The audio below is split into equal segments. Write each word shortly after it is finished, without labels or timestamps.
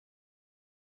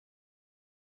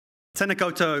Tēnā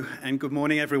koutou, and good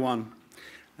morning, everyone.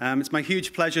 It's my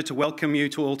huge pleasure to welcome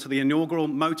you all to the inaugural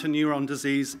Motor Neuron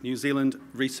Disease New Zealand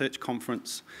Research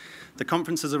Conference. The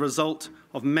conference is a result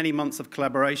of many months of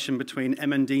collaboration between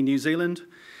MND New Zealand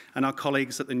and our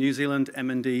colleagues at the New Zealand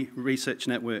MND Research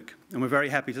Network, and we're very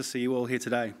happy to see you all here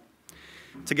today.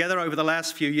 Together over the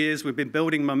last few years, we've been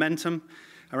building momentum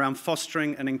around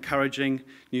fostering and encouraging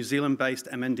New Zealand-based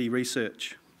MND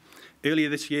research. Earlier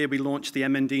this year, we launched the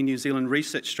MND New Zealand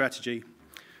Research Strategy,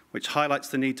 which highlights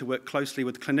the need to work closely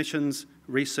with clinicians,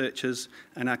 researchers,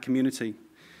 and our community.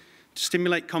 To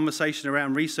stimulate conversation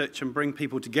around research and bring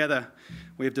people together,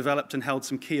 we have developed and held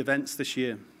some key events this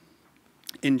year.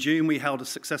 In June, we held a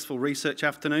successful research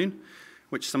afternoon,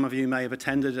 which some of you may have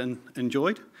attended and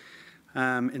enjoyed.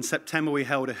 In September, we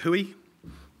held a hui,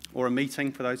 or a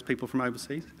meeting for those people from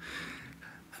overseas,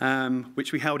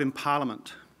 which we held in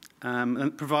Parliament. And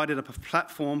it provided a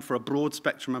platform for a broad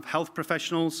spectrum of health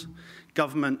professionals,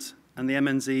 government, and the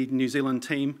MND New Zealand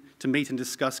team to meet and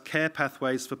discuss care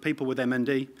pathways for people with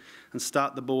MND and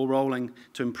start the ball rolling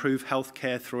to improve health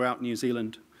care throughout New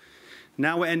Zealand.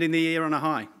 Now we're ending the year on a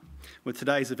high with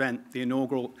today's event, the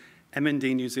inaugural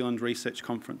MND New Zealand Research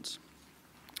Conference.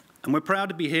 And we're proud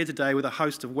to be here today with a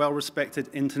host of well-respected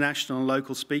international and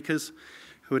local speakers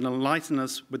who will enlighten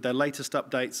us with their latest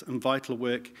updates and vital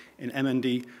work in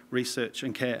MND research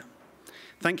and care.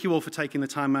 Thank you all for taking the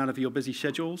time out of your busy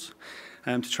schedules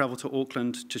to travel to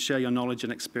Auckland to share your knowledge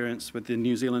and experience with the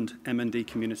New Zealand MND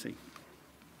community.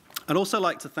 I'd also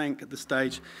like to thank at this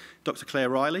stage Dr. Claire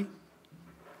Riley.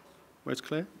 Where's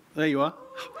Claire? There you are,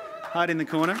 hiding in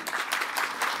the corner.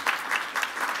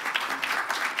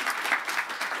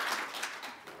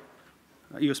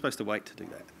 You were supposed to wait to do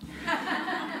that.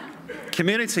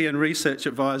 Community and Research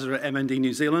Advisor at MND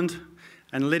New Zealand,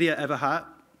 and Lydia Everhart,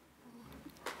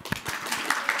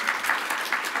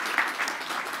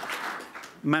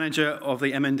 Manager of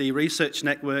the MND Research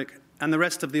Network, and the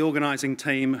rest of the organising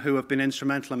team who have been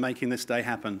instrumental in making this day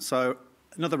happen. So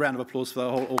another round of applause for the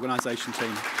whole organisation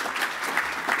team.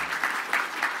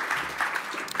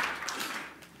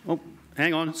 Oh,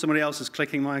 hang on, somebody else is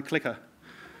clicking my clicker.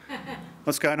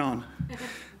 What's going on?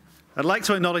 I'd like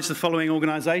to acknowledge the following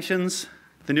organisations: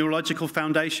 the Neurological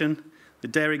Foundation, the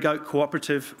Dairy Goat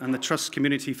Cooperative, and the Trust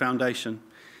Community Foundation.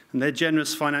 And their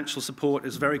generous financial support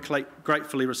is very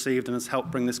gratefully received and has helped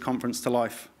bring this conference to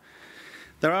life.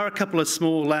 There are a couple of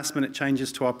small last-minute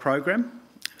changes to our programme,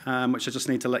 which I just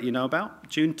need to let you know about.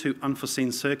 Due to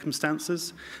unforeseen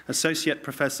circumstances, Associate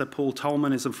Professor Paul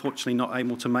Tolman is unfortunately not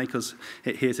able to make us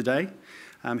here today.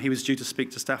 He was due to speak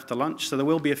to staff to lunch, so there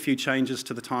will be a few changes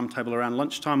to the timetable around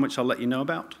lunchtime, which I'll let you know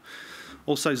about.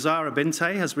 Also, Zara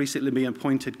Binte has recently been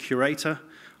appointed Curator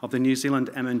of the New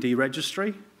Zealand MND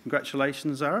Registry.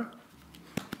 Congratulations, Zara.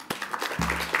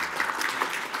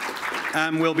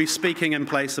 We'll be speaking in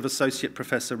place of Associate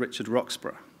Professor Richard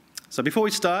Roxburgh. So before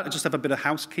we start, I just have a bit of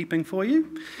housekeeping for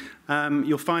you.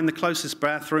 You'll find the closest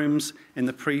bathrooms in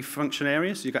the pre-function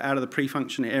area. So you go out of the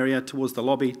pre-function area towards the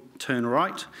lobby, turn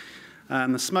right.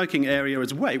 The smoking area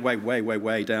is way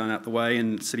down out the way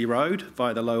in City Road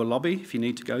via the lower lobby if you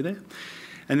need to go there.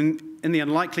 And in the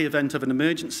unlikely event of an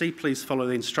emergency, please follow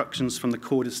the instructions from the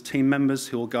Cordis team members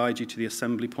who will guide you to the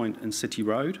assembly point in City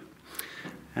Road.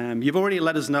 You've already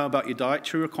let us know about your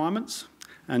dietary requirements,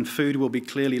 and food will be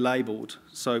clearly labelled,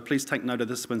 so please take note of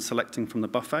this when selecting from the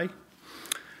buffet.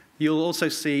 You'll also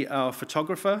see our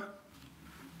photographer,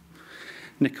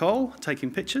 Nicole,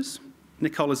 taking pictures.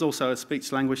 Nicole is also a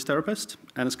speech-language therapist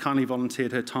and has kindly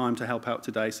volunteered her time to help out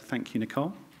today, so thank you,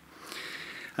 Nicole.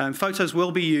 Photos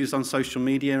will be used on social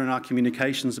media and our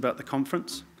communications about the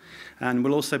conference, and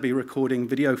we'll also be recording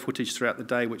video footage throughout the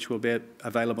day, which will be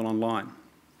available online.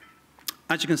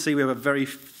 As you can see, we have a very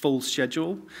full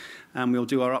schedule, and we'll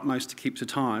do our utmost to keep to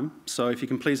time, so if you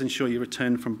can please ensure you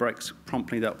return from breaks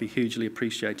promptly, that would be hugely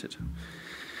appreciated.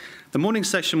 The morning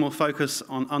session will focus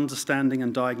on understanding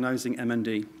and diagnosing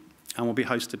MND, and will be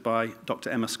hosted by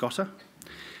Dr. Emma Scotter.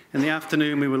 In the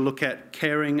afternoon, we will look at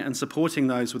caring and supporting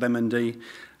those with MND,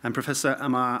 and Professor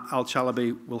Amar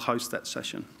Al-Chalabi will host that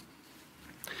session.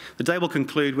 The day will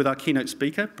conclude with our keynote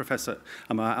speaker, Professor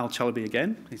Amar Al-Chalabi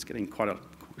again. He's getting quite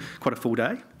a full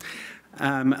day.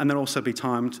 And there'll also be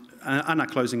time, and our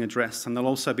closing address, and there'll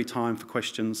also be time for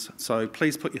questions, so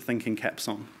please put your thinking caps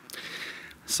on.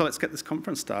 So let's get this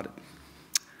conference started.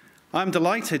 I'm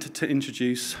delighted to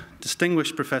introduce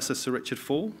distinguished Professor Sir Richard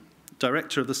Fall,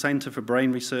 Director of the Centre for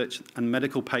Brain Research and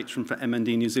Medical Patron for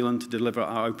MND New Zealand, to deliver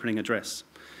our opening address.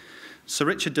 Sir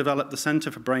Richard developed the Centre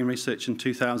for Brain Research in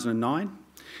 2009,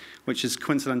 which is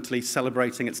coincidentally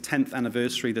celebrating its 10th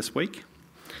anniversary this week,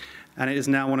 and it is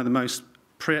now one of the most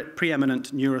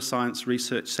preeminent neuroscience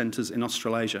research centres in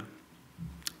Australasia.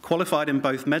 Qualified in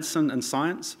both medicine and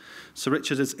science, Sir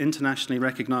Richard is internationally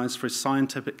recognised for his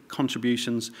scientific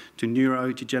contributions to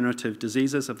neurodegenerative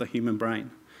diseases of the human brain.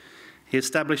 He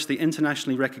established the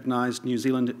internationally recognised New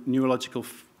Zealand Neurological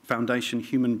Foundation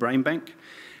Human Brain Bank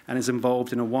and is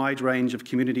involved in a wide range of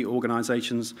community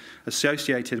organisations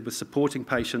associated with supporting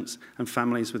patients and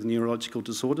families with neurological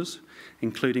disorders,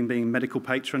 including being medical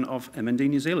patron of MND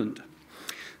New Zealand.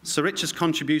 Sir Richard's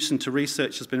contribution to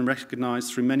research has been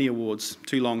recognised through many awards,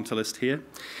 too long to list here,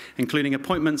 including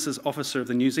appointments as Officer of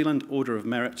the New Zealand Order of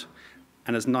Merit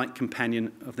and as Knight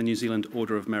Companion of the New Zealand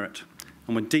Order of Merit.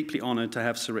 And we're deeply honoured to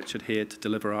have Sir Richard here to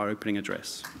deliver our opening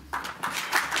address.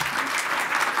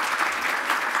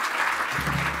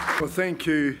 Well, thank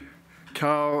you,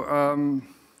 Carl.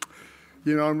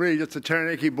 You know, I'm really just a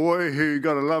Taranaki boy who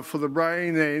got a love for the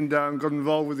brain and got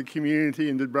involved with the community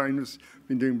and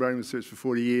been doing brain research for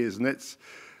 40 years, and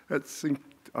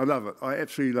I love it. I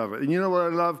absolutely love it. And you know what I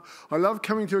love? I love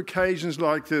coming to occasions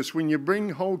like this when you bring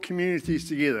whole communities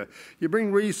together. You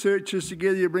bring researchers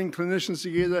together, you bring clinicians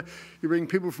together, you bring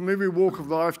people from every walk of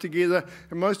life together,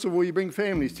 and most of all, you bring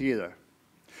families together.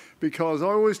 Because I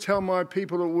always tell my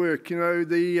people at work, you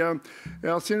know,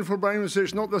 our Centre for Brain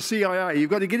Research, not the CIA.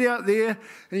 You've got to get out there and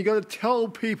you've got to tell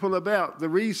people about the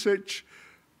research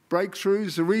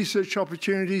breakthroughs, the research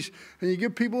opportunities, and you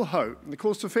give people hope. And of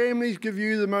course, the families give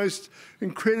you the most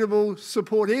incredible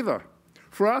support ever.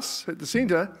 For us at the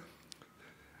centre,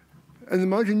 and the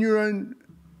motor neuron,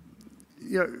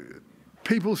 you know,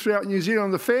 people throughout New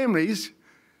Zealand, the families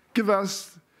give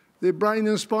us their brain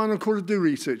and spinal cord to do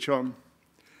research on.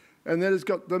 And that has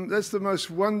got them, that's the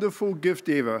most wonderful gift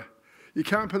ever. You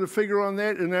can't put a figure on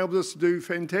that. It enables us to do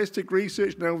fantastic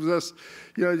research, enables us,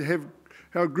 you know, to have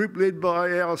our group led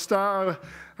by our star,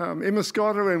 Emma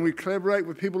Scotter, and we collaborate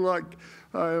with people like,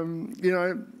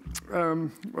 you know,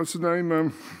 what's his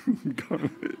name?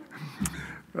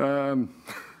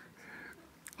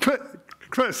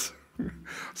 Chris,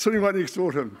 sitting right next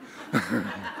door to him.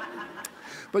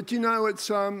 But you know, it's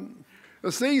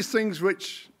these things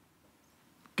which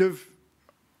give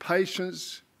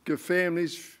patients, give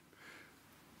families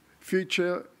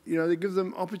future, you know, they give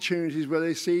them opportunities where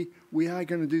they see we are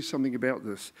going to do something about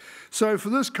this. So for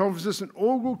this conference, this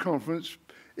inaugural conference,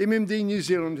 MND New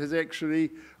Zealand has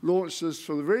actually launched this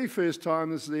for the very first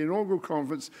time. This is the inaugural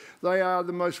conference. They are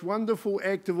the most wonderful,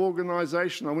 active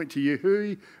organisation. I went to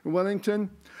Yuhui in Wellington.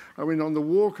 I went on the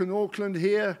walk in Auckland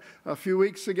here a few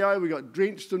weeks ago. We got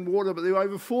drenched in water, but there were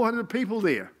over 400 people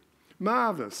there.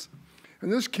 Marvellous.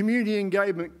 And this community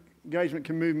engagement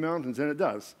can move mountains, and it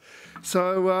does.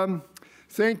 So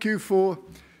thank you for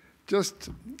just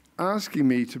asking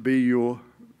me to be your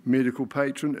medical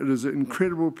patron. It is an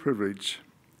incredible privilege.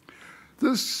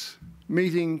 This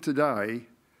meeting today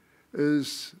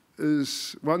is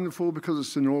wonderful because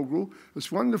it's inaugural.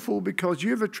 It's wonderful because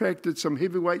you've attracted some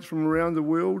heavyweights from around the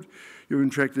world. You've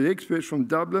attracted experts from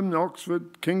Dublin,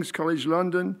 Oxford, King's College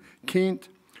London, Kent,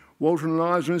 Walter and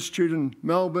Eliza Institute in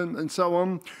Melbourne, and so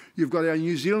on. You've got our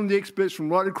New Zealand experts from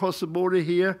right across the border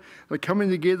here. They're coming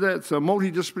together. It's a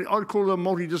multidisciplinary, I'd call it a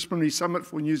multidisciplinary summit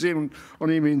for New Zealand on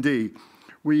MND,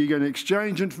 where you're going to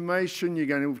exchange information, you're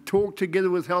going to talk together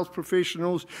with health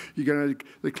professionals, the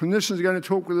clinicians are going to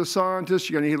talk with the scientists,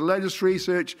 you're going to hear the latest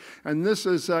research, and this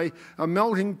is a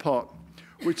melting pot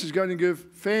which is going to give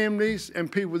families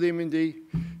and people with MND,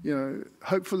 you know,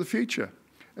 hope for the future.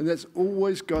 And that's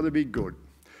always got to be good.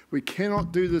 We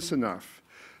cannot do this enough.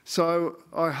 So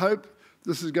I hope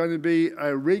this is going to be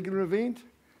a regular event,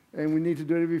 and we need to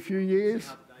do it every few years,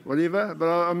 whatever.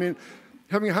 But I mean,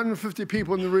 having 150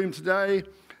 people in the room today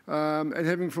and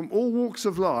having from all walks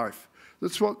of life,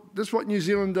 that's what New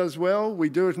Zealand does well. We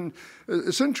do it, and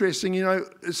it's interesting, you know,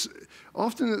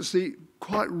 often it's the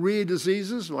quite rare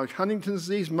diseases like Huntington's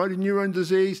disease, motor neuron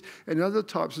disease, and other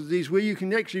types of disease where you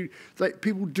can actually,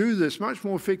 people do this much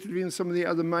more effectively than some of the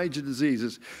other major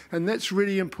diseases. And that's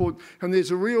really important. And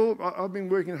there's a real, I've been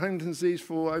working in Huntington's disease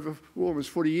for over almost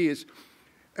 40 years,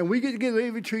 and we get together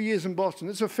every 2 years in Boston.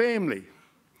 It's a family.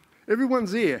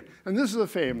 Everyone's there, and this is a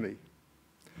family.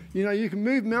 You know, you can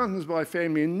move mountains by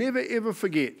family, and never ever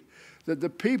forget that the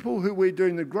people who we're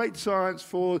doing the great science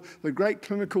for, the great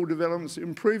clinical developments,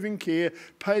 improving care,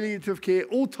 palliative care,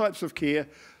 all types of care,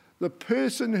 the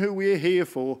person who we're here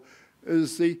for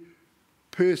is the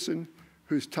person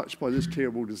who's touched by this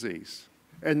terrible disease.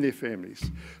 and their families.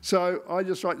 So I'd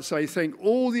just like to say thank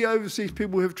all the overseas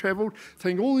people who have travelled,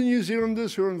 thank all the New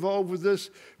Zealanders who are involved with this,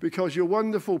 because you're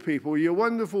wonderful people. You're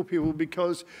wonderful people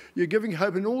because you're giving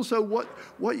hope, and also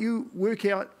what you work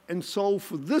out and solve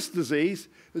for this disease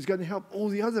is going to help all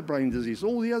the other brain diseases,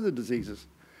 all the other diseases.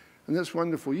 And that's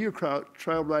wonderful. You're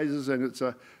trailblazers, and it's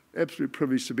an absolute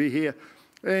privilege to be here.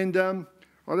 And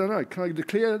I don't know, can I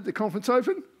declare the conference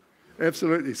open?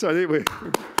 Absolutely. So there we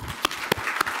are.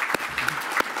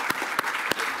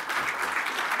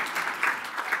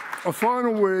 A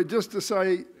final word just to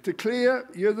say to Claire,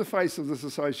 you're the face of this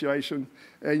association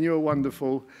and you're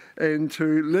wonderful. And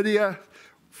to Lydia,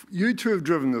 you two have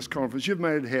driven this conference, you've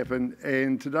made it happen,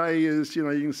 and today is, you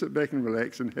can sit back and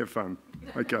relax and have fun.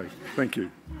 Okay, thank you.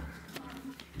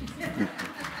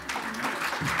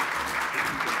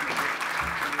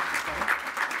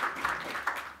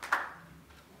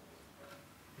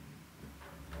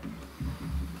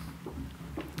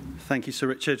 Thank you, Sir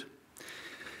Richard.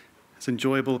 As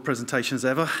enjoyable a presentation as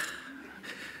ever.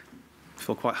 I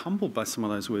feel quite humbled by some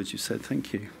of those words you said.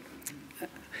 Thank you.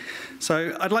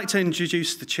 So I'd like to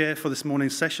introduce the chair for this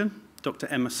morning's session, Dr.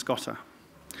 Emma Scotter.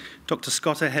 Dr.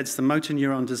 Scotter heads the Motor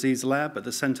Neuron Disease Lab at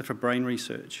the Centre for Brain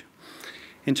Research.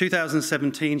 In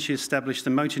 2017, she established the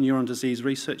Motor Neuron Disease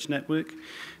Research Network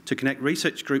to connect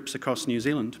research groups across New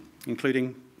Zealand,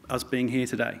 including us being here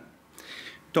today.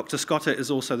 Dr. Scotter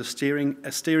is also a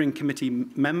steering committee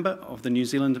member of the New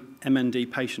Zealand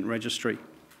MND Patient Registry.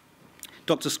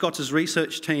 Dr. Scotter's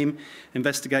research team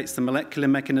investigates the molecular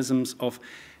mechanisms of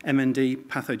MND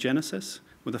pathogenesis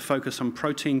with a focus on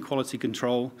protein quality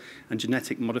control and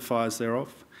genetic modifiers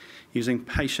thereof, using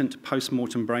patient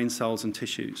post-mortem brain cells and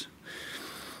tissues.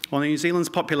 While New Zealand's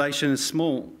population is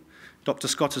small, Dr.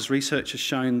 Scotter's research has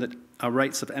shown that our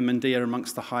rates of MND are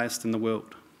amongst the highest in the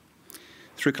world.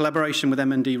 Through collaboration with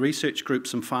MND research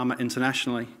groups and pharma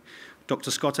internationally,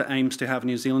 Dr. Scotter aims to have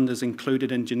New Zealanders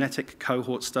included in genetic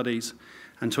cohort studies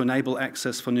and to enable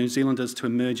access for New Zealanders to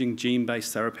emerging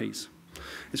gene-based therapies.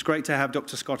 It's great to have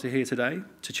Dr. Scotter here today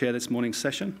to chair this morning's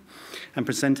session and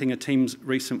presenting a team's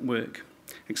recent work,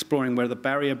 exploring whether the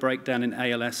barrier breakdown in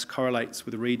ALS correlates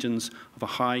with regions of a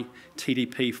high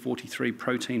TDP43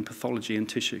 protein pathology in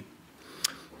tissue.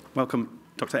 Welcome,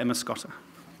 Dr. Emma Scotter.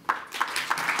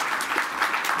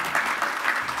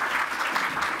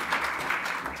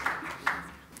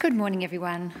 Good morning,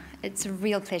 everyone. It's a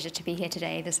real pleasure to be here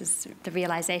today. This is the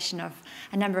realisation of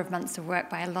a number of months of work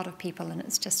by a lot of people, and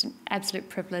it's just an absolute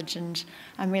privilege, and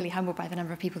I'm really humbled by the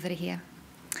number of people that are here.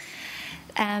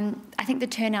 I think the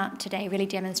turnout today really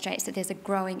demonstrates that there's a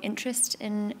growing interest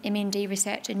in MND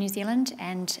research in New Zealand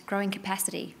and growing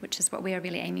capacity, which is what we are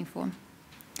really aiming for.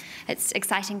 It's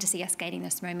exciting to see us gaining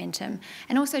this momentum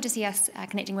and also to see us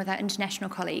connecting with our international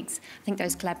colleagues. I think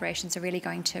those collaborations are really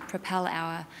going to propel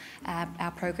our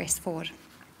progress forward.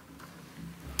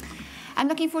 I'm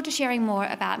looking forward to sharing more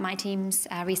about my team's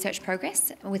research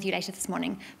progress with you later this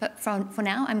morning, but for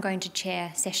now I'm going to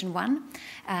chair session 1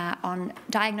 on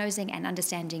diagnosing and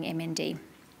understanding MND.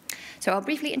 So I'll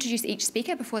briefly introduce each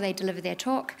speaker before they deliver their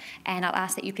talk, and I'll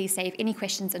ask that you please save any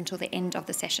questions until the end of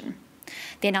the session.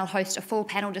 Then I'll host a full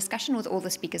panel discussion with all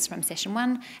the speakers from session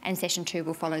 1, and session 2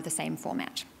 will follow the same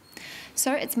format.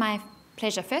 So it's my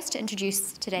pleasure first to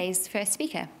introduce today's first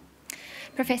speaker,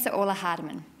 Professor Orla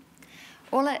Hardeman.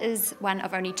 Orla is one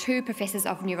of only 2 professors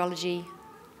of neurology.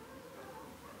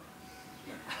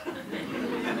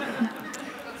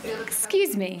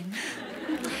 Excuse me.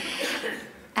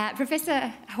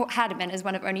 Professor Hardeman is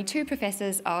one of only 2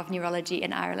 professors of neurology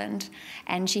in Ireland,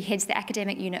 and she heads the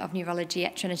academic unit of neurology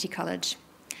at Trinity College.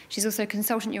 She's also a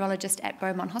consultant neurologist at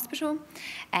Beaumont Hospital,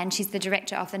 and she's the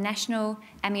director of the National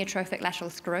Amyotrophic Lateral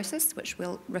Sclerosis, which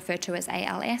we'll refer to as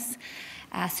ALS,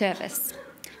 service.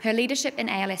 Her leadership in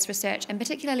ALS research, and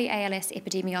particularly ALS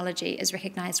epidemiology, is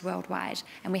recognised worldwide.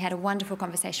 And we had a wonderful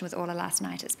conversation with Orla last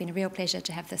night. It's been a real pleasure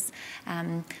to have this,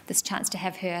 this chance to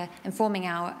have her informing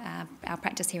our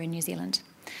practice here in New Zealand.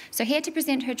 So here to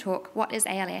present her talk, What is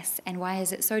ALS and Why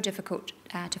is it so difficult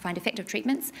to find effective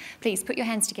treatments? Please put your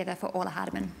hands together for Orla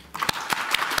Hardeman.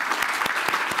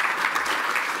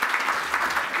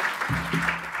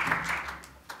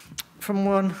 From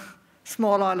one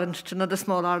small island to another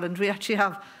small island, we actually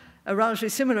have a relatively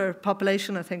similar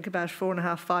population, I think about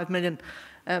 4.5, 5 million.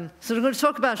 So we're going to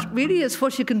talk about really is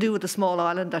what you can do with a small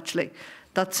island, actually.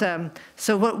 That's,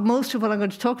 so most of what I'm going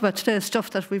to talk about today is stuff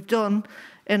that we've done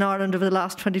in Ireland over the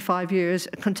last 25 years,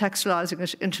 contextualising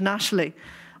it internationally.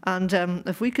 And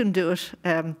if we can do it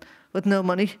with no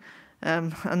money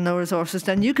and no resources,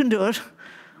 then you can do it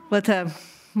with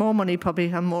more money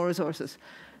probably and more resources.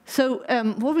 So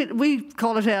what we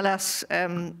call it ALS,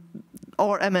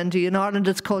 or MND. In Ireland,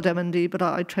 it's called MND, but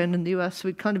I trained in the US, so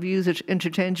we kind of use it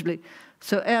interchangeably.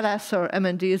 So ALS or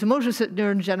MND is a motor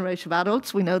neuron degeneration of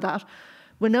adults. We know that.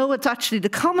 We know it's actually the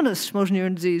commonest motor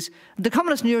neuron disease, the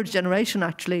commonest neurodegeneration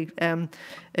actually,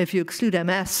 if you exclude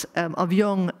MS, of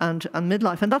young and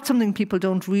midlife. And that's something people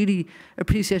don't really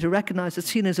appreciate or recognise. It's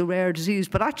seen as a rare disease,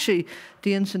 but actually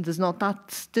the incidence is not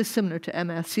that dissimilar to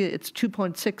MS. It's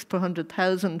 2.6 per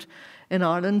 100,000 in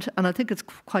Ireland, and I think it's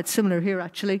quite similar here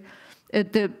actually.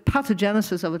 The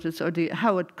pathogenesis of it, or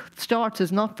how it starts,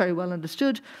 is not very well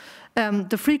understood.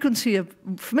 The frequency of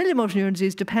familial motor neuron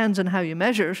disease depends on how you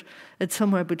measure it. It's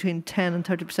somewhere between 10 and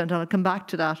 30%, and I'll come back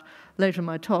to that later in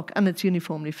my talk, and it's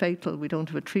uniformly fatal. We don't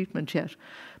have a treatment yet.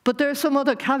 But there are some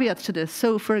other caveats to this.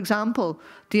 So, for example,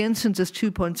 the incidence is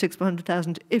 2.6 per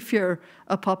 100,000 if you're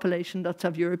a population that's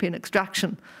of European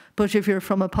extraction. But if you're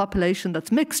from a population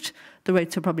that's mixed, the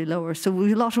rates are probably lower. So we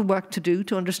have a lot of work to do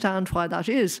to understand why that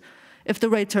is. If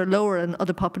the rates are lower in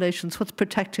other populations, what's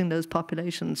protecting those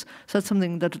populations? So that's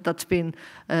something that's been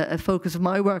a focus of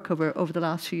my work over the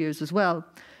last few years as well.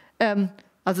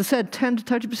 As I said, 10 to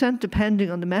 30%, depending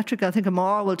on the metric. I think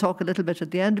Amar will talk a little bit at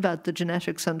the end about the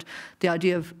genetics and the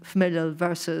idea of familial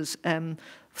versus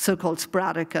so-called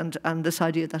sporadic, and this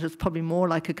idea that it's probably more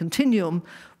like a continuum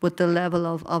with the level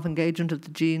of engagement of the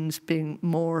genes being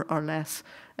more or less.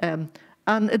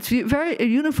 And it's very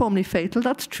uniformly fatal,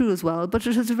 that's true as well, but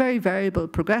it has a very variable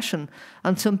progression,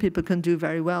 and some people can do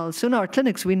very well. So in our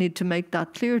clinics, we need to make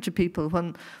that clear to people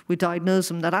when we diagnose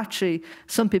them, that actually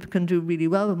some people can do really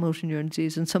well with motor neuron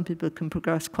disease and some people can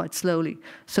progress quite slowly.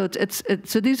 So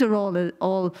so these are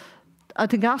all I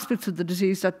think, aspects of the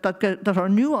disease that are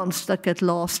nuanced, that get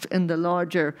lost in the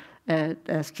larger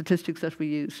statistics that we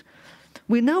use.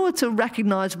 We know it's a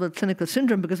recognisable clinical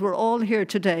syndrome because we're all here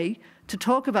today to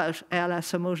talk about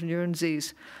ALS or motor neuron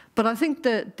disease. But I think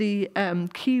that the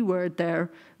key word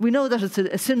there, we know that it's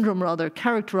a syndrome rather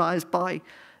characterised by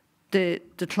the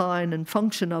decline in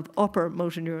function of upper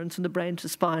motor neurons from the brain to the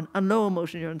spine and lower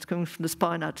motor neurons coming from the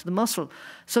spine out to the muscle.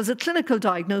 So as a clinical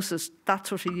diagnosis,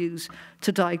 that's what we use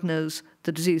to diagnose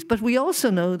the disease. But we also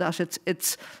know that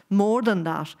it's more than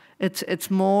that.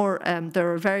 It's more,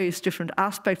 there are various different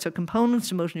aspects or components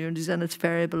to motor neuron disease, and it's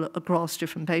variable across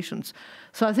different patients.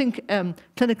 So I think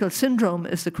clinical syndrome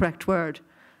is the correct word.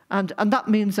 And that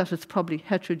means that it's probably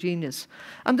heterogeneous.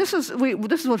 And this is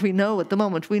what we know at the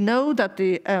moment. We know that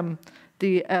the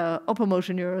upper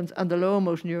motor neurons and the lower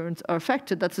motor neurons are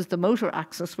affected. That's just the motor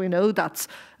axis. We know that's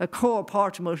a core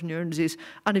part of motor neuron disease.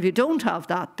 And if you don't have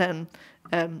that, then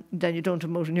you don't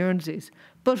have motor neuron disease.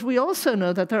 But we also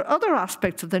know that there are other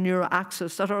aspects of the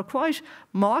neuroaxis that are quite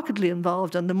markedly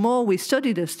involved. And the more we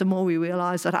study this, the more we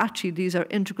realise that actually these are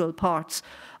integral parts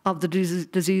of the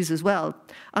disease as well.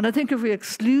 And I think if we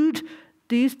exclude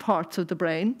these parts of the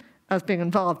brain as being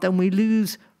involved, then we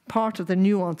lose part of the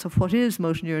nuance of what is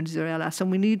motor neuron disease or ALS, and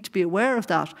we need to be aware of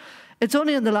that. It's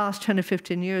only in the last 10 or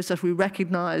 15 years that we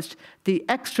recognised the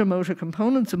extramotor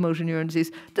components of motor neuron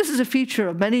disease. This is a feature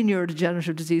of many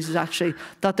neurodegenerative diseases, actually,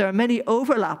 that there are many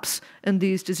overlaps in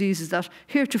these diseases that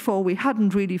heretofore we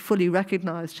hadn't really fully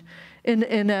recognised. In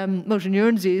motor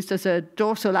neuron disease, there's a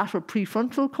dorsolateral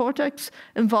prefrontal cortex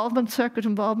involvement, circuit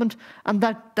involvement, and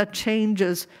that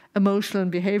changes emotional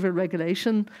and behavioural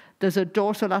regulation. There's a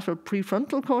dorsolateral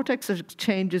prefrontal cortex that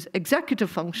changes executive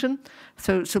function,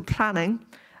 so planning.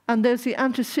 And there's the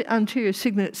anterior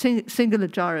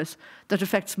cingulate gyrus that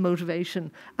affects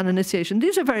motivation and initiation.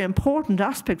 These are very important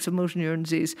aspects of motor neuron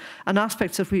disease, and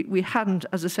aspects that we hadn't,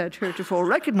 as I said, heretofore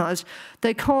recognised.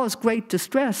 They cause great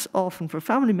distress often for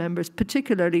family members,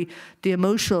 particularly the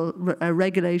emotional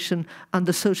regulation and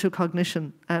the social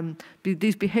cognition.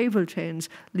 These behavioural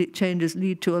changes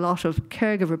lead to a lot of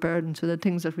caregiver burden, so they're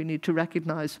things that we need to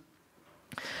recognise.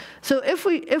 So if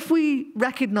we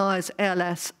recognise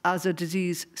ALS as a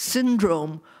disease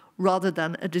syndrome rather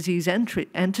than a disease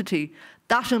entity,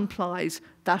 that implies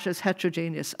that is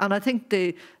heterogeneous. And I think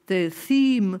the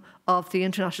theme of the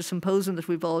International Symposium that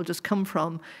we've all just come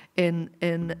from in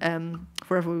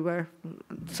wherever we were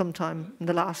sometime in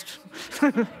the last,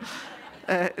 in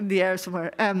the air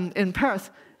somewhere, in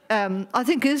Perth, I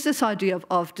think is this idea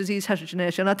of disease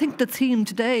heterogeneity. And I think the theme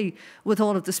today with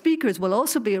all of the speakers will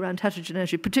also be around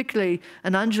heterogeneity, particularly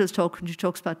in Angela's talk when she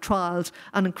talks about trials,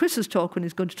 and in Chris's talk when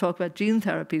he's going to talk about gene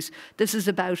therapies. This is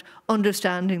about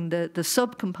understanding the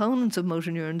subcomponents of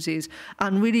motor neuron disease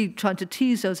and really trying to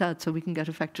tease those out so we can get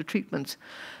effective treatments.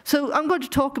 So I'm going to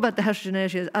talk about the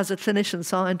heterogeneity as a clinician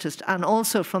scientist, and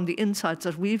also from the insights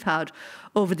that we've had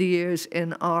over the years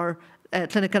in our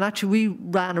clinic, and actually we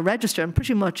ran a register, and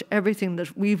pretty much everything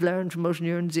that we've learned from motor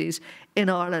neuron disease in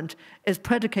Ireland is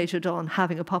predicated on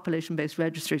having a population-based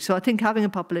registry. So I think having a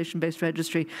population-based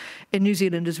registry in New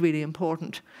Zealand is really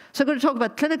important. So I'm going to talk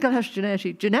about clinical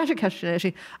heterogeneity, genetic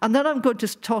heterogeneity, and then I'm going to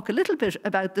talk a little bit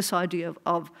about this idea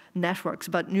of networks,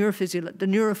 about the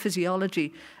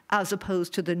neurophysiology as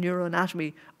opposed to the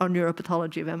neuroanatomy or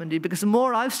neuropathology of MND. Because the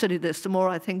more I've studied this, the more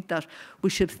I think that we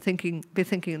should be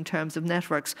thinking in terms of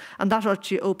networks. And that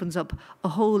actually opens up a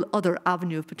whole other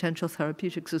avenue of potential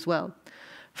therapeutics as well.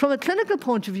 From a clinical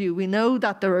point of view, we know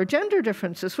that there are gender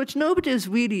differences, which nobody has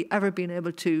really ever been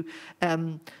able to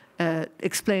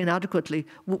explain adequately.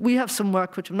 We have some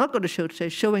work, which I'm not going to show today,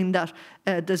 showing that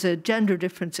there's a gender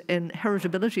difference in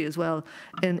heritability as well,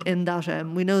 in that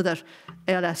we know that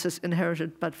ALS is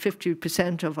inherited, about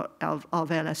 50% of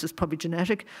ALS is probably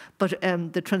genetic, but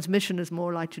the transmission is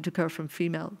more likely to occur from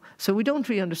female. So we don't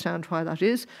really understand why that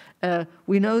is.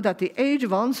 We know that the age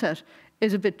of onset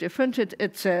is a bit different. It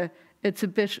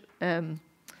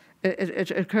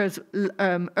occurs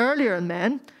earlier in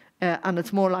men, and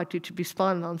it's more likely to be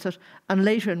spinal onset, and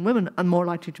later in women, and more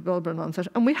likely to be bulbar onset.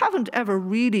 And we haven't ever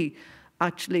really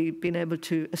actually been able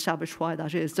to establish why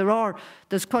that is.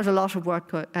 There's quite a lot of work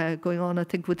going on, I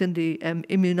think, within the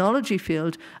immunology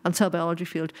field and cell biology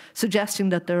field, suggesting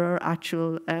that there are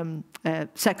actual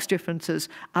sex differences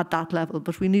at that level.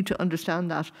 But we need to understand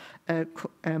that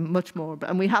much more.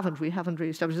 And we haven't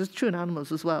really established. It's true in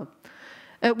animals as well.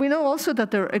 We know also that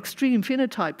there are extreme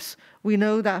phenotypes. We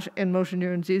know that in motor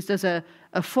neuron disease, there's a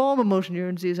form of motor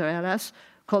neuron disease, or ALS,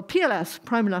 called PLS,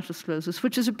 primary lateral sclerosis,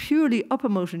 which is a purely upper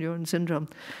motor neuron syndrome.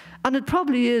 And it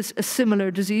probably is a similar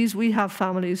disease. We have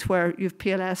families where you have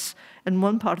PLS in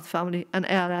one part of the family and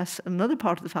ALS in another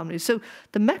part of the family. So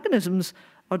the mechanisms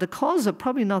or the causes are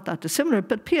probably not that dissimilar,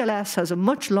 but PLS has a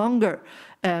much longer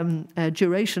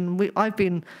duration. I've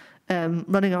been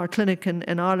running our clinic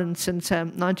in Ireland since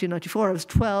 1994. I was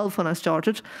 12 when I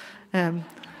started. And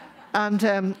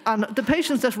the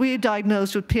patients that we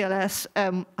diagnosed with PLS,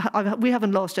 we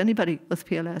haven't lost anybody with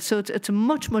PLS. So it's a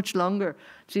much, much longer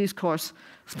disease course.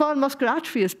 Spinal muscular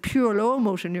atrophy is pure lower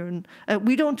motor neuron.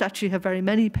 We don't actually have very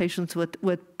many patients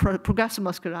with progressive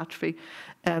muscular atrophy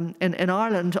in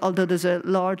Ireland, although there's a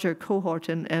larger cohort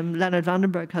in Leonard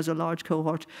Vandenberg has a large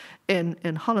cohort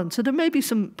in Holland. So there may be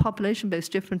some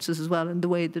population-based differences as well in the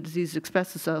way the disease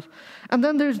expresses itself. And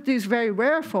then there's these very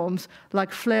rare forms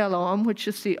like flail arm, which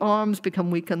is the arms become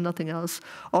weak and nothing else,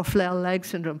 or flail leg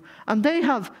syndrome. And they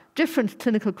have different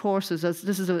clinical courses, as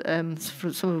this is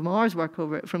for some of Mars work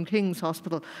over from King's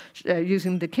Hospital,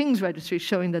 using the King's registry,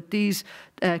 showing that these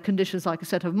conditions, like I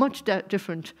said, have much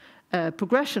different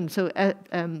progression. So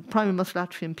primary muscular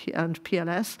atrophy and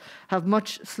PLS have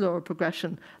much slower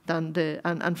progression than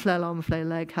and flail arm and flail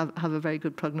leg have a very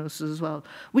good prognosis as well.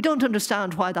 We don't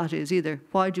understand why that is either.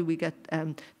 Why do we get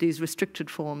these restricted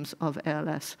forms of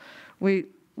ALS? We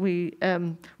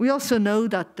also know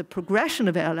that the progression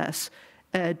of ALS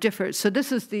differs. So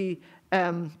this is the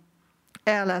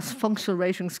ALS functional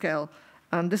rating scale.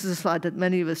 And this is a slide that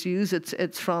many of us use.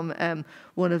 It's from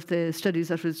one of the studies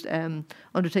that was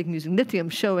undertaken using lithium,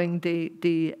 showing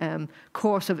the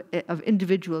course of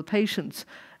individual patients.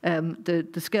 The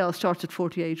scale starts at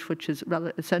 48, which is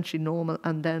essentially normal,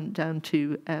 and then down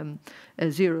to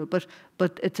 0.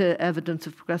 But it's evidence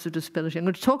of progressive disability. I'm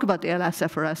going to talk about the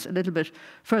ALS-FRS a little bit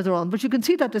further on. But you can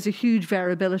see that there's a huge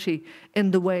variability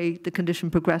in the way the condition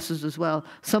progresses as well.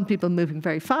 Some people moving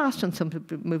very fast and some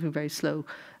people moving very slow,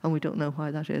 and we don't know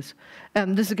why that is.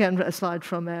 This is again a slide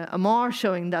from Amar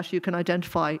showing that you can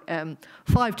identify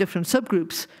 5 different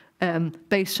subgroups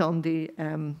based on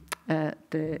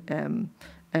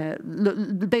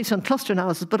based on cluster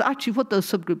analysis, but actually what those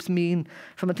subgroups mean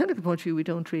from a clinical point of view, we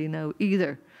don't really know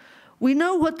either. We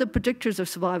know what the predictors of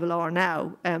survival are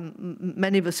now.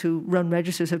 Many of us who run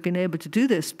registers have been able to do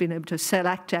this, been able to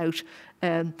select out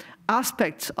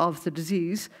aspects of the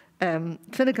disease,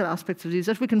 clinical aspects of disease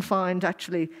that we can find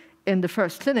actually in the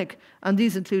first clinic, and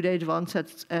these include age of onset,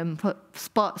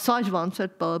 site of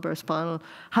onset, bulbar, spinal,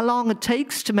 how long it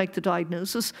takes to make the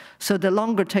diagnosis. So the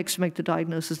longer it takes to make the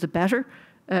diagnosis, the better.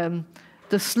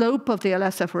 The slope of the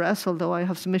ALS-FRS, although I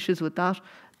have some issues with that,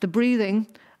 the breathing,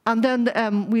 and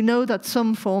then we know that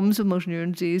some forms of motor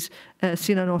neuron disease,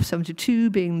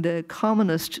 C9orf72 being the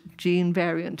commonest gene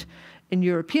variant in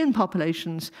European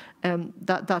populations,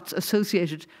 that's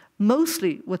associated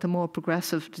mostly with a more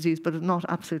progressive disease, but not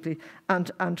absolutely,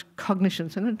 and cognition.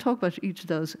 So I'm going to talk about each of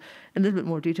those in a little bit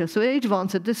more detail. So age of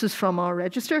onset, this is from our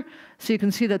register. So you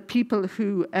can see that people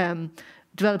who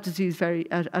develop disease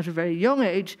at a very young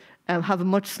age have a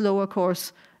much slower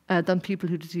course than people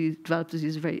who develop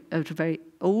disease at a very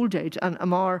old age. And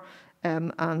Amar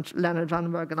and Leonard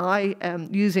Vandenberg and I,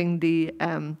 using the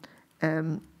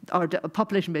our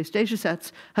population-based data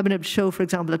sets, have been able to show, for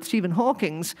example, that Stephen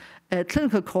Hawking's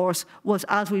clinical course was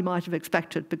as we might have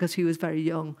expected because he was very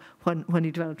young when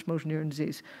he developed motor neuron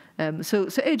disease. So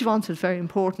age of onset is very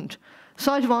important.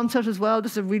 Site of onset as well.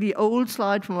 This is a really old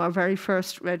slide from our very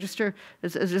first register.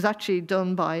 It is actually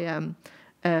done by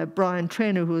Brian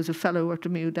Traynor, who was a fellow at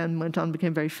Mayo, then went on and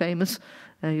became very famous.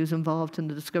 He was involved in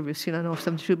the discovery of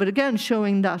C9orf72. But again,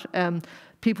 showing that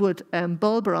people with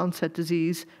bulbar onset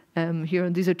disease here,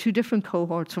 and these are two different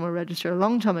cohorts from our register a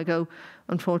long time ago.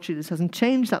 Unfortunately, this hasn't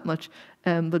changed that much.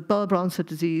 But bulbar onset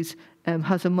disease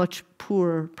has a much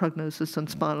poorer prognosis than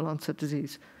spinal onset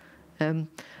disease.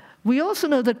 We also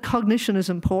know that cognition is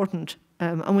important,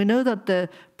 and we know that the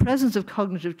presence of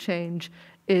cognitive change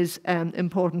is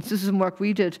important. This is some work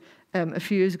we did a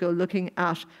few years ago looking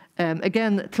at,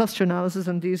 again, cluster analysis,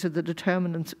 and these are the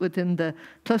determinants within the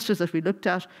clusters that we looked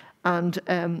at. And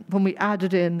when we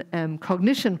added in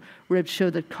cognition, we were able to show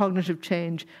that cognitive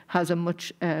change has a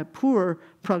much poorer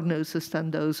prognosis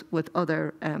than those with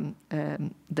other,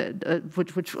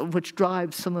 which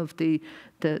drives some of the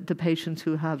patients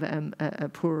who have a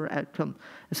poorer outcome.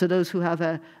 So those who have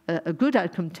a good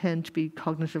outcome tend to be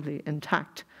cognitively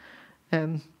intact.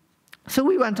 So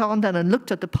we went on then and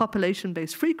looked at the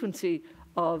population-based frequency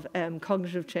of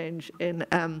cognitive change in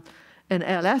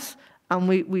ALS,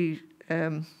 and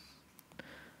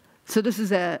so this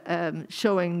is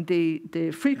showing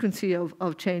the frequency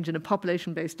of change in a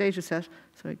population-based data set.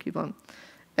 Sorry, keep on.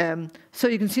 So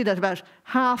you can see that about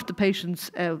half the patients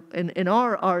in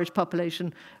our Irish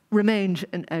population remained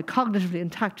cognitively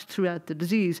intact throughout the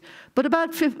disease, but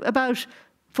about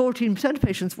 14% of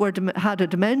patients had a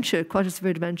dementia, quite a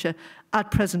severe dementia,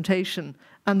 at presentation.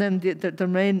 And then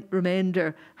the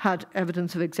remainder had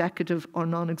evidence of executive or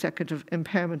non-executive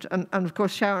impairment. And of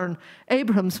course, Sharon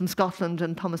Abrahams from Scotland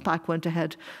and Thomas Black went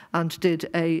ahead and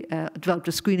developed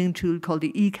a screening tool called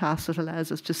the ECAS that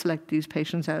allows us to select these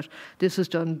patients out. This was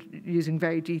done using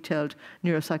very detailed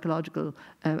neuropsychological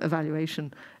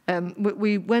evaluation.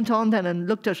 We went on then and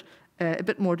looked at a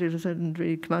bit more data didn't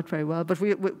really come out very well, but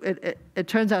it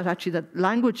turns out actually that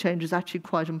language change is actually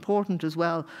quite important as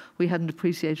well. We hadn't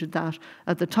appreciated that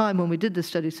at the time when we did this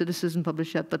study, so this isn't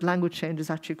published yet, but language change is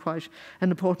actually quite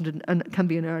an important and can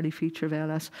be an early feature of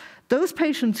ALS. Those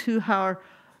patients who are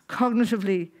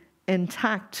cognitively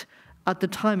intact at the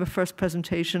time of first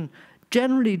presentation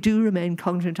generally do remain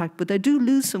cognitively intact, but they do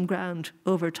lose some ground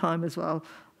over time as well.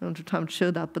 I don't have time to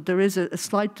show that, but there is a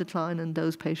slight decline in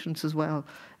those patients as well.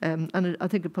 And I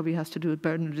think it probably has to do with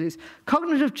burden of disease.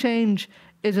 Cognitive change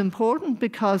is important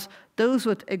because those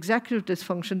with executive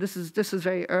dysfunction, this is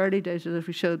very early data that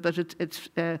we showed, but it's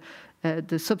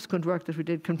the subsequent work that we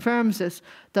did confirms this,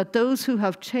 that those who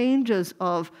have changes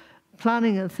of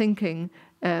planning and thinking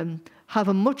have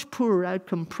a much poorer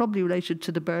outcome, probably related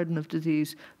to the burden of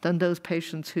disease, than those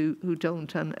patients who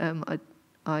don't. And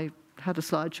I had a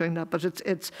slide showing that, but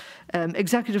it's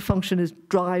executive function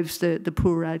drives the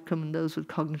poorer outcome in those with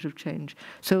cognitive change.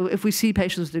 So if we see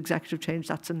patients with executive change,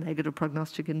 that's a negative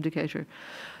prognostic indicator.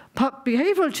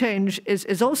 Behavioural change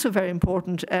is also very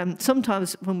important.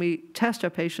 Sometimes when we test our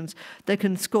patients, they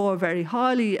can score very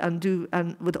highly and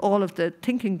with all of the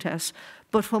thinking tests.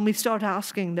 But when we start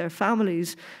asking their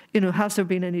families, has there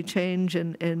been any change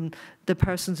in the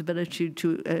person's ability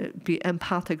to be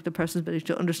empathic, the person's ability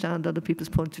to understand other people's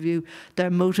points of view, their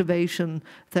motivation,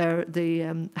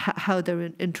 how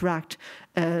they interact,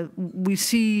 we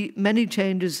see many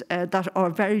changes that are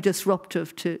very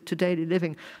disruptive to daily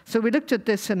living. So we looked at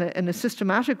this in a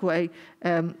systematic way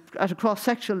at a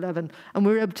cross-sectional level, and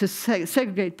we were able to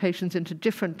segregate patients into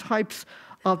different types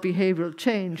of behavioural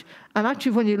change. And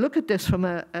actually, when you look at this from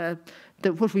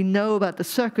what we know about the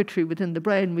circuitry within the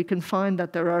brain, we can find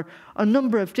that there are a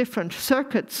number of different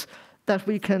circuits that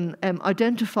we can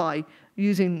identify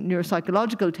using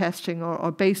neuropsychological testing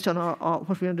or based on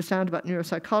what we understand about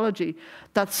neuropsychology,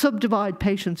 that subdivide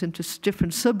patients into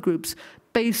different subgroups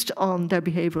based on their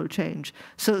behavioural change.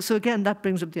 So again, that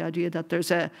brings up the idea that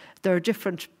there are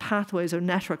different pathways or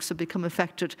networks that become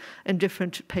affected in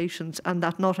different patients, and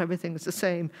that not everything is the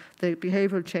same. The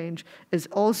behavioural change is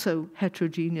also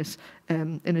heterogeneous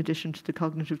in addition to the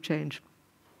cognitive change.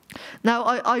 Now,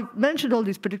 I mentioned all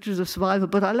these predictors of survival,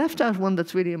 but I left out one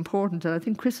that's really important, and I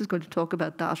think Chris is going to talk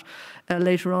about that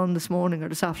later on this morning or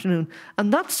this afternoon,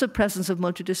 and that's the presence of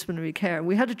multidisciplinary care.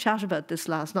 We had a chat about this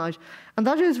last night, and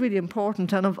that is really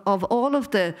important, and of all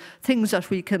of the things that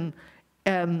we can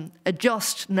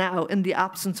adjust now in the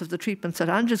absence of the treatments that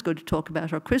Andrew's going to talk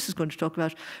about or Chris is going to talk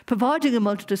about, providing a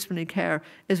multidisciplinary care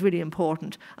is really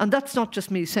important. And that's not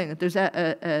just me saying it. There's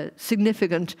a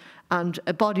significant and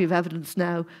a body of evidence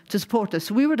now to support this.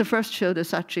 So we were the first to show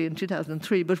this actually in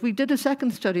 2003, but we did a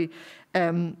second study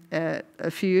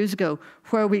a few years ago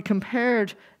where we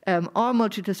compared our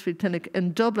multidisciplinary clinic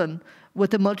in Dublin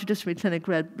with a multidisciplinary clinic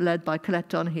led by Colette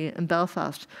Donaghy in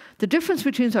Belfast. The difference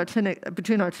between our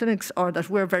clinics are that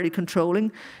we're very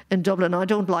controlling in Dublin. I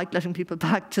don't like letting people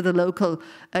back to the local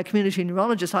community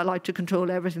neurologist. I like to control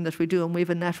everything that we do, and we have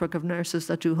a network of nurses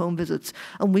that do home visits,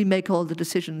 and we make all the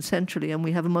decisions centrally, and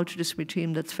we have a multidisciplinary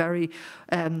team that's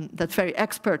very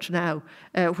expert now.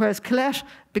 Whereas Colette,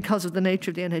 because of the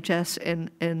nature of the NHS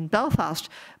in Belfast,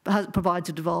 provides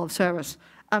a devolved service.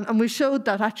 And we showed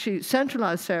that actually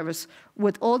centralised service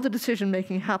with all the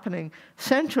decision-making happening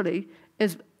centrally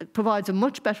provides a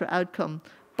much better outcome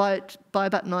by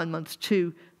about 9 months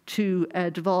to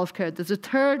devolved care. There's a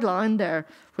third line there,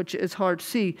 which is hard to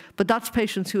see, but that's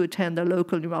patients who attend their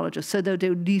local neurologist, so they're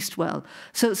doing least well.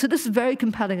 So this is very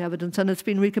compelling evidence, and it's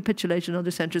been recapitulated in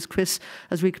other centres. Chris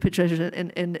has recapitulated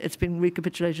it's been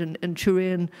recapitulated in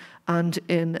Turin and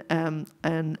in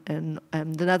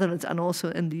the Netherlands and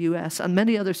also in the US, and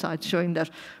many other sites showing that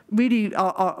really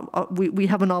we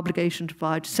have an obligation to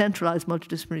provide centralised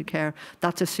multidisciplinary care.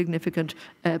 That's a significant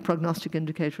prognostic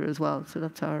indicator as well. So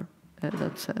that's our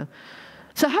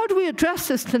So how do we address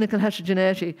this clinical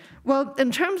heterogeneity? Well,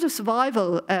 in terms of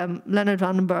survival, Leonard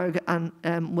Vandenberg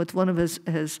and with one of his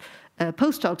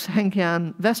postdocs,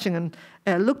 Henk-Jan Vestingen,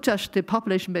 looked at the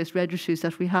population-based registries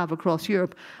that we have across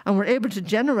Europe, and were able to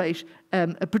generate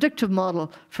a predictive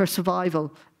model for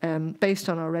survival based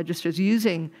on our registers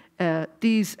using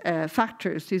these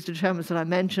factors, these determinants that I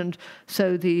mentioned,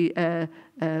 so the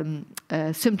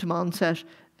symptom onset,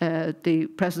 the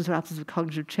presence or absence of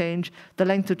cognitive change, the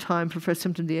length of time for first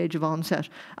symptom, the age of onset,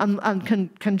 and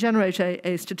can generate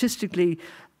a statistically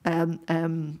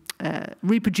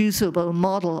reproducible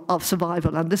model of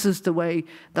survival. And this is the way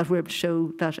that we're able to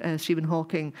show that Stephen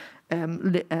Hawking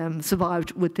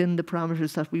survived within the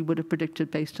parameters that we would have predicted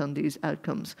based on these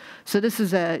outcomes. So this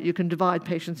is you can divide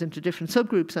patients into different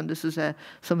subgroups, and this is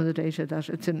some of the data that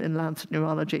it's in Lancet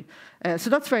Neurology. So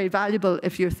that's very valuable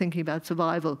if you're thinking about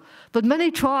survival. But many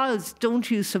trials don't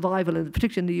use survival,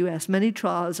 particularly in the US. Many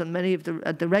trials and many of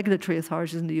the regulatory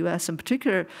authorities in the US in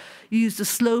particular use the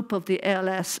slope of the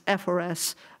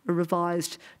ALS-FRS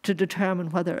revised to determine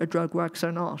whether a drug works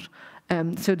or not.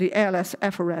 So the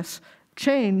ALS-FRS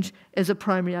change is a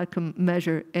primary outcome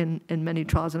measure in many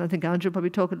trials, and I think Andrew will probably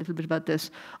talk a little bit about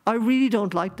this. I really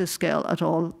don't like this scale at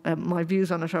all. My views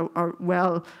on it are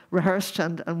well rehearsed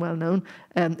and well known.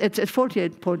 It's a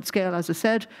 48-point scale, as I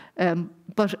said,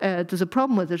 but there's a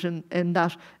problem with it in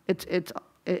that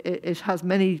it has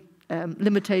many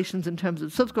limitations in terms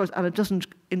of subscores, and it doesn't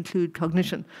include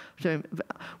cognition.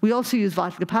 We also use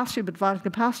vital capacity, but vital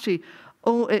capacity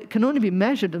it can only be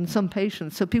measured in some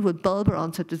patients. So people with bulbar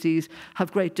onset disease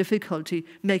have great difficulty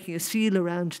making a seal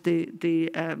around the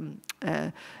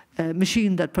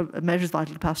machine that measures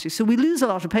vital capacity. So we lose a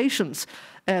lot of patients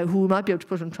who we might be able to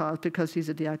put on trials because these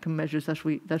are the outcome measures that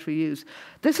we use.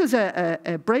 This is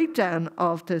a breakdown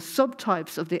of the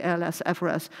subtypes of the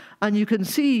ALS-FRS, and you can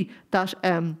see that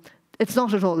it's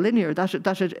not at all linear, that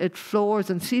it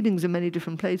floors and ceilings in many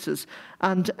different places.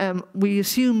 And we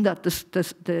assume that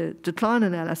the decline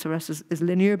in ALS-FRS is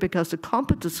linear because the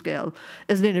competence scale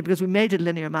is linear because we made it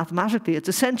linear mathematically. It's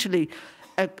essentially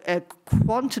a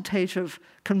quantitative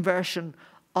conversion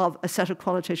of a set of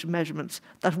qualitative measurements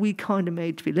that we kind of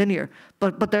made to be linear.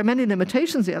 But there are many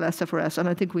limitations in ALS-FRS, and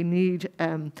I think we need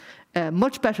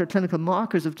much better clinical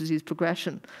markers of disease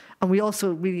progression. And we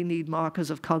also really need markers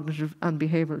of cognitive and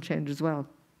behavioural change as well.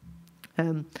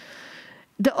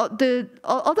 The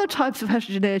other types of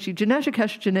heterogeneity, genetic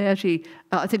heterogeneity,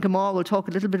 I think Amar will talk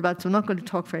a little bit about, so I'm not going to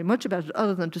talk very much about it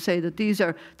other than to say that this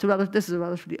is a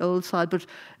relatively old slide, but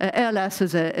ALS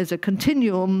is a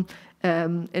continuum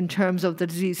in terms of the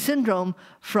disease syndrome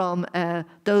from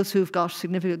those who've got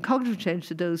significant cognitive change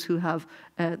to those who have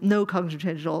no cognitive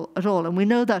change at all. And we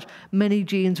know that many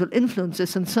genes will influence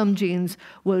this, and some genes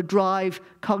will drive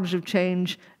cognitive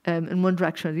change in one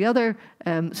direction or the other.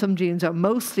 Some genes are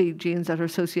mostly genes that are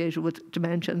associated with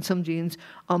dementia, and some genes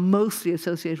are mostly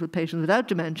associated with patients without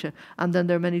dementia. And then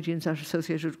there are many genes that are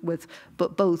associated with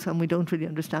both, and we don't really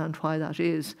understand why that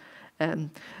is.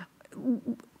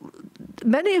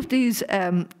 Many of these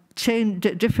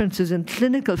differences in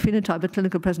clinical phenotype and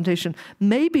clinical presentation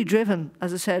may be driven,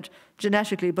 as I said,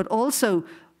 genetically, but also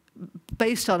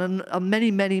based on many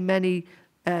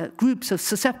groups of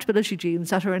susceptibility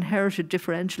genes that are inherited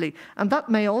differentially. And that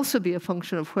may also be a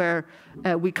function of where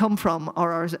we come from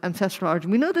or our ancestral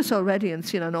origin. We know this already in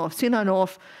C9orf.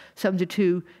 C9orf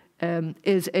 72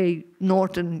 is a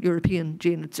Northern European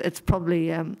gene. It's probably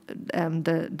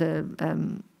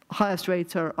the highest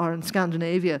rates are in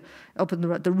Scandinavia, up in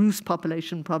the Rus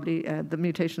population, probably the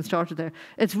mutation started there.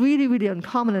 It's really, really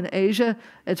uncommon in Asia.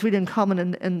 It's really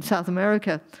uncommon in South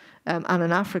America and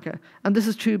in Africa. And this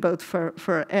is true both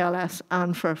for ALS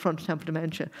and for frontotemporal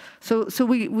dementia. So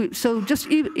just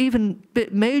even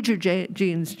major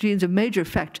genes of major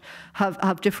effect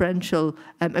have differential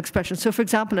expression. So for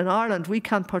example, in Ireland, we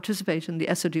can't participate in the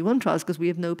SOD1 trials because we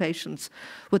have no patients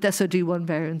with SOD1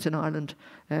 variants in Ireland.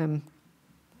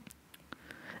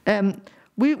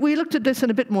 We looked at this in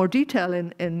a bit more detail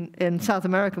in South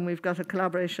America, and we've got a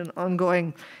collaboration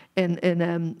ongoing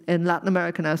in Latin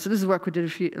America now. So this is work we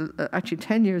did actually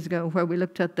 10 years ago, where we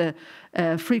looked at the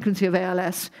frequency of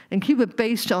ALS in Cuba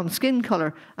based on skin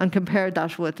colour and compared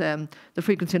that with the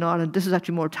frequency in Ireland. This is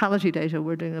actually mortality data.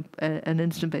 We're doing an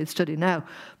incident-based study now.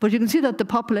 But you can see that the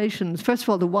populations, first of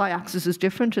all, the y-axis is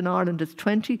different. In Ireland, it's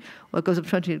 20. Well, it goes up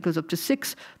 20, it goes up to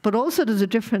 6. But also there's a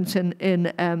difference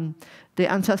in the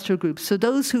ancestral groups. So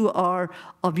those who are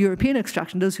of European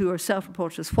extraction, those who are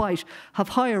self-reported as white, have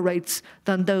higher rates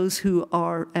than those who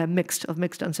are mixed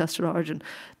ancestral origin.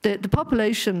 The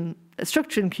population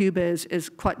structure in Cuba is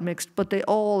quite mixed, but they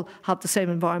all have the same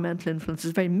environmental influences.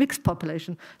 It's a very mixed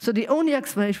population. So the only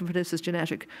explanation for this is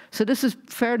genetic. So this is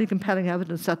fairly compelling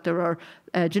evidence that there are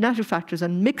genetic factors,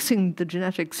 and mixing the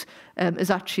genetics is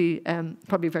actually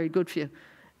probably very good for you.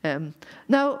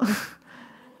 Now,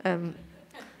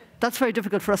 that's very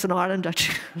difficult for us in Ireland,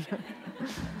 actually.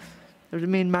 It would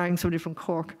mean marrying somebody from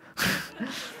Cork.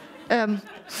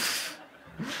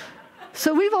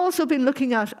 So we've also been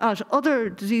looking at other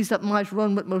disease that might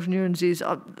run with motor neuron disease.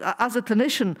 As a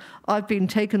clinician, I've been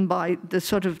taken by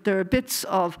there are bits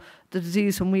of the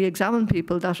disease when we examine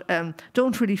people that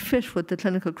don't really fit with the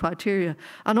clinical criteria.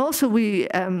 And also we,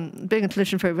 being a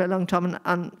clinician for a very long time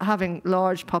and having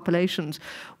large populations,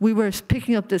 we were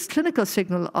picking up this clinical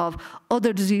signal of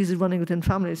other diseases running within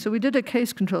families. So we did a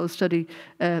case control study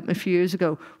a few years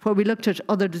ago where we looked at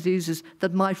other diseases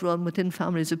that might run within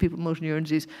families of people with motor neuron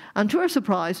disease. And to our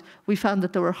surprise, we found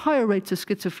that there were higher rates of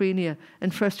schizophrenia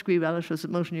in first-degree relatives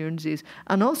with motor neuron disease,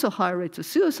 and also higher rates of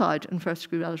suicide in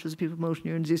first-degree relatives of people with motor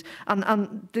neuron disease.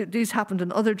 And these happened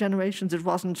in other generations. It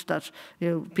wasn't that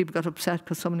people got upset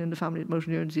because someone in the family had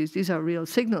motor neuron disease. These are real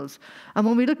signals. And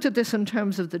when we looked at this in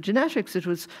terms of the genetics, it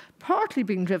was partly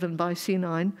being driven by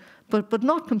C9, but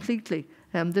not completely.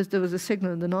 There was a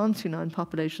signal in the non-C9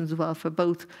 populations as well for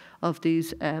both of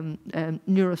these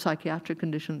neuropsychiatric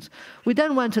conditions. We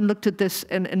then went and looked at this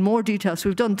in more detail. So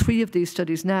we've done 3 of these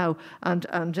studies now and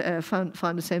found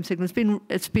the same signal.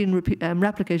 It's been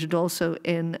replicated also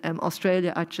in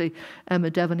Australia, actually. Emma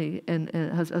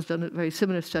Devaney has done a very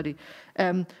similar study.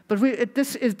 But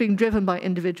this is being driven by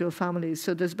individual families.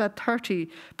 So there's about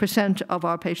 30% of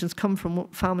our patients come from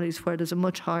families where there's a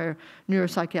much higher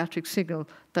neuropsychiatric signal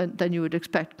than you would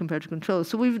expect compared to control.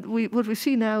 So what we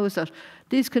see now is that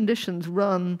these conditions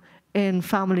run in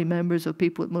family members of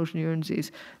people with motor neuron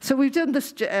disease. So we've done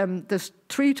this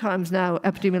 3 times now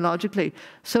epidemiologically.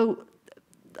 So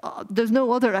there's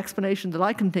no other explanation that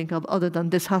I can think of other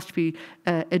than this has to be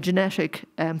a genetic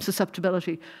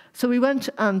susceptibility. So we went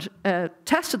and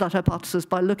tested that hypothesis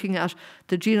by looking at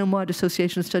the genome-wide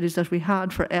association studies that we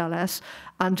had for ALS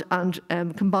and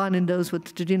combining those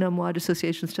with the genome-wide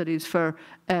association studies for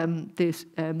these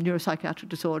neuropsychiatric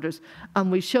disorders.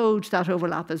 And we showed that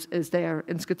overlap is there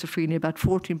in schizophrenia, about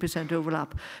 14%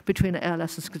 overlap between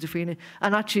ALS and schizophrenia.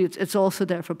 And actually, it's also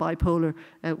there for bipolar.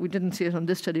 We didn't see it on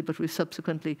this study, but we've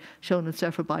subsequently shown it's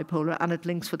there for bipolar, and it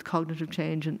links with cognitive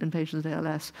change in patients with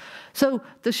ALS. So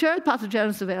the shared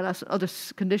pathogenesis of ALS and other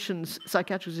conditions,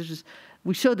 psychiatric diseases,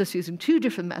 we show this using 2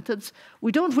 different methods.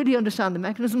 We don't really understand the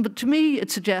mechanism, but to me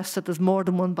it suggests that there's more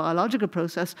than one biological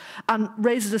process and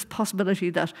raises this possibility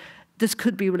that this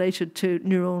could be related to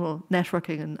neuronal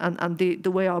networking and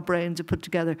the way our brains are put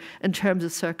together in terms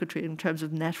of circuitry, in terms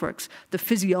of networks, the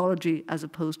physiology as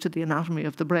opposed to the anatomy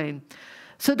of the brain.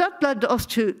 So that led us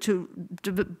to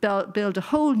build a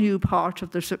whole new part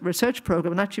of the research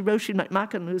program. And actually, Roisin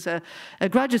McMacken, who's a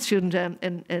graduate student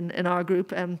in our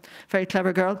group, very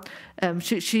clever girl,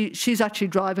 she's actually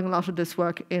driving a lot of this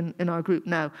work in our group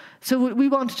now. So we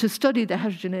wanted to study the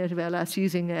heterogeneity of ALS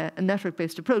using a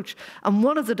network-based approach. And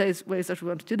one of the ways that we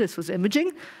wanted to do this was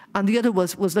imaging, and the other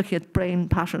was looking at brain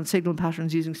patterns, signal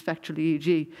patterns using spectral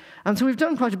EEG. And so we've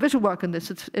done quite a bit of work on this.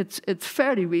 It's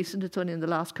fairly recent. It's only in the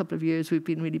last couple of years we've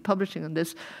been really publishing on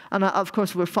this. And of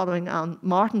course, we're following on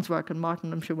Martin's work, and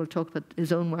Martin, I'm sure, will talk about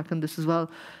his own work on this as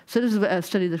well. So this is a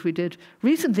study that we did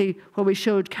recently where we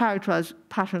showed characterized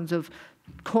patterns of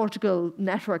cortical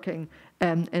networking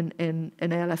in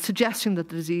ALS, suggesting that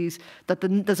the disease,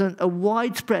 there's a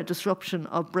widespread disruption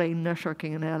of brain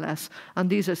networking in ALS. And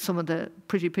these are some of the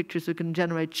pretty pictures we can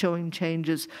generate showing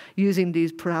changes using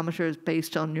these parameters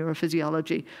based on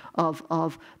neurophysiology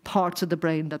of parts of the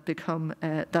brain that become,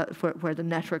 where the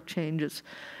network changes.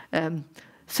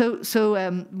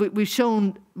 We've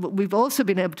shown, we've also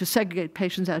been able to segregate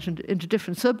patients out into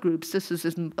different subgroups. This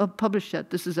isn't published yet.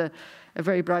 This is a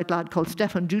very bright lad called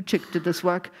Stefan Ducic did this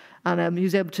work, and he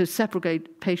was able to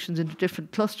segregate patients into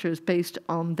different clusters based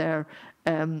on their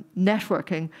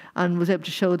networking, and was able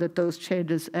to show that those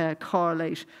changes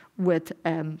correlate with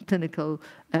clinical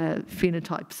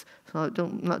phenotypes. So I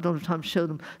don't have time to show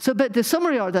them. So, but the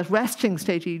summary are that resting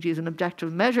state EEG is an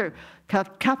objective measure,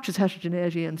 captures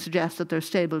heterogeneity and suggests that there are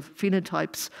stable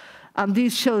phenotypes. And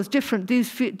these shows different.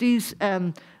 These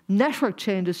network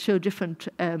changes show different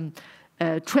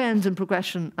trends in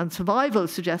progression and survival,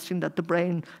 suggesting that the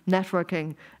brain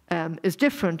networking is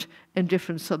different in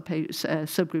different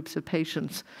subgroups of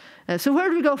patients. So where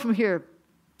do we go from here?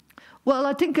 Well,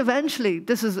 I think eventually,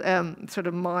 this is sort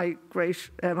of my great,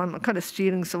 I'm kind of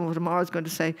stealing some of what Amara's going to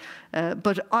say,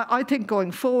 but I think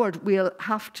going forward, we'll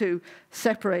have to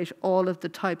separate all of the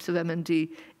types of MND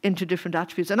into different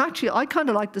attributes. And actually, I kind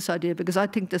of like this idea because I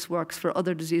think this works for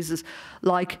other diseases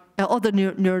like other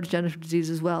neurodegenerative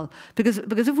diseases as well. Because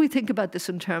if we think about this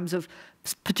in terms of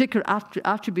particular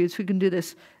attributes, we can do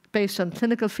this based on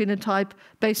clinical phenotype,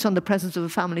 based on the presence of a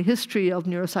family history of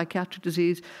neuropsychiatric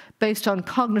disease, based on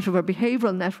cognitive or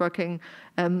behavioral networking,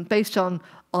 based on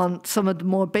some of the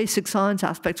more basic science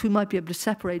aspects. We might be able to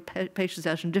separate patients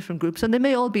out in different groups, and they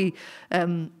may all be,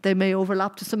 they may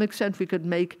overlap to some extent. We could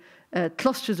make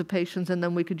clusters of patients, and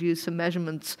then we could use some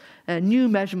measurements, new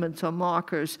measurements or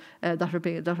markers that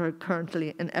are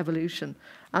currently in evolution.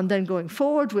 And then going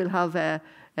forward, we'll have a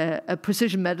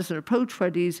precision medicine approach where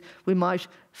we might,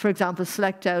 for example,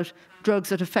 select out drugs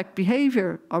that affect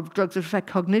behavior or drugs that affect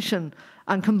cognition,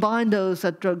 and combine those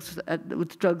with drugs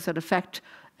that affect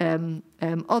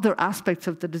other aspects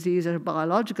of the disease at a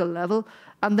biological level.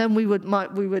 And then we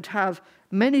would have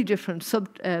many different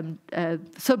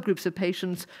subgroups of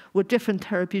patients with different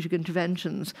therapeutic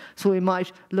interventions. So we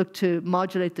might look to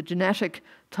modulate the genetic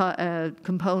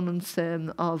components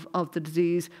of the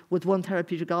disease with one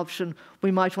therapeutic option.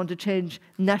 We might want to change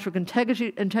network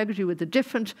integrity with a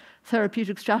different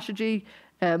therapeutic strategy.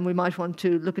 We might want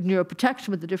to look at neuroprotection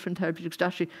with a different therapeutic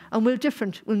strategy, and we'll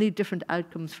need different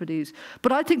outcomes for these.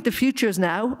 But I think the future is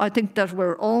now. I think that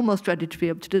we're almost ready to be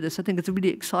able to do this. I think it's a really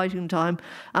exciting time.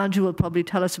 Andrew will probably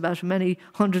tell us about many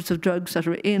hundreds of drugs that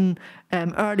are in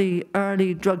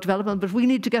early drug development, but we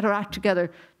need to get our act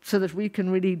together so that we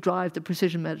can really drive the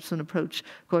precision medicine approach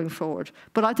going forward.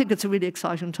 But I think it's a really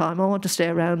exciting time. I want to stay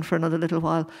around for another little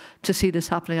while to see this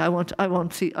happening. I want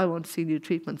to see new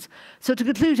treatments. So to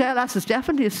conclude, ALS is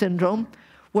definitely a syndrome.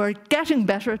 We're getting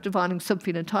better at defining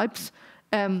subphenotypes.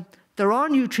 There are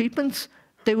new treatments.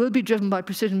 They will be driven by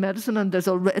precision medicine, and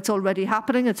it's already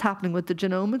happening. It's happening with the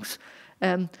genomics.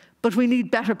 But we need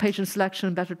better patient selection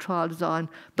and better trial design,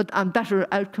 and better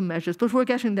outcome measures. But we're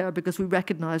getting there because we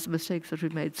recognise the mistakes that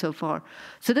we've made so far.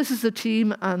 So this is the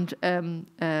team, and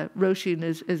Roisin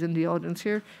is in the audience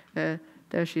here.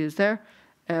 There she is there.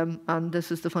 And this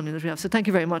is the funding that we have. So thank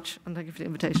you very much, and thank you for the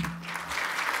invitation.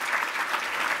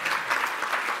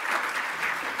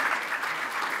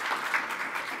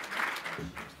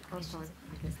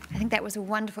 I think that was a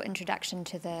wonderful introduction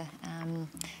to the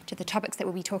topics that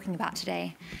we'll be talking about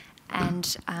today,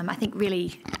 and I think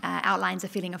really outlines a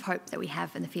feeling of hope that we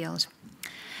have in the field.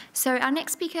 So our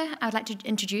next speaker I'd like to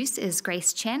introduce is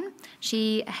Grace Chen.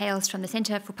 She hails from the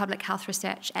Centre for Public Health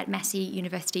Research at Massey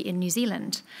University in New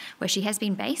Zealand, where she has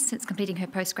been based since completing her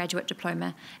postgraduate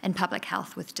diploma in public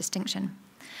health with distinction.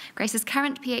 Grace's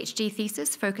current PhD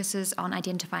thesis focuses on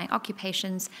identifying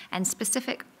occupations and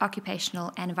specific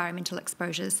occupational and environmental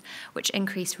exposures which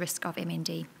increase risk of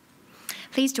MND.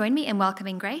 Please join me in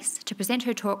welcoming Grace to present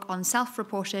her talk on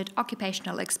self-reported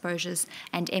occupational exposures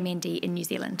and MND in New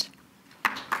Zealand.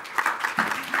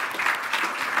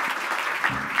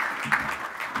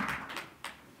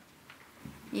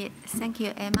 Yeah, thank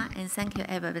you, Emma, and thank you,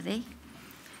 everybody.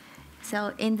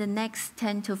 So in the next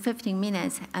 10 to 15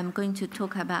 minutes, I'm going to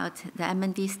talk about the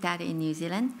MND study in New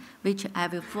Zealand, which I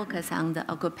will focus on the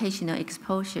occupational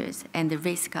exposures and the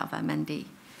risk of MND.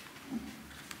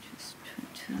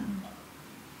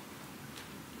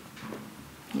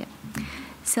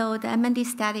 So the MND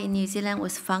study in New Zealand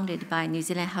was funded by New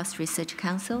Zealand Health Research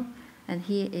Council, and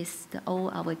here is all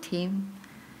our team.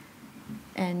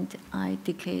 And I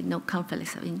declare no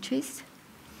conflicts of interest.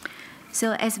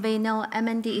 So as we know,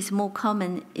 MND is more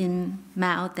common in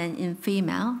male than in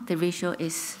female. The ratio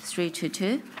is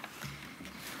 3:2.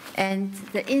 And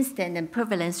the incidence and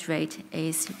prevalence rate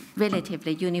is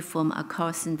relatively uniform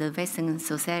across the Western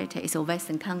societies or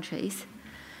Western countries.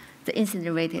 The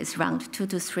incidence rate is around 2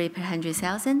 to 3 per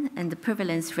 100,000, and the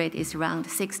prevalence rate is around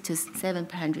 6 to 7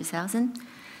 per 100,000.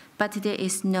 But there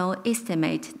is no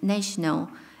estimate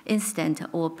national incidence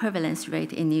or prevalence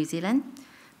rate in New Zealand.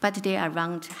 But there are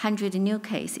around 100 new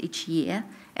cases each year,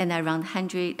 and around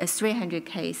 300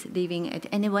 cases living at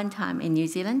any one time in New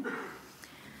Zealand.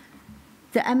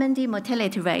 The MND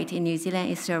mortality rate in New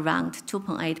Zealand is around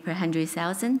 2.8 per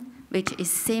 100,000, which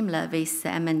is similar with the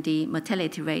MND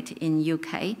mortality rate in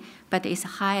UK, but is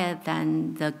higher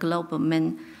than the global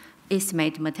mean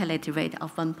estimated mortality rate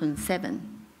of 1.7.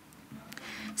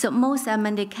 So most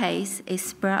MND case is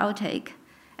sporadic,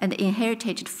 and the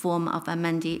inherited form of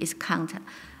MND is counted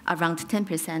around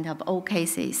 10% of all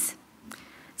cases.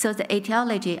 So the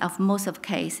etiology of most of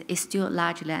cases is still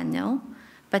largely unknown,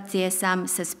 but there are some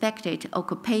suspected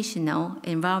occupational,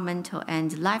 environmental,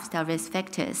 and lifestyle risk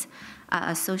factors are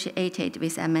associated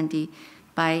with MND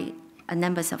by a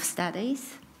number of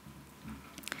studies.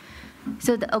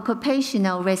 So the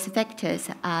occupational risk factors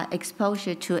are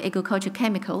exposure to agricultural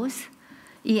chemicals,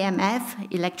 EMF,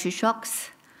 electric shocks,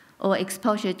 or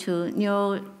exposure to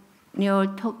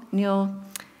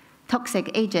neurotoxic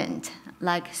agents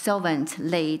like solvent,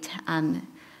 lead, and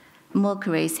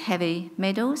mercury, heavy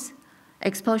metals,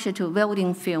 exposure to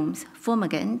welding fumes,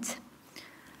 fumigant,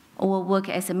 or work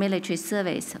as a military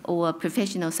service or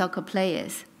professional soccer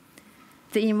players.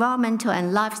 The environmental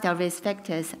and lifestyle risk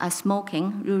factors are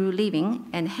smoking, rural living,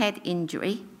 and head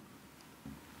injury.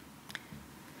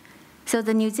 So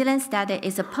the New Zealand study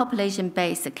is a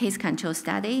population-based case control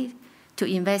study to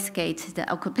investigate the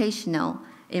occupational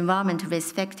environmental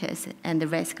risk factors and the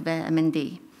risk of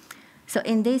MND. So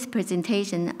in this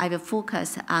presentation, I will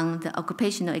focus on the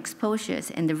occupational exposures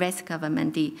and the risk of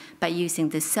MND by using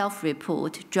the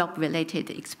self-report job-related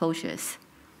exposures.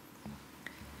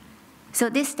 So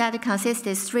this study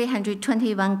consisted of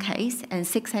 321 cases and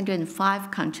 605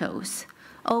 controls.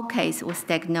 All cases was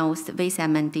diagnosed with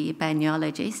MND by a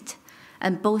neurologist,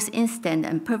 and both incidence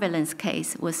and prevalence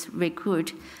case was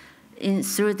recruited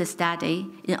through the study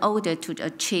in order to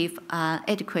achieve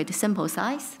adequate sample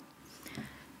size.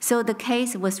 So the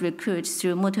case was recruited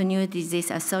through Motor Neurone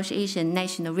Disease Association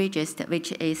National Register,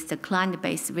 which is the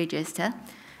client-based register,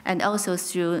 and also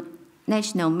through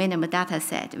National Minimum Data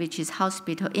Set, which is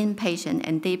hospital inpatient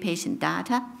and day patient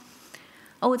data.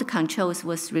 All the controls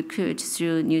was recruited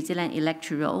through New Zealand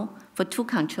Electoral for 2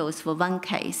 controls for 1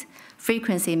 case,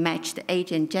 frequency matched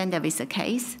age and gender with the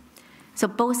case. So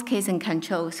both case and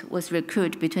controls was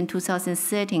recruited between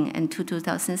 2013 and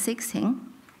 2016.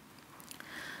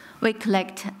 We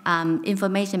collect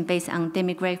information based on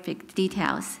demographic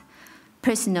details,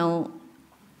 personal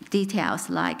details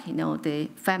like the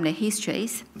family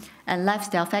histories, and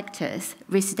lifestyle factors,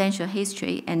 residential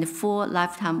history, and full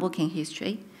lifetime working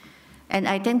history. An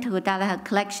identical data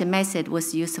collection method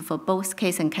was used for both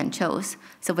case and controls,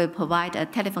 so we provide a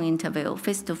telephone interview,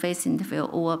 face-to-face interview,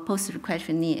 or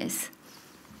post-questionnaires.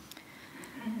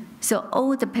 So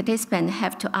all the participants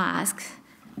have to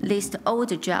list all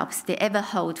the jobs they ever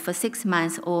hold for 6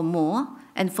 months or more,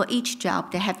 and for each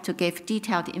job, they have to give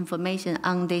detailed information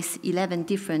on these 11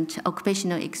 different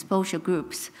occupational exposure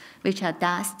groups, which are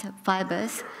dust,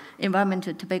 fibers,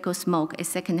 environmental tobacco smoke, and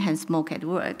secondhand smoke at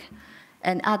work,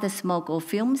 and other smoke or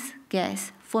fumes,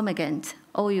 gas, fumigant,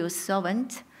 oil,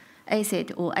 solvent,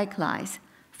 acid or alkalis,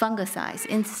 fungicides,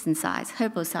 insecticides,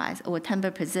 herbicides, or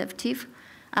temper preservative,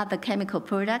 other chemical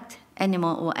product,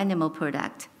 animal or animal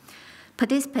product.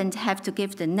 Participants have to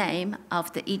give the name of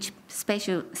each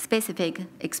specific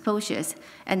exposures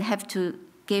and have to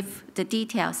give the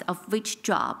details of which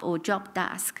job or job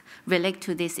task relate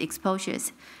to these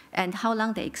exposures and how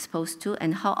long they're exposed to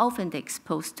and how often they're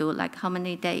exposed to, like how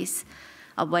many days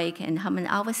a week and how many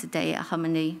hours a day, how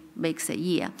many weeks a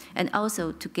year, and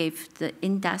also to give the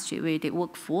industry where they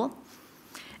work for.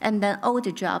 And then all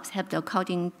the jobs have to,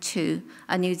 according to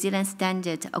a New Zealand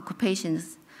standard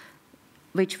occupations,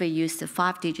 which we use the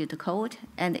 5-digit code,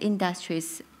 and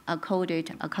industries are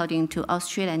coded according to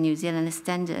Australia and New Zealand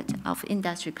standard of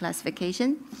industry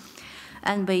classification.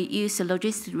 And we use the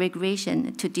logistic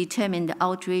regression to determine the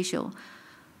odds ratio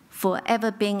for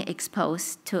ever being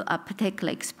exposed to a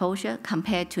particular exposure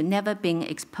compared to never being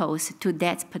exposed to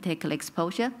that particular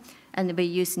exposure. and we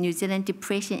use New Zealand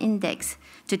Depression Index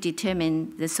to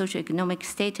determine the socioeconomic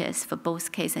status for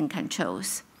both case and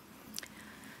controls.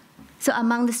 So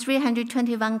among the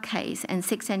 321 case and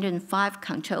 605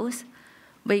 controls,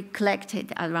 we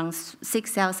collected around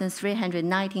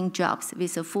 6,319 jobs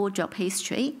with a full job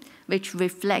history, which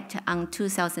reflect on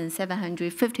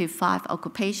 2,755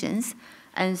 occupations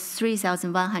and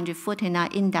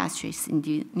 3,149 industries in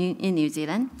New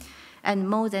Zealand, and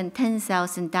more than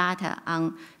 10,000 data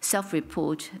on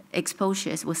self-report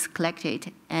exposures was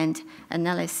collected and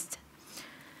analyzed.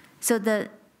 So the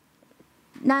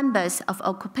numbers of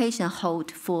occupation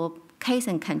hold for case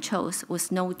and controls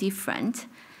was no different.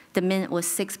 The mean was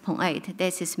 6.8.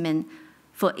 This is mean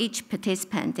for each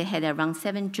participant, they had around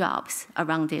 7 jobs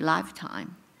around their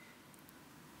lifetime.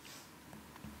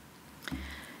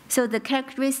 So the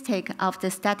characteristic of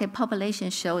the study population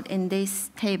showed in this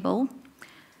table.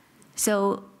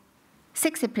 So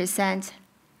 60%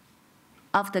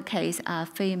 of the case are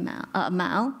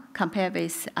male, compared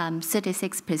with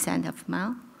 36%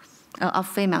 of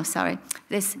female. Sorry,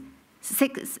 this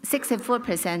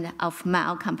 64% of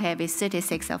male compared with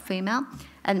 36% of female,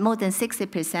 and more than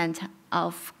 60%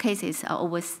 of cases are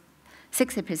over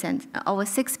 60%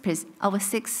 over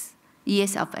 6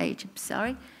 years of age.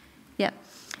 Sorry, yeah,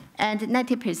 and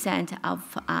 90%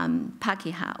 of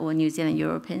Pakeha or New Zealand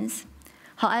Europeans.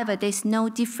 However, there's no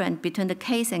difference between the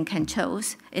case and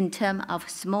controls in terms of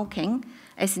smoking,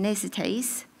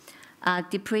 ethnicities,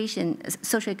 depression,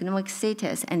 socioeconomic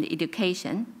status, and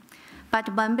education.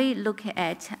 But when we look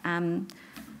at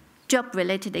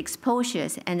job-related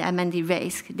exposures and MND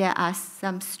risk, there are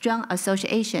some strong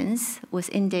associations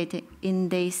within in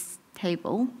this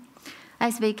table.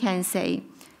 As we can say,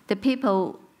 the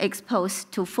people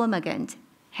exposed to fumigant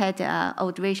had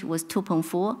old ratio was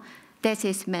 2.4. That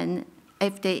is meant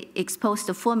if they exposed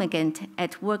to fumigant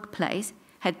at workplace,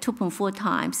 had 2.4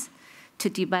 times to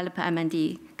develop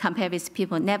MND compared with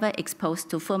people never exposed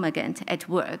to fumigant at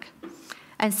work.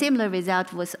 And similar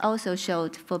result was also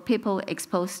showed for people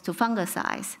exposed to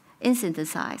fungicides,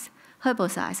 insecticides,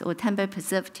 herbicides, or temper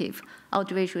preservative.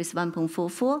 Old ratio is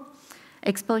 1.44.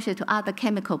 Exposure to other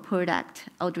chemical product,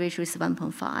 old ratio is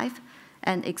 1.5.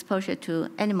 And exposure to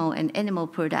animal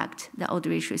product, the old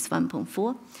ratio is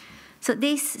 1.4. So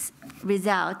this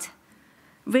result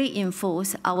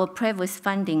reinforce our previous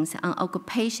findings on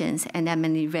occupations and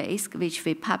MND risk, which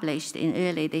we published in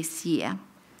early this year.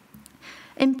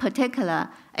 In particular,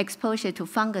 exposure to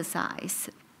fungicides,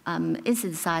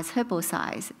 insecticides,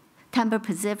 herbicides, temper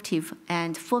preservative,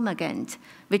 and fumigant,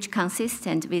 which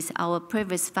consistent with our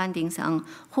previous findings on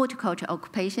horticulture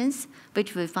occupations,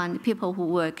 which we found people who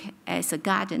work as a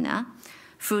gardener,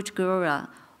 fruit grower,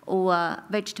 or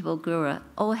vegetable grower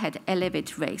all had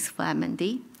elevated risk for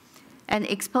MND. And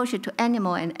exposure to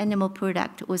animal and animal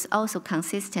product was also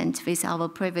consistent with our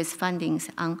previous findings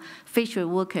on fishery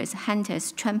workers,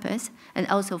 hunters, trappers, and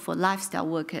also for livestock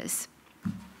workers.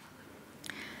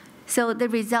 So the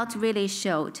results really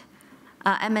showed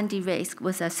MND risk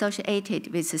was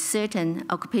associated with certain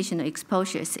occupational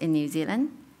exposures in New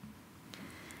Zealand.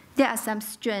 There are some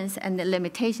strengths and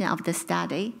limitations of the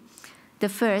study. The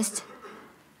first,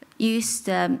 used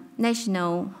the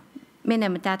National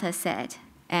Minimum Data Set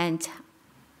and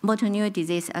Motor Neuron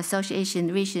Disease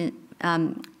Association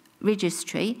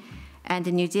Registry and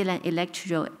the New Zealand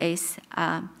Electoral is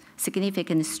a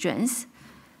significant strength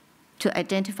to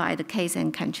identify the case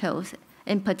and controls.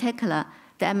 In particular,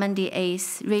 the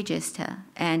MNDA's register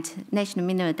and National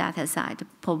Minimum Data Set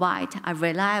provide a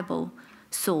reliable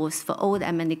source for all the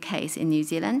MND cases in New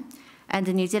Zealand, and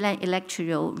the New Zealand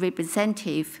Electoral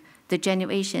representative the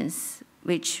generations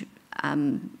which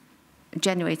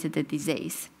generated the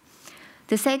disease.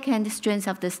 The second strength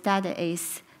of the study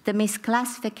is the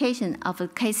misclassification of the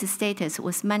case status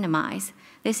was minimized.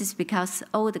 This is because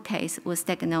all the case was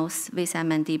diagnosed with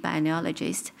MND by a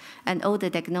neurologist, and all the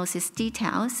diagnosis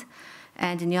details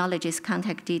and neurologist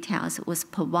contact details was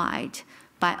provided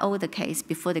by all the case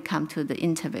before they come to the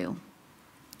interview.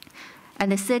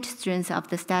 And the third strength of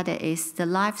the study is the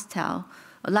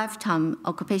lifetime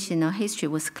occupational history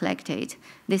was collected.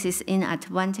 This is in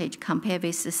advantage compared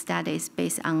with the studies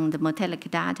based on the mortality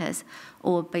data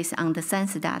or based on the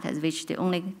census data, which they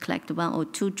only collect 1 or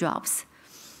 2 jobs.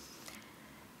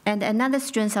 And another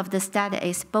strength of the study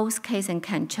is both case and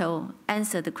control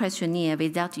answer the questionnaire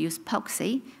without use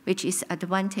proxy, which is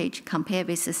advantage compared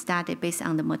with the study based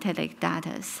on the mortality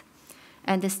data.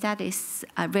 And the study is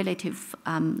a relative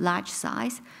large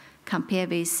size, compared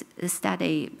with the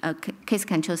study, case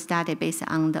control study based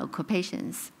on the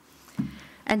occupations.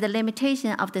 And the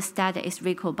limitation of the study is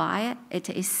recall bias. It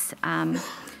is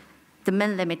the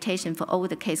main limitation for all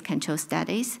the case control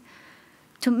studies.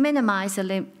 To minimize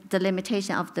the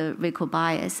limitation of the recall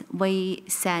bias, we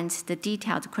sent the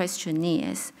detailed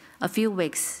questionnaires a few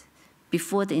weeks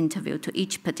before the interview to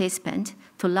each participant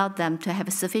to allow them to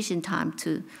have sufficient time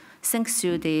to think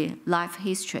through the life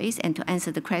histories and to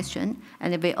answer the question.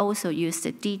 And we also used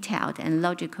a detailed and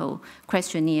logical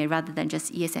questionnaire rather than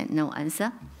just yes and no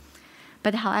answer.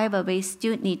 But however, we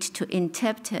still need to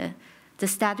interpret the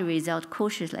study result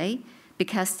cautiously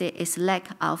because there is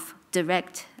lack of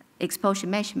direct exposure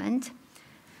measurement.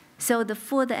 So the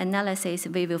further analysis,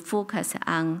 we will focus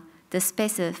on the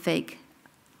specific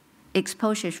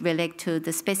exposures related to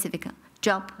the specific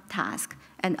job task,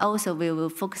 and also we will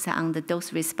focus on the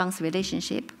dose-response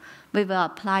relationship. We will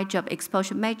apply job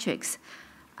exposure matrix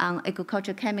on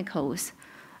agricultural chemicals,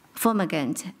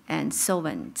 fumigant, and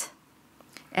solvent.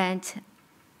 And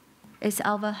it's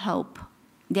our hope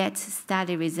that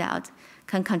study result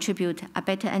can contribute a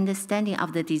better understanding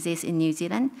of the disease in New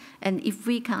Zealand. And if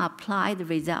we can apply the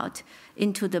result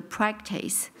into the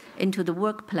practice, into the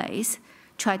workplace,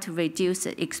 try to reduce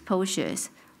the exposures,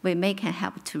 we may can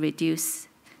help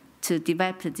to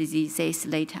develop the diseases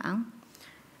later on.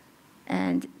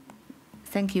 And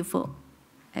thank you for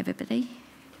everybody.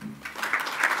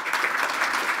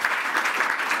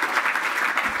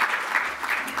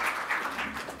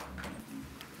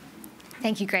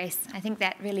 Thank you, Grace. I think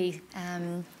that really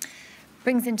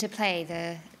brings into play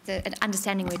the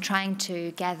understanding we're trying to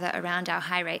gather around our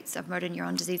high rates of motor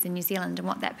neuron disease in New Zealand and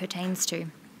what that pertains to.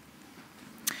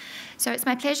 So it's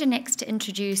my pleasure next to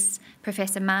introduce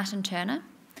Professor Martin Turner,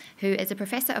 who is a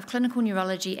Professor of Clinical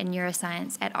Neurology and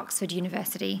Neuroscience at Oxford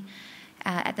University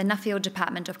at the Nuffield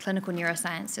Department of Clinical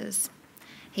Neurosciences.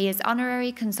 He is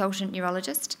Honorary Consultant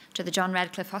Neurologist to the John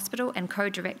Radcliffe Hospital and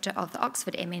Co-Director of the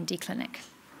Oxford MND Clinic.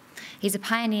 He's a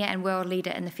pioneer and world leader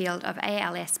in the field of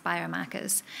ALS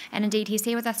biomarkers, and indeed he's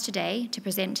here with us today to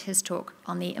present his talk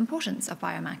on the importance of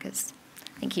biomarkers.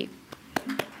 Thank you.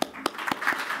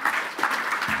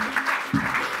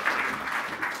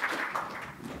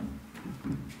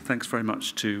 Thanks very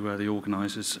much to the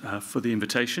organisers for the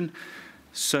invitation.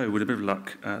 So, with a bit of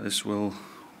luck, this will...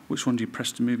 Which one do you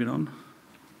press to move it on?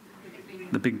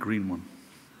 The big green one.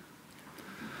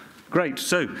 Great.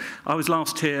 So, I was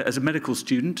last here as a medical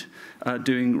student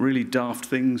doing really daft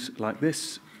things like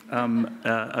this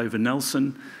over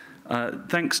Nelson.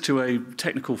 Thanks to a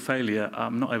technical failure,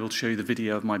 I'm not able to show you the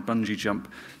video of my bungee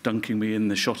jump dunking me in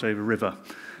the Shotover River.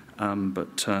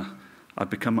 But I've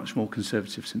become much more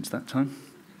conservative since that time.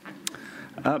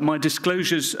 My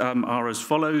disclosures are as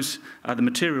follows. The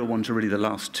material ones are really the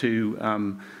last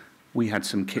two. We had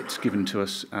some kits given to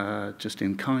us just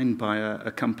in kind by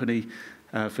a company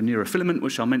for neurofilament,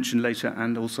 which I'll mention later,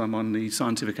 and also I'm on the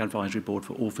Scientific Advisory Board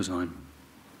for Orphazyme.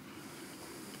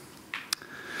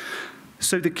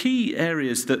 So the key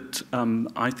areas that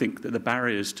I think that the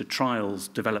barriers to trials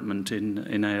development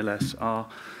in ALS are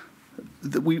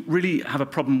that we really have a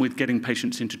problem with getting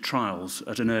patients into trials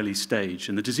at an early stage,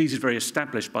 and the disease is very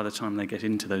established by the time they get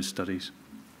into those studies.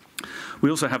 We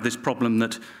also have this problem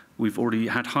that we've already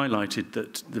had highlighted,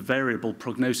 that the variable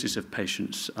prognosis of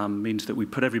patients means that we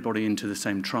put everybody into the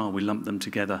same trial, we lump them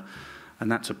together,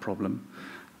 and that's a problem.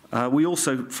 We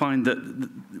also find that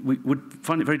we would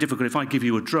find it very difficult if I give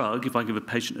you a drug, if I give a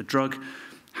patient a drug,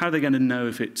 how are they going to know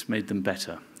if it's made them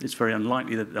better? It's very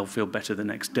unlikely that they'll feel better the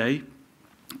next day.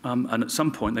 And at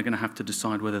some point, they're going to have to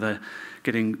decide whether they're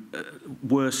getting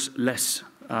worse less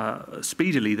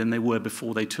speedily than they were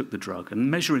before they took the drug. And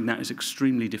measuring that is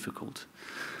extremely difficult.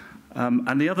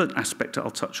 And the other aspect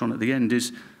I'll touch on at the end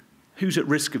is who's at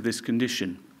risk of this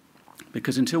condition.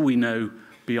 Because until we know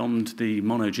beyond the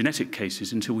monogenetic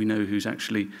cases, until we know who's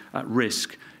actually at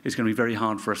risk, it's going to be very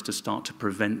hard for us to start to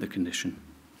prevent the condition.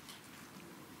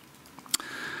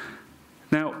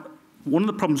 Now, one of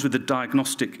the problems with the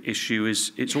diagnostic issue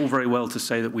is it's all very well to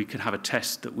say that we could have a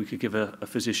test that we could give a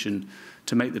physician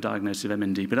to make the diagnosis of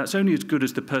MND, but that's only as good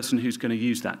as the person who's going to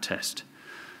use that test.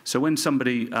 So when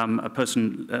somebody, a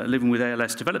person living with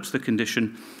ALS develops the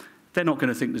condition, they're not going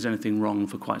to think there's anything wrong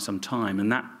for quite some time.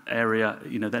 And that area,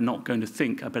 they're not going to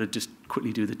think, I better just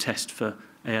quickly do the test for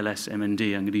ALS,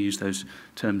 MND. I'm going to use those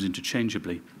terms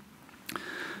interchangeably.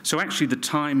 So actually the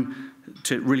time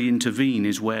to really intervene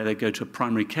is where they go to a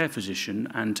primary care physician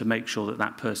and to make sure that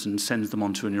that person sends them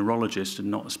on to a neurologist and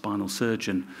not a spinal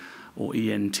surgeon or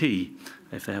ENT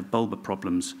if they have bulbar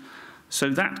problems. So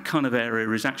that kind of area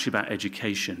is actually about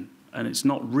education, and it's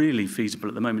not really feasible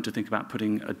at the moment to think about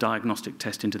putting a diagnostic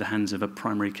test into the hands of a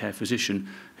primary care physician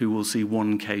who will see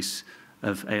one case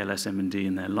of ALS MND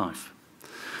in their life.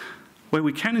 Where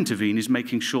we can intervene is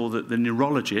making sure that the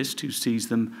neurologist who sees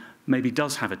them maybe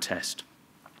does have a test.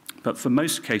 But for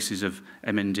most cases of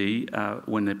MND,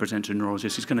 when they present to a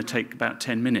neurologist, it's going to take about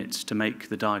 10 minutes to make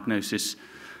the diagnosis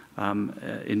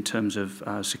in terms of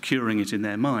securing it in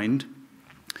their mind.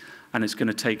 And it's going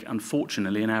to take,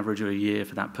 unfortunately, an average of a year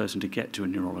for that person to get to a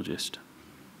neurologist.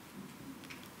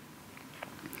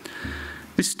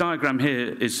 This diagram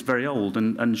here is very old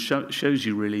and shows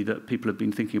you really that people have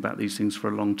been thinking about these things for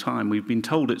a long time. We've been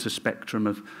told it's a spectrum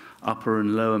of upper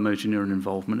and lower motor neuron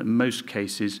involvement. In most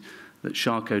cases that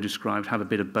Charcot described have a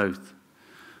bit of both.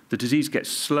 The disease gets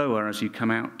slower as you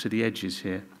come out to the edges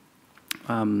here.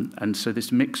 And so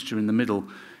this mixture in the middle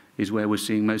is where we're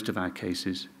seeing most of our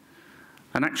cases.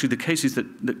 And actually the cases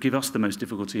that give us the most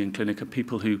difficulty in clinic are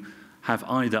people who have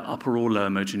either upper or lower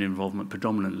motor neuron involvement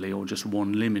predominantly, or just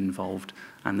one limb involved,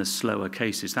 and the slower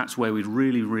cases. That's where we'd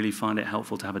really, really find it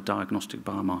helpful to have a diagnostic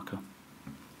biomarker.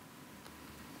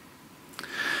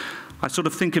 I sort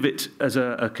of think of it as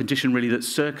a condition really that's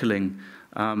circling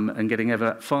and getting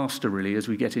ever faster really as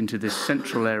we get into this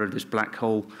central area of this black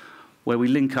hole, where we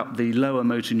link up the lower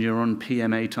motor neuron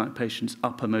PMA type patients,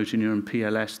 upper motor neuron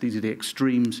PLS. These are the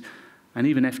extremes, and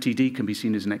even FTD can be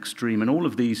seen as an extreme. And all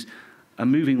of these are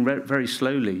moving very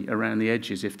slowly around the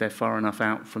edges if they're far enough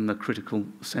out from the critical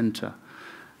center.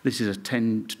 This is a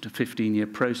 10 to 15-year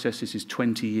process. This is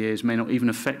 20 years, may not even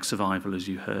affect survival, as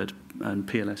you heard, in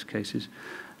PLS cases.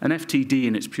 And FTD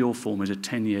in its pure form is a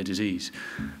 10-year disease.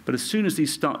 But as soon as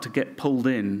these start to get pulled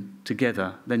in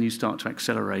together, then you start to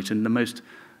accelerate. And the most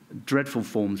dreadful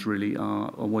forms really are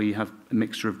where you have a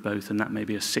mixture of both, and that may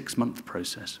be a 6-month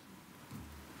process.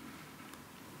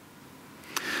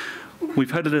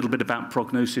 We've heard a little bit about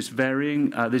prognosis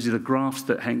varying. These are the graphs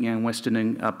that Henk Jan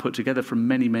Westerling put together from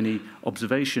many, many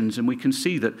observations. And we can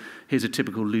see that here's a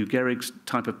typical Lou Gehrig's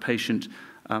type of patient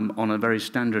on a very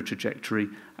standard trajectory,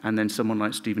 and then someone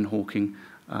like Stephen Hawking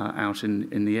out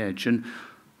in the edge. And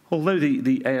although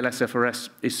the ALS-FRS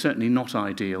is certainly not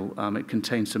ideal, it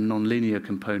contains some nonlinear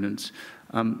components,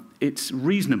 it's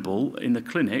reasonable in the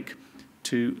clinic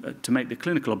to make the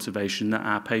clinical observation that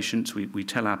our patients, we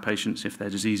tell our patients if their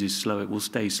disease is slow, it will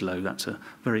stay slow. That's a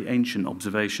very ancient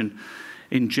observation.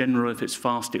 In general, if it's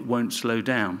fast, it won't slow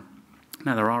down.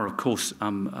 Now, there are, of course,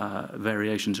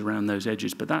 variations around those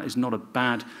edges, but that is not a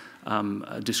bad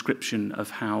description of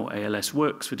how ALS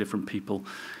works for different people.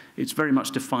 It's very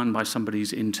much defined by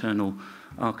somebody's internal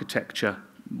architecture,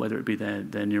 whether it be their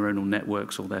neuronal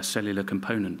networks or their cellular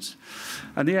components.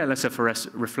 And the ALS-FRS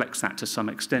reflects that to some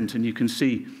extent, and you can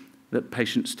see that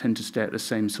patients tend to stay at the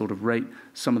same sort of rate.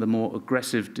 Some of the more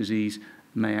aggressive disease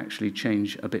may actually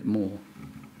change a bit more.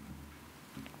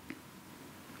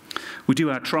 We do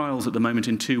our trials at the moment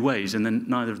in 2 ways, and then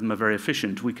neither of them are very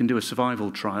efficient. We can do a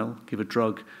survival trial, give a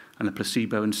drug and a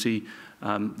placebo, and see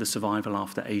the survival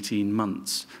after 18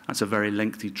 months. That's a very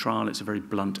lengthy trial. It's a very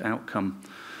blunt outcome.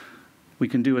 We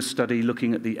can do a study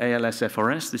looking at the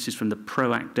ALS-FRS. This is from the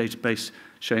PROACT database,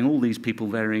 showing all these people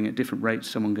varying at different rates,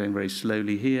 someone going very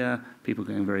slowly here, people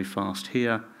going very fast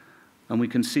here. And we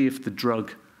can see if the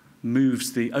drug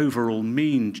moves the overall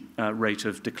mean rate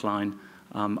of decline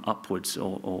upwards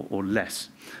or less.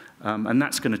 And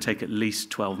that's going to take at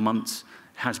least 12 months.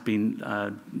 Has been,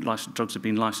 drugs have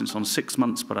been licensed on 6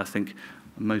 months, but I think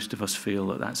most of us feel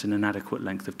that that's an inadequate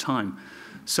length of time.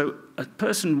 So a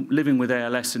person living with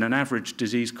ALS in an average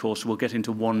disease course will get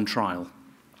into 1 trial,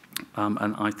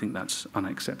 and I think that's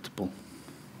unacceptable.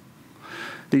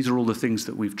 These are all the things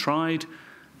that we've tried.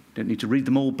 Don't need to read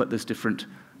them all, but there's different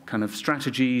kind of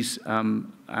strategies,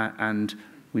 and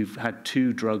we've had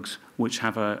 2 drugs which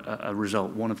have a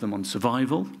result. One of them on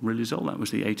survival, real result, that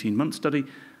was the 18-month study,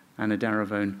 and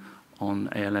edaravone on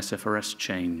ALS-FRS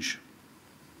change.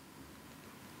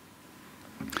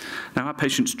 Now, our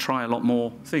patients try a lot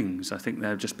more things. I think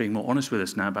they're just being more honest with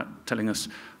us now about telling us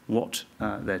what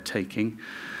they're taking.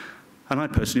 And I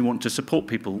personally want to support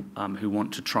people who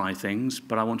want to try things,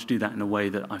 but I want to do that in a way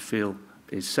that I feel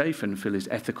is safe and feel is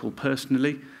ethical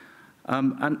personally.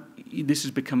 And this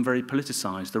has become very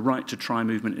politicized. The right to try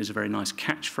movement is a very nice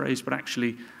catchphrase, but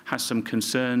actually has some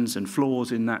concerns and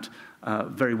flaws in that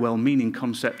very well-meaning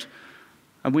concept.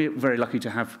 And we're very lucky to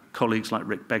have colleagues like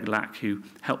Rick Beglack who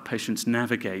help patients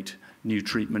navigate new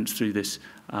treatments through this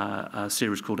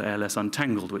series called ALS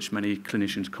Untangled, which many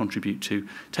clinicians contribute to,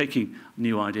 taking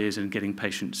new ideas and getting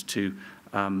patients to,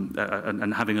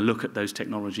 and having a look at those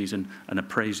technologies and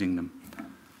appraising them.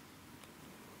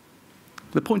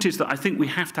 The point is that I think we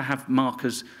have to have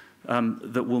markers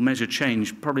that will measure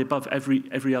change, probably above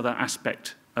every other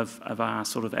aspect of our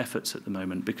sort of efforts at the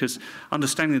moment, because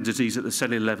understanding the disease at the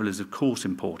cellular level is of course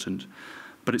important,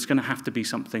 but it's going to have to be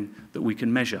something that we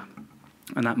can measure.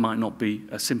 And that might not be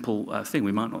a simple thing.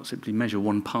 We might not simply measure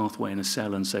one pathway in a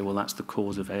cell and say, well, that's the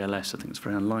cause of ALS. I think it's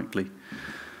very unlikely.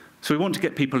 So we want to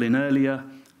get people in earlier.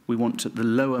 We want the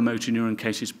lower motor neuron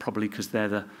cases, probably because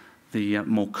they're the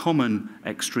more common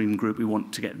extreme group. We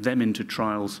want to get them into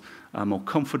trials more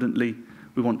confidently.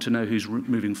 We want to know who's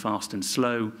moving fast and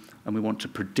slow, and we want to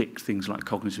predict things like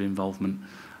cognitive involvement.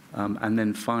 And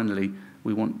then finally,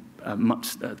 we want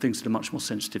things that are much more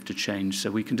sensitive to change, so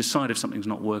we can decide if something's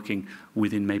not working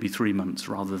within maybe 3 months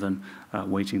rather than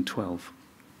waiting 12.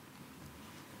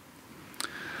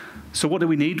 So what do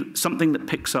we need? Something that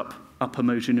picks up upper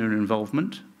motor neuron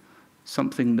involvement,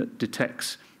 something that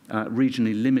detects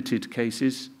regionally limited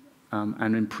cases,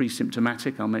 and in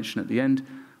pre-symptomatic, I'll mention at the end.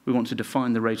 We want to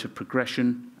define the rate of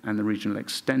progression and the regional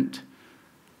extent,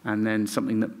 and then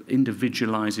something that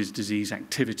individualizes disease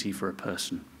activity for a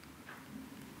person.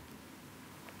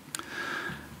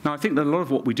 Now, I think that a lot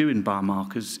of what we do in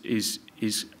biomarkers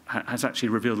has actually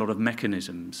revealed a lot of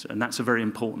mechanisms, and that's a very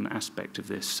important aspect of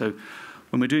this. So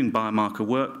when we're doing biomarker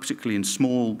work, particularly in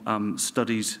small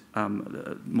studies,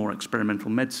 more experimental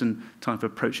medicine type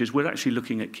approaches, we're actually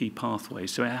looking at key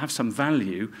pathways. So it has some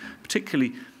value,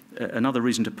 particularly another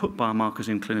reason to put biomarkers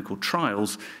in clinical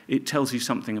trials. It tells you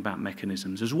something about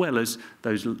mechanisms, as well as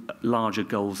those larger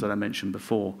goals that I mentioned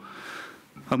before.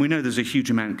 And we know there's a huge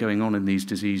amount going on in these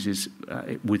diseases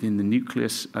within the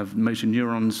nucleus of motor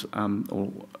neurons,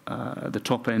 or the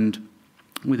top end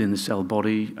within the cell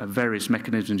body. Various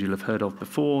mechanisms you'll have heard of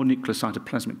before.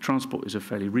 Nucleocytoplasmic transport is a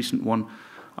fairly recent one.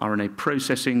 RNA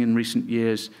processing in recent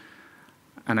years,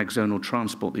 and axonal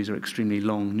transport. These are extremely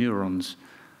long neurons.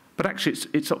 But actually,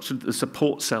 it's also the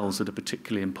support cells that are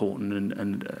particularly important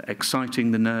and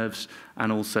exciting the nerves,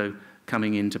 and also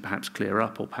coming in to perhaps clear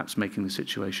up or perhaps making the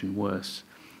situation worse.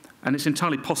 And it's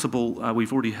entirely possible,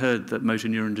 we've already heard that motor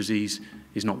neuron disease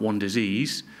is not one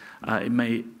disease. It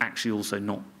may actually also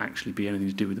not actually be anything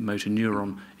to do with the motor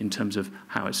neuron in terms of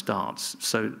how it starts.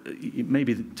 So it may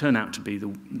turn out to be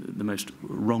the most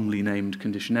wrongly named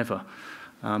condition ever.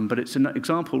 But it's an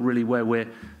example really where we're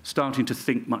starting to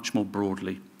think much more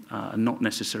broadly, and not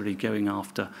necessarily going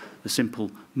after the simple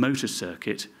motor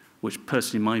circuit, which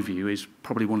personally, in my view, is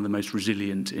probably one of the most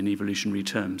resilient in evolutionary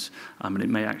terms. And it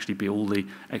may actually be all the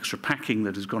extra packing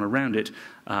that has gone around it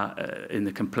in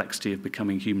the complexity of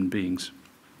becoming human beings.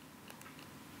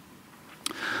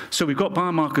 So we've got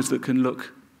biomarkers that can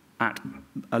look at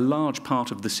a large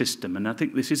part of the system, and I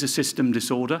think this is a system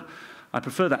disorder. I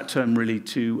prefer that term really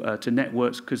to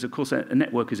networks, because of course a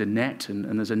network is a net, and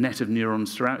there's a net of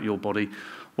neurons throughout your body.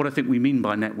 What I think we mean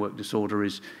by network disorder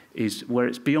is where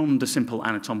it's beyond the simple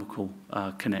anatomical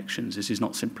connections. This is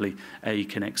not simply A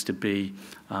connects to B,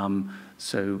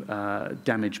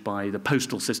 damaged by the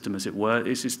postal system, as it were.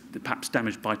 This is perhaps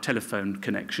damaged by telephone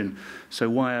connection. So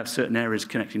why are certain areas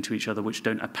connecting to each other which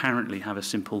don't apparently have a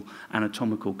simple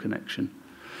anatomical connection?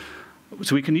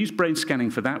 So we can use brain scanning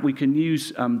for that. We can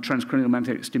use transcranial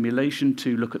magnetic stimulation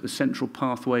to look at the central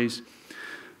pathways.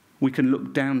 We can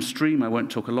look downstream. I won't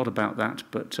talk a lot about that,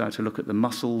 but to look at the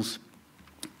muscles.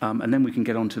 And then we can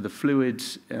get onto the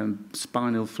fluids,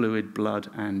 spinal fluid, blood,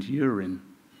 and urine.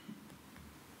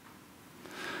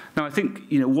 Now, I think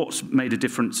what's made a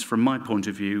difference from my point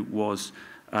of view was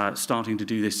starting to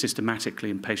do this systematically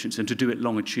in patients and to do it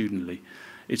longitudinally.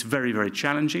 It's very, very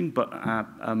challenging, but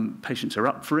patients are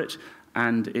up for it.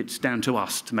 And it's down to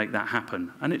us to make that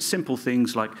happen. And it's simple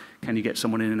things like, can you get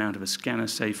someone in and out of a scanner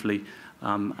safely,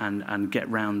 and get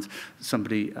round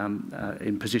somebody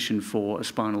in position for a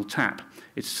spinal tap.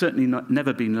 It's certainly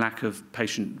never been lack of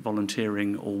patient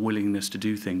volunteering or willingness to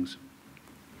do things.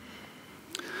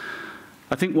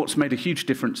 I think what's made a huge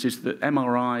difference is that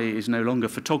MRI is no longer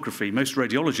photography. Most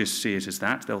radiologists see it as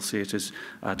that. They'll see it as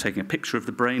taking a picture of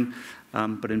the brain,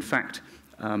 but in fact,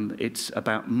 it's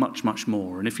about much, much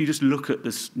more. And if you just look at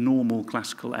this normal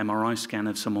classical MRI scan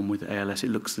of someone with ALS,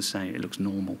 it looks the same, it looks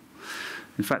normal.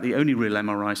 In fact, the only real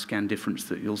MRI scan difference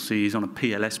that you'll see is on a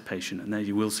PLS patient, and there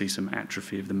you will see some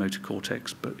atrophy of the motor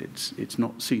cortex, but it's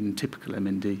not seen in typical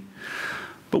MND.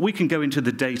 But we can go into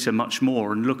the data much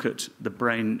more and look at the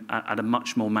brain at a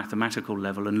much more mathematical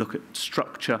level and look at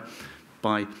structure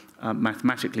by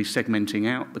mathematically segmenting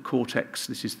out the cortex.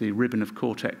 This is the ribbon of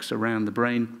cortex around the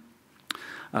brain.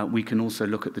 We can also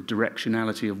look at the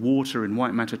directionality of water in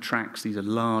white matter tracts. These are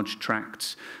large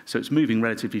tracts, so it's moving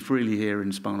relatively freely here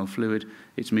in spinal fluid.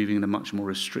 It's moving in a much more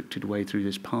restricted way through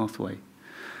this pathway.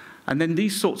 And then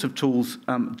these sorts of tools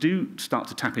do start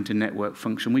to tap into network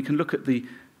function. We can look at the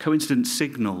coincident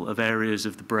signal of areas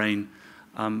of the brain,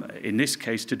 in this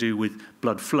case to do with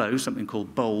blood flow, something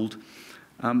called BOLD.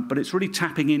 But it's really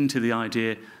tapping into the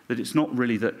idea that it's not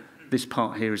really that this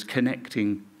part here is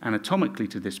connecting anatomically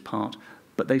to this part,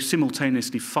 but they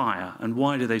simultaneously fire. And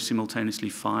why do they simultaneously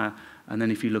fire? And then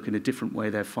if you look in a different way,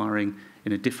 they're firing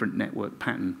in a different network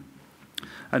pattern.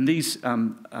 And this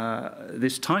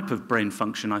type of brain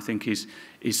function, I think, is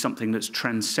something that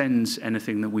transcends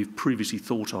anything that we've previously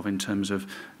thought of in terms of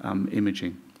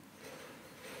imaging.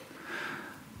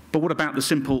 But what about the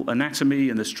simple anatomy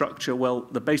and the structure? Well,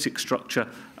 the basic structure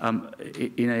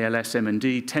in ALS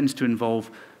MND tends to involve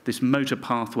this motor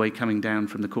pathway coming down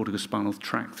from the corticospinal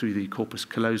tract through the corpus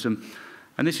callosum.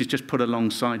 And this is just put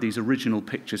alongside these original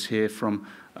pictures here from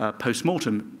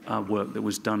post-mortem work that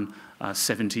was done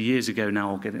 70 years ago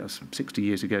now, or 60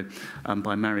 years ago,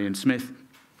 by Marion Smith,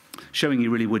 showing you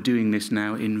really we're doing this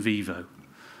now in vivo.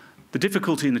 The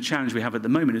difficulty and the challenge we have at the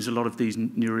moment is a lot of these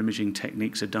neuroimaging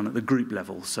techniques are done at the group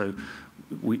level. So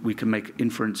we can make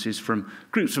inferences from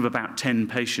groups of about 10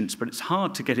 patients, but it's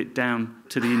hard to get it down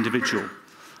to the individual.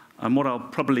 And what I'll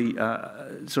probably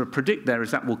sort of predict there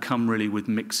is that will come really with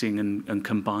mixing and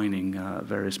combining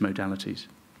various modalities.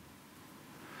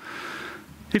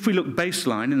 If we look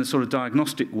baseline in the sort of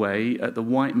diagnostic way at the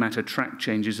white matter tract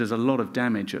changes, there's a lot of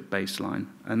damage at baseline,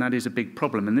 and that is a big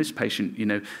problem. And this patient,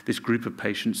 this group of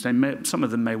patients, some of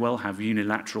them may well have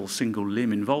unilateral single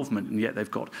limb involvement, and yet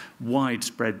they've got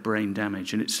widespread brain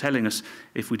damage. And it's telling us,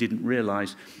 if we didn't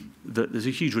realize, that there's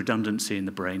a huge redundancy in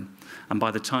the brain, and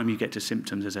by the time you get to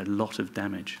symptoms, there's a lot of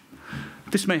damage.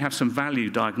 This may have some value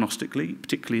diagnostically,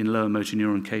 particularly in lower motor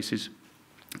neuron cases.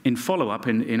 In follow-up,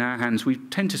 in our hands, we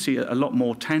tend to see a lot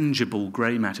more tangible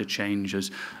grey matter change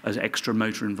as extra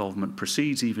motor involvement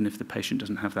proceeds, even if the patient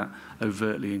doesn't have that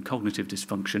overtly in cognitive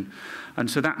dysfunction.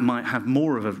 And so that might have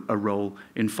more of a role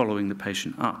in following the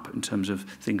patient up in terms of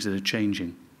things that are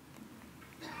changing.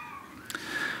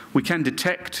 We can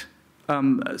detect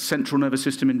central nervous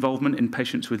system involvement in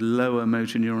patients with lower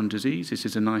motor neuron disease. This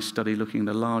is a nice study looking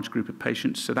at a large group of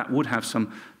patients, so that would have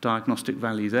some diagnostic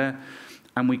value there.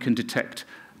 And we can detect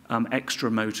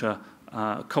extramotor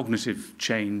cognitive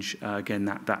change, again,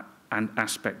 that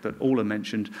aspect that Ola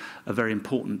mentioned, a very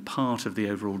important part of the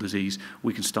overall disease.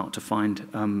 We can start to find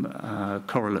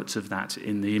correlates of that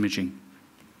in the imaging.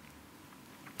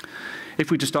 If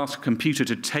we just ask a computer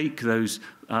to take those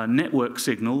network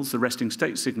signals, the resting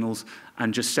state signals,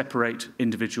 and just separate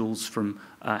individuals from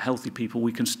healthy people,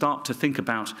 we can start to think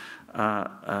about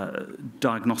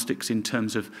diagnostics in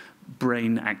terms of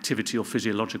brain activity or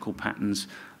physiological patterns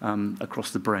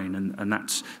across the brain. And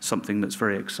that's something that's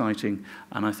very exciting,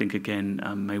 and I think, again,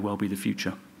 may well be the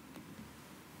future.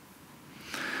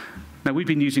 Now, we've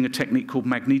been using a technique called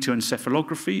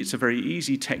magnetoencephalography. It's a very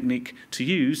easy technique to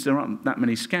use. There aren't that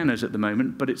many scanners at the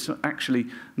moment, but it's actually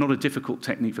not a difficult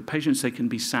technique for patients. They can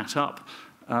be sat up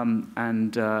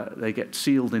and they get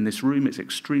sealed in this room. It's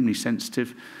extremely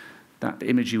sensitive. That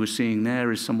image you were seeing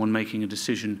there is someone making a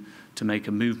decision to make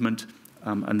a movement,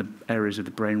 and the areas of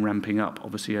the brain ramping up,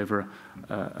 obviously over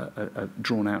a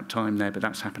drawn-out time there, but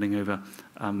that's happening over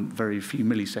very few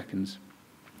milliseconds.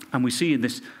 And we see in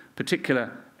this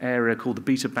particular area called the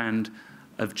beta band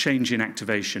of change in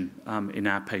activation in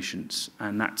our patients,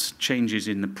 and that's changes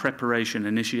in the preparation,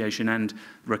 initiation, and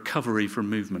recovery from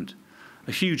movement.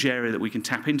 A huge area that we can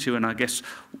tap into, and I guess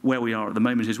where we are at the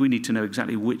moment is we need to know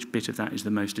exactly which bit of that is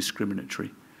the most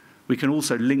discriminatory. We can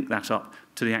also link that up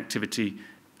to the activity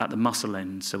at the muscle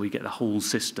end, so we get the whole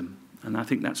system. And I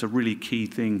think that's a really key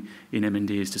thing in MND,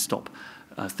 is to stop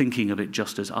thinking of it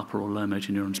just as upper or lower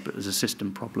motor neurons, but as a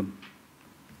system problem.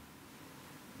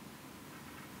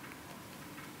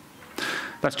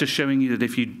 That's just showing you that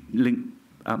if you link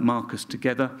markers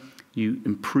together, you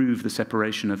improve the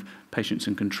separation of patients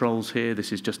and controls here.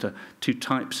 This is just two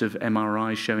types of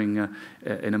MRI showing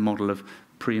in a model of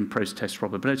pre- and post-test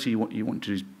probability. What you want to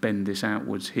do is bend this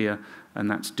outwards here, and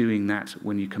that's doing that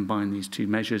when you combine these two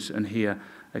measures. And here,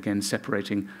 again,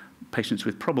 separating patients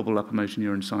with probable upper motor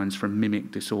neuron signs from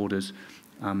mimic disorders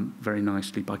very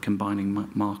nicely by combining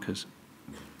markers.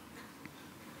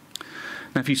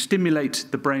 Now, if you stimulate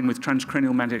the brain with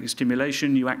transcranial magnetic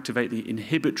stimulation, you activate the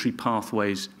inhibitory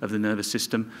pathways of the nervous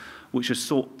system, which are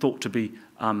thought to be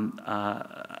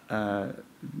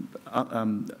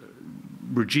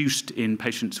reduced in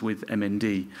patients with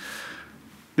MND.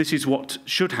 This is what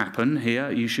should happen here.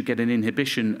 You should get an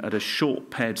inhibition at a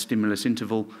short paired stimulus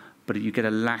interval, but you get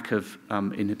a lack of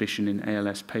inhibition in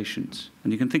ALS patients.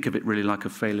 And you can think of it really like a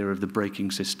failure of the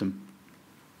braking system.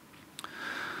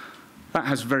 That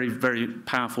has a very, very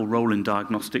powerful role in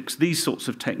diagnostics. These sorts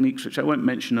of techniques, which I won't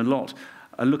mention a lot,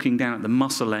 are looking down at the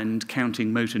muscle end,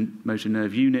 counting motor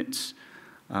nerve units,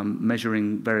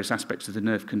 measuring various aspects of the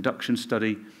nerve conduction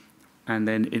study, and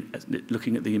then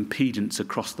looking at the impedance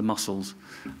across the muscles.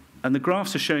 And the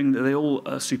graphs are showing that they all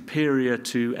are superior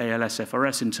to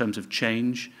ALS-FRS in terms of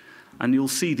change. And you'll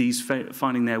see these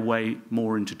finding their way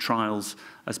more into trials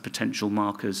as potential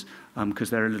markers because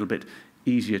they're a little bit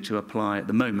easier to apply at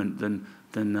the moment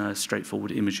than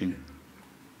straightforward imaging.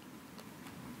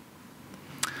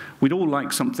 We'd all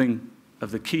like something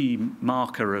of the key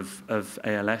marker of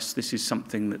ALS. This is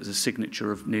something that is a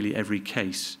signature of nearly every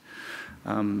case.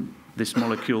 This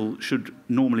molecule should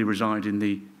normally reside in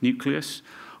the nucleus,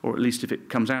 or at least if it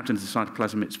comes out into the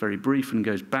cytoplasm, it's very brief and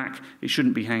goes back. It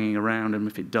shouldn't be hanging around, and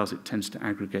if it does, it tends to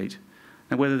aggregate.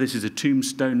 Now, whether this is a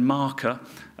tombstone marker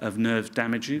of nerve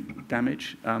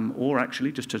damage, or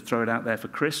actually, just to throw it out there for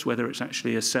Chris, whether it's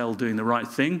actually a cell doing the right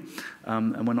thing,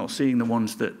 and we're not seeing the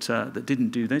ones that didn't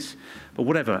do this, but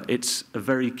whatever, it's a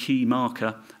very key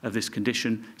marker of this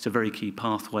condition. It's a very key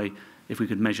pathway. If we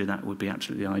could measure that, it would be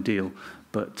absolutely ideal.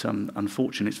 But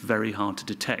unfortunately, it's very hard to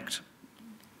detect.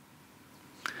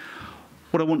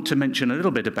 What I want to mention a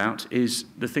little bit about is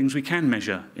the things we can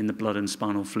measure in the blood and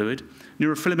spinal fluid.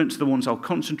 Neurofilaments are the ones I'll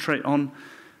concentrate on.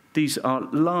 These are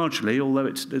largely, although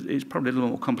it's probably a little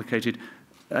more complicated,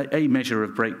 a measure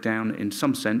of breakdown in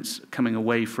some sense, coming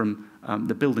away from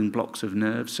the building blocks of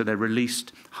nerves. So they're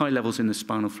released, high levels in the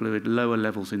spinal fluid, lower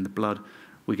levels in the blood.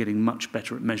 We're getting much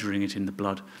better at measuring it in the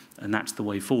blood, and that's the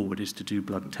way forward, is to do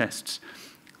blood tests.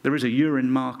 There is a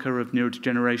urine marker of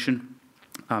neurodegeneration.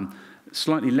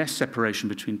 Slightly less separation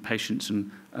between patients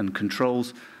and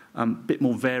controls, a bit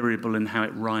more variable in how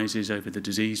it rises over the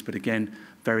disease, but again,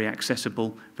 very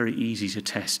accessible, very easy to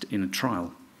test in a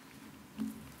trial.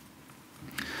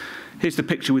 Here's the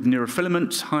picture with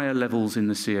neurofilaments, higher levels in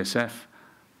the CSF,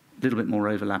 a little bit more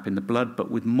overlap in the blood, but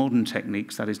with modern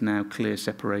techniques, that is now clear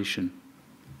separation.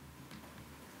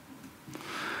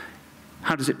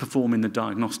 How does it perform in the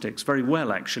diagnostics? Very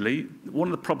well, actually. One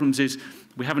of the problems is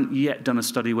we haven't yet done a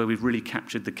study where we've really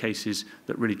captured the cases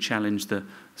that really challenge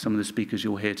some of the speakers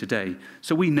you'll hear today.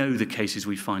 So we know the cases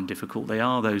we find difficult. They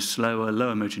are those slower,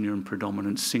 lower motor neuron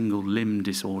predominant single limb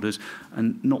disorders,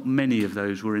 and not many of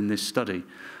those were in this study.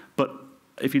 But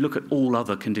if you look at all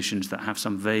other conditions that have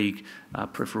some vague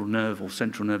peripheral nerve or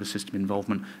central nervous system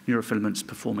involvement, neurofilaments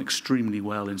perform extremely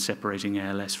well in separating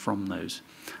ALS from those.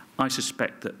 I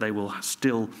suspect that they will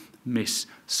still miss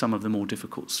some of the more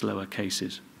difficult, slower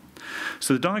cases.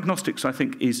 So the diagnostics, I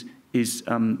think, is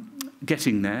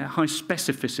getting there. High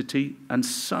specificity and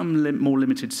some more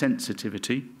limited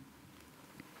sensitivity.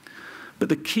 But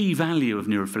the key value of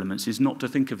neurofilaments is not to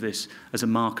think of this as a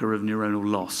marker of neuronal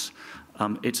loss.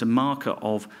 It's a marker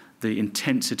of the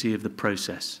intensity of the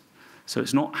process. So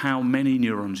it's not how many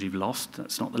neurons you've lost.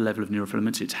 That's not the level of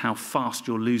neurofilaments. It's how fast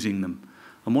you're losing them.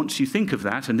 And once you think of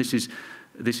that, and this is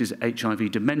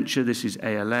HIV dementia, this is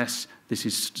ALS, this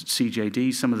is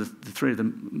CJD, some of the three of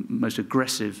the most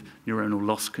aggressive neuronal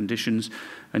loss conditions,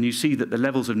 and you see that the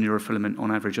levels of neurofilament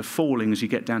on average are falling as you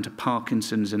get down to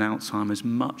Parkinson's and Alzheimer's,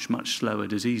 much, much slower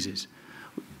diseases.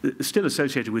 It's still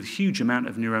associated with a huge amount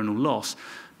of neuronal loss,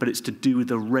 but it's to do with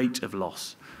the rate of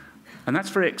loss. And that's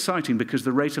very exciting because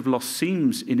the rate of loss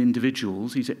seems in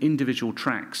individuals, these are individual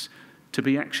tracks, to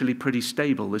be actually pretty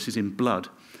stable. This is in blood.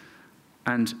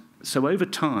 And so over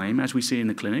time, as we see in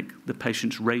the clinic, the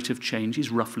patient's rate of change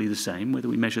is roughly the same, whether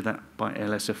we measure that by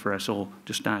ALS-FRS or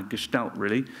just our gestalt,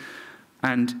 really.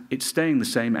 And it's staying the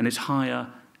same, and it's higher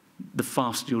the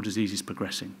faster your disease is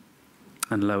progressing,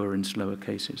 and lower in slower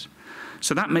cases.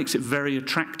 So that makes it very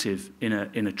attractive in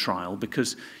a trial,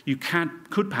 because you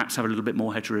could perhaps have a little bit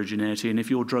more heterogeneity, and if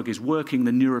your drug is working,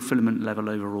 the neurofilament level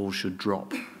overall should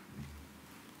drop.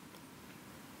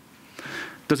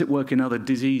 Does it work in other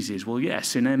diseases? Well,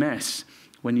 yes, in MS,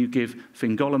 when you give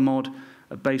fingolimod,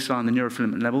 a baseline, the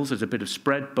neurofilament levels, there's a bit of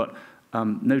spread, but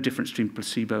no difference between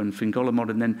placebo and fingolimod.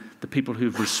 And then the people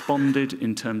who've responded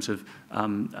in terms of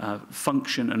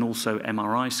function and also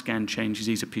MRI scan changes,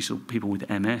 these are people with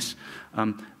MS,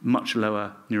 much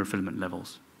lower neurofilament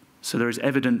levels. So there is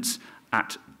evidence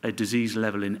at a disease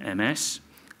level in MS,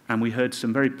 and we heard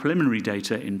some very preliminary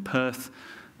data in Perth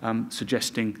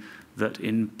suggesting that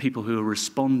in people who are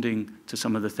responding to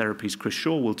some of the therapies Chris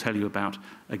Shaw will tell you about,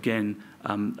 again,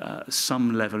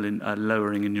 some level in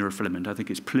lowering in neurofilament. I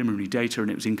think it's preliminary data and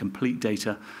it was incomplete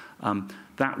data.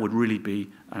 That would really be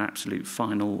an absolute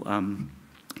final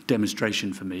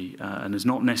demonstration for me, and is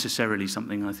not necessarily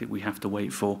something I think we have to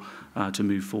wait for to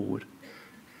move forward.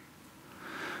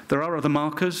 There are other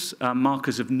markers,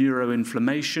 markers of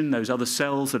neuroinflammation, those other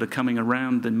cells that are coming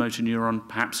around the motor neuron,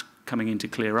 perhaps coming in to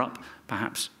clear up,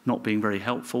 perhaps not being very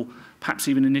helpful, perhaps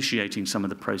even initiating some of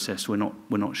the process, we're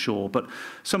not sure. But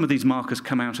some of these markers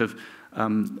come out of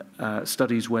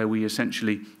studies where we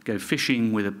essentially go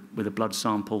fishing with a blood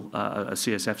sample, a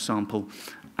CSF sample,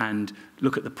 and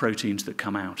look at the proteins that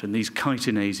come out. And these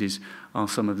chitinases are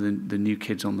some of the new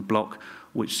kids on the block,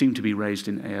 which seem to be raised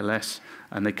in ALS,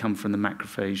 and they come from the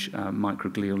macrophage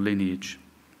microglial lineage.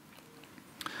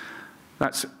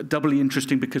 That's doubly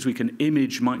interesting because we can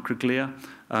image microglia.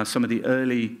 Some of the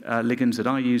early ligands that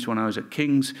I used when I was at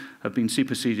King's have been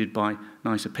superseded by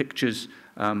nicer pictures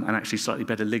and actually slightly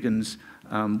better ligands,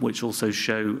 which also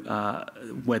show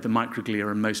where the microglia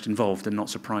are most involved, and not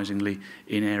surprisingly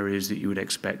in areas that you would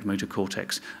expect, motor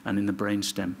cortex and in the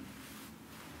brainstem.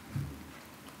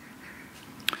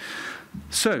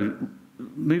 So,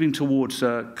 moving towards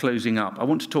closing up, I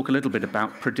want to talk a little bit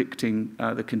about predicting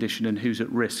the condition and who's at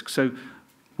risk. So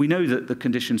we know that the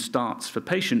condition starts for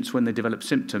patients when they develop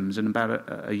symptoms, and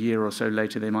about a year or so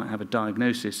later they might have a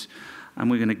diagnosis,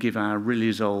 and we're going to give our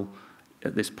riluzole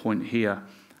at this point here,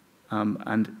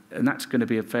 and that's going to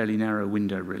be a fairly narrow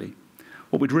window, really.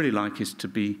 What we'd really like is to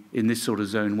be in this sort of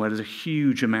zone where there's a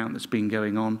huge amount that's been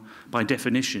going on. By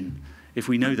definition, if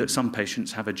we know that some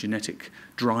patients have a genetic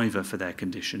driver for their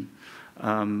condition,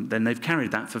 then they've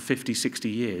carried that for 50, 60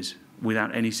 years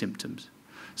without any symptoms.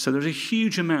 So there's a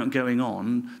huge amount going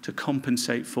on to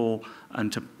compensate for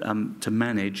and to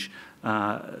manage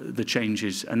the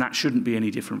changes, and that shouldn't be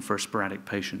any different for a sporadic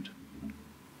patient.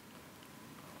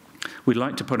 We'd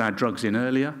like to put our drugs in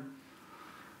earlier,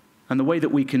 and the way that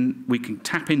we can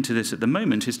tap into this at the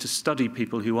moment is to study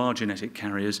people who are genetic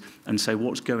carriers and say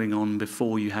what's going on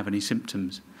before you have any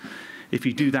symptoms. If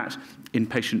you do that in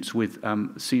patients with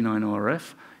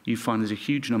C9orf, you find there's a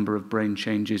huge number of brain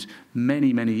changes,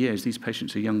 many, many years. These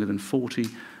patients are younger than 40,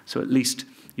 so at least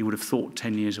you would have thought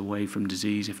 10 years away from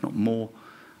disease, if not more,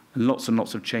 and lots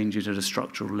of changes at a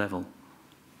structural level.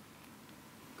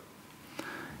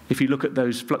 If you look at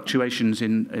those fluctuations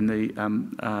in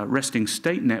the resting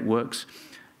state networks,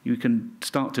 you can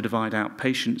start to divide out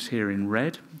patients here in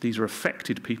red. These are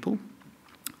affected people.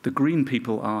 The green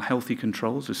people are healthy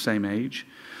controls, the same age.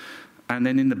 And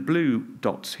then in the blue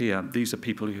dots here, these are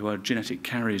people who are genetic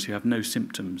carriers who have no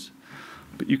symptoms.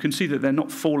 But you can see that they're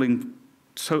not falling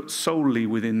solely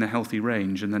within the healthy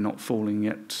range, and they're not falling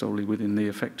yet solely within the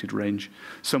affected range,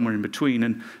 somewhere in between.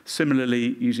 And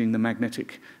similarly, using the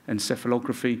magnetic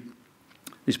encephalography,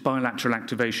 this bilateral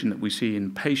activation that we see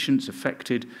in patients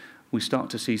affected, we start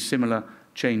to see similar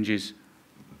changes,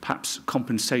 perhaps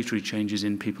compensatory changes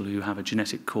in people who have a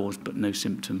genetic cause but no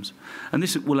symptoms. And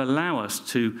this will allow us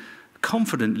to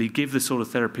confidently give the sort of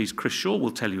therapies Chris Shaw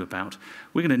will tell you about.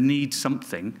 We're going to need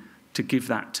something to give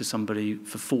that to somebody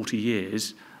for 40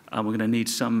 years. We're going to need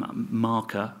some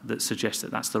marker that suggests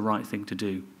that that's the right thing to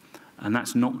do. And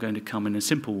that's not going to come in a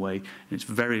simple way, and it's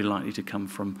very likely to come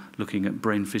from looking at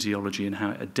brain physiology and how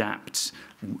it adapts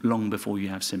long before you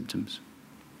have symptoms.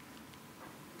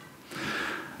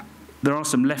 There are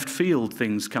some left field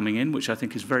things coming in, which I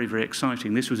think is very, very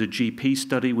exciting. This was a GP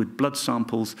study with blood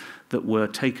samples that were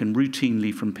taken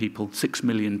routinely from people, 6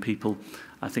 million people,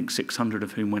 I think 600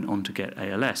 of whom went on to get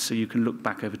ALS. So you can look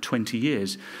back over 20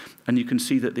 years, and you can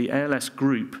see that the ALS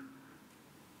group,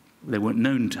 they weren't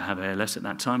known to have ALS at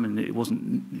that time, and it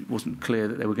wasn't clear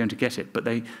that they were going to get it, but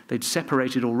they'd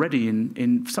separated already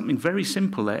in something very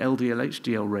simple, their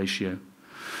LDL-HDL ratio.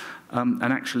 And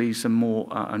actually some more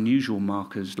unusual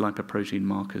markers, lipoprotein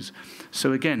markers.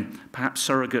 So again, perhaps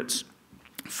surrogates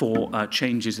for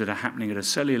changes that are happening at a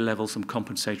cellular level, some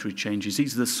compensatory changes.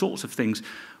 These are the sorts of things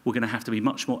we're going to have to be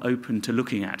much more open to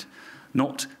looking at,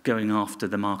 not going after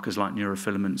the markers like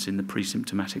neurofilaments in the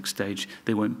pre-symptomatic stage.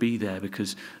 They won't be there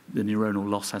because the neuronal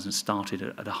loss hasn't started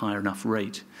at a higher enough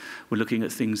rate. We're looking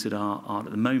at things that are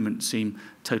at the moment seem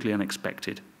totally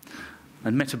unexpected.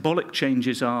 And metabolic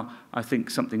changes are, I think,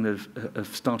 something that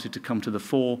have started to come to the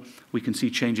fore. We can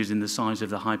see changes in the size of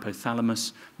the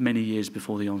hypothalamus many years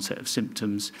before the onset of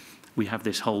symptoms. We have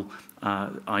this whole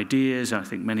ideas, I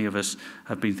think many of us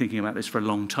have been thinking about this for a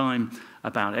long time,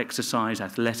 about exercise,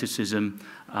 athleticism,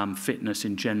 fitness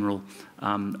in general.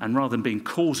 And rather than being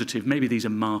causative, maybe these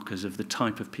are markers of the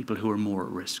type of people who are more at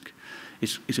risk.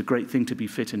 It's a great thing to be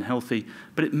fit and healthy,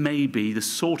 but it may be the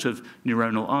sort of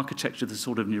neuronal architecture, the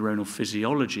sort of neuronal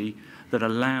physiology that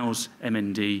allows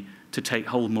MND to take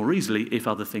hold more easily if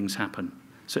other things happen.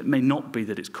 So it may not be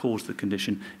that it's caused the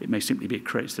condition, it may simply be it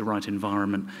creates the right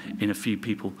environment in a few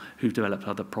people who've developed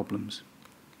other problems.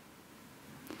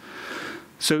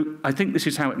 So I think this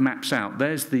is how it maps out.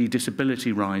 There's the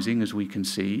disability rising, as we can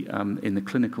see, in the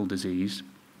clinical disease.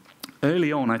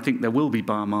 Early on, I think there will be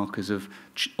biomarkers of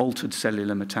altered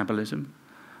cellular metabolism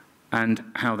and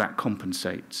how that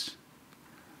compensates.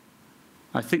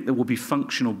 I think there will be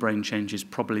functional brain changes,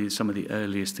 probably some of the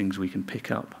earliest things we can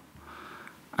pick up.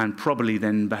 And probably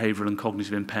then behavioural and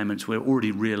cognitive impairments, we're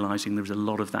already realising there's a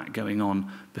lot of that going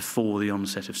on before the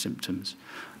onset of symptoms.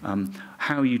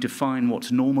 How you define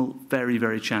what's normal, very,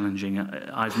 very challenging.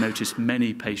 I've noticed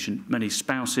many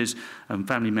spouses and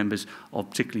family members of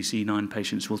particularly C9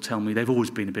 patients will tell me they've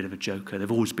always been a bit of a joker,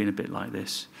 they've always been a bit like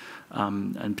this,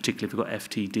 and particularly if they've got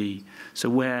FTD. So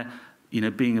where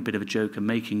being a bit of a joker,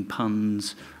 making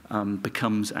puns,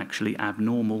 becomes actually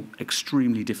abnormal,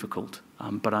 extremely difficult.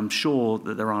 But I'm sure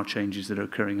that there are changes that are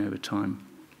occurring over time.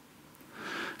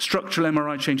 Structural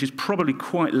MRI changes probably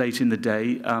quite late in the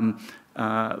day,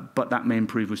 but that may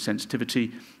improve with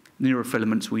sensitivity.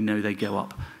 Neurofilaments, we know they go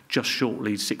up just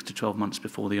shortly, 6 to 12 months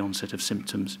before the onset of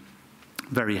symptoms.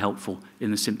 Very helpful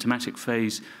in the symptomatic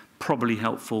phase, probably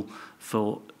helpful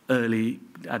for early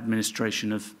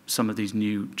administration of some of these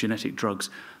new genetic drugs,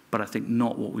 but I think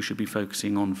not what we should be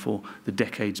focusing on for the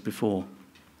decades before.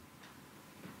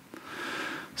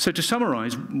 So to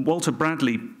summarise, Walter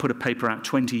Bradley put a paper out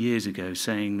 20 years ago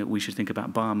saying that we should think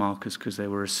about biomarkers because they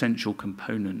were essential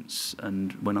components.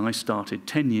 And when I started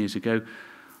 10 years ago,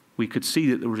 we could see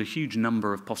that there was a huge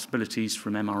number of possibilities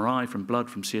from MRI, from blood,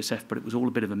 from CSF, but it was all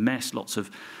a bit of a mess, lots of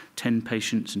 10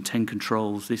 patients and 10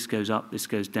 controls, this goes up, this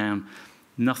goes down,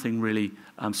 nothing really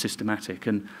systematic.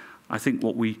 And I think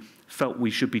what we felt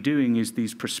we should be doing is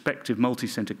these prospective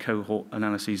multi-centre cohort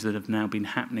analyses that have now been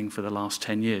happening for the last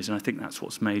 10 years, and I think that's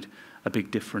what's made a big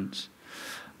difference.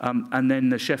 And then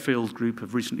the Sheffield group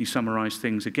have recently summarised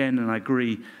things again, and I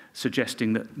agree,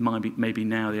 suggesting that maybe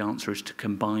now the answer is to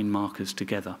combine markers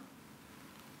together.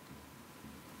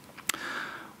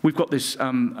 We've got this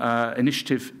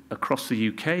initiative across the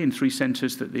UK in 3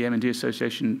 centres that the MND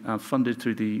Association funded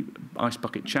through the Ice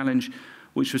Bucket Challenge,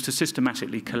 which was to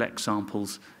systematically collect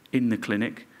samples in the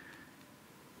clinic.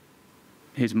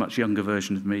 Here's a much younger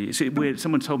version of me. It's weird.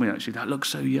 Someone told me, actually, that looks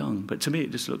so young, but to me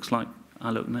it just looks like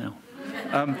I look now.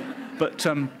 I'm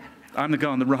the guy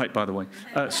on the right, by the way.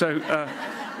 The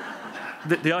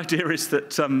idea is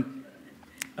that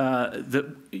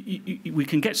we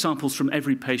can get samples from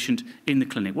every patient in the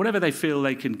clinic, whatever they feel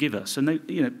they can give us. And they,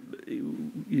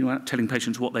 telling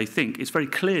patients what they think. It's very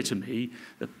clear to me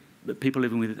that people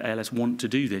living with ALS want to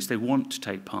do this. They want to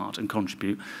take part and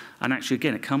contribute. And actually,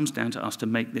 again, it comes down to us to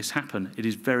make this happen. It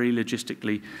is very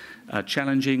logistically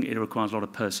challenging. It requires a lot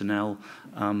of personnel,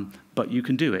 but you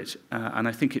can do it. And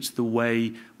I think it's the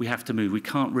way we have to move. We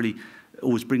can't really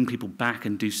always bring people back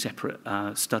and do separate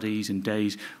studies and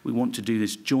days. We want to do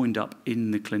this joined up in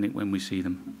the clinic when we see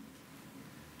them.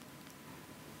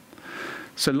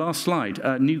 So last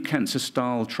slide, new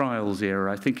cancer-style trials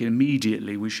era. I think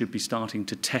immediately we should be starting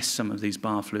to test some of these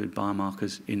biofluid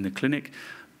biomarkers in the clinic.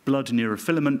 Blood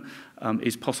neurofilament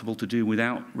is possible to do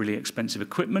without really expensive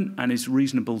equipment, and is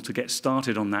reasonable to get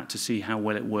started on that to see how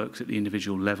well it works at the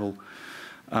individual level.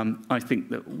 I think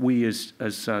that we as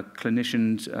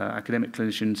clinicians, academic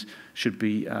clinicians, should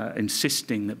be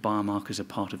insisting that biomarkers are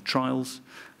part of trials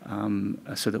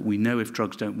so that we know if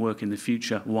drugs don't work in the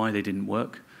future, why they didn't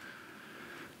work.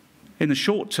 In the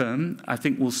short term, I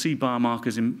think we'll see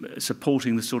biomarkers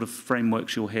supporting the sort of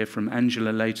frameworks you'll hear from Angela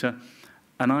later.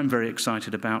 And I'm very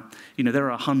excited about, there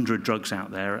are 100 drugs out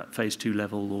there at phase 2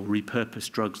 level, or repurposed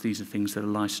drugs. These are things that are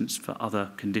licensed for other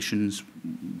conditions,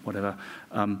 whatever.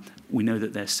 We know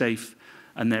that they're safe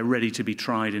and they're ready to be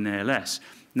tried in ALS.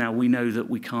 Now, we know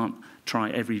that we can't try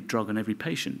every drug on every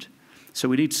patient. So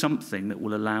we need something that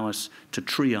will allow us to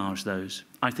triage those.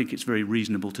 I think it's very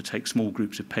reasonable to take small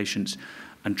groups of patients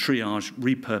and triage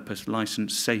repurposed,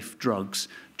 licensed, safe drugs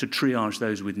to triage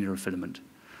those with neurofilament.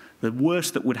 The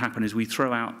worst that would happen is we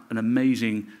throw out an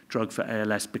amazing drug for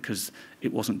ALS because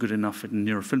it wasn't good enough at the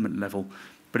neurofilament level.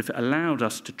 But if it allowed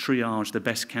us to triage the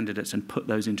best candidates and put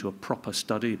those into a proper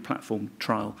study, a platform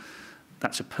trial,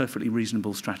 that's a perfectly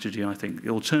reasonable strategy, I think. The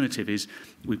alternative is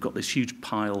we've got this huge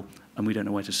pile and we don't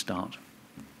know where to start.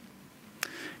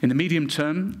 In the medium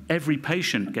term, every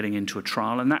patient getting into a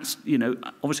trial, and that's,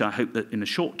 obviously I hope that in the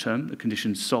short term the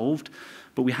condition's solved,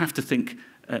 but we have to think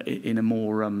in a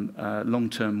more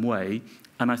long-term way.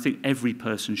 And I think every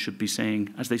person should be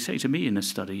saying, as they say to me in a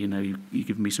study, you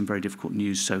give me some very difficult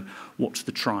news, so what's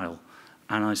the trial?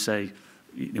 And I say,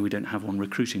 we don't have one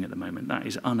recruiting at the moment. That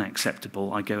is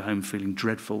unacceptable. I go home feeling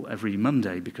dreadful every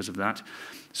Monday because of that.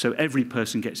 So every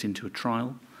person gets into a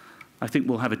trial. I think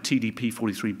we'll have a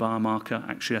TDP43 biomarker.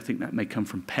 Actually, I think that may come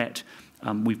from PET.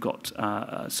 We've got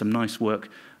some nice work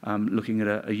looking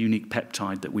at a unique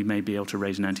peptide that we may be able to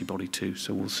raise an antibody to,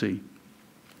 so we'll see.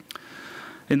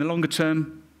 In the longer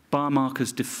term,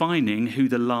 biomarkers defining who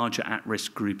the larger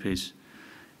at-risk group is.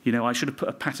 You know, I should have put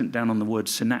a patent down on the word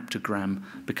synaptogram,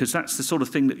 because that's the sort of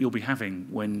thing that you'll be having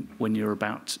when you're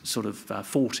about sort of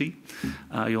 40.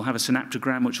 You'll have a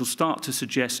synaptogram which will start to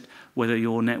suggest whether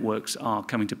your networks are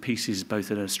coming to pieces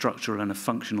both at a structural and a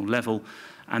functional level,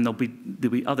 and there'll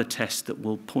be other tests that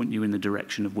will point you in the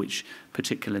direction of which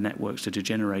particular networks are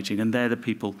degenerating, and they're the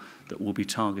people that we'll be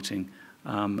targeting,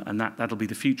 and that'll be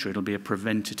the future. It'll be a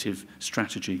preventative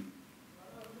strategy.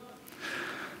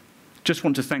 Just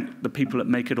want to thank the people that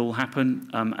make it all happen.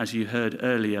 As you heard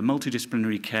earlier,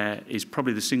 multidisciplinary care is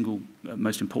probably the single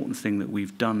most important thing that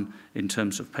we've done in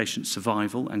terms of patient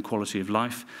survival and quality of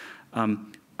life.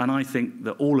 And I think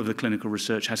that all of the clinical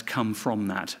research has come from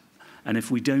that. And if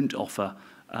we don't offer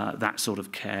that sort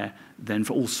of care, then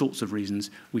for all sorts of reasons,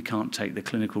 we can't take the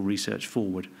clinical research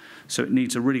forward. So it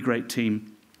needs a really great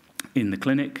team in the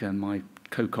clinic, and my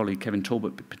co-colleague Kevin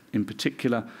Talbot in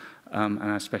particular, and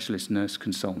our specialist nurse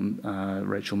consultant,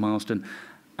 Rachel Marsden.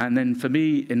 And then for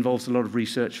me, involves a lot of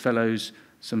research fellows,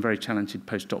 some very talented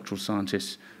postdoctoral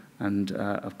scientists, and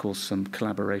of course, some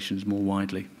collaborations more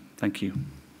widely. Thank you.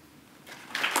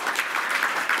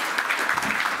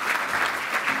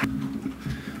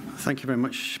 Thank you very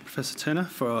much, Professor Turner,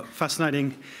 for a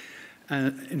fascinating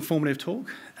and informative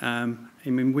talk. I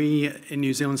mean, we in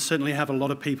New Zealand certainly have a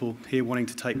lot of people here wanting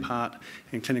to take part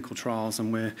in clinical trials,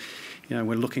 and we're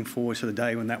looking forward to the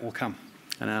day when that will come.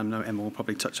 And I know Emma will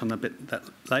probably touch on that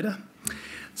later.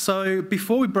 So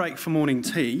before we break for morning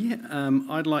tea,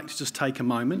 I'd like to just take a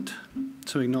moment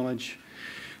to acknowledge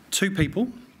two people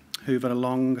who've had a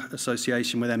long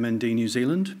association with MND New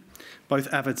Zealand,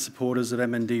 both avid supporters of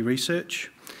MND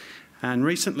research. And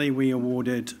recently we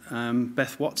awarded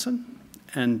Beth Watson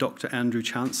and Dr. Andrew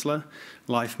Chancellor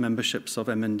life memberships of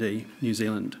MND New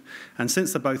Zealand. And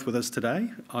since they're both with us today,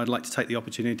 I'd like to take the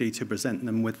opportunity to present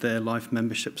them with their life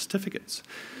membership certificates.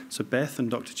 So Beth and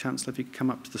Dr. Chancellor, if you could come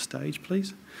up to the stage,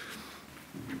 please.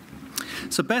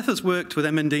 So Beth has worked with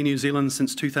MND New Zealand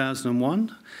since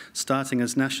 2001, starting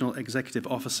as National Executive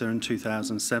Officer in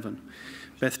 2007.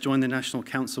 Beth joined the National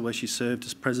Council, where she served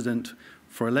as President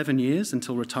for 11 years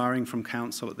until retiring from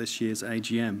Council at this year's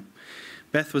AGM.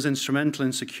 Beth was instrumental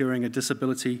in securing a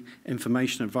Disability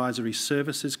Information Advisory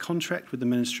Services contract with the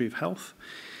Ministry of Health,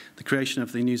 the creation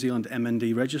of the New Zealand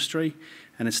MND Registry,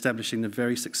 and establishing the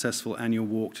very successful annual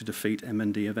Walk to Defeat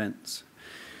MND events.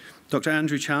 Dr.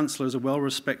 Andrew Chancellor is a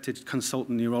well-respected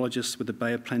consultant neurologist with the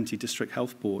Bay of Plenty District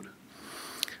Health Board.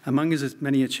 Among his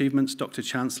many achievements, Dr.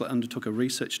 Chancellor undertook a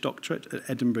research doctorate at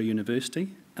Edinburgh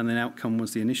University, and the outcome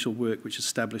was the initial work which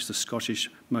established the Scottish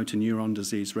Motor Neuron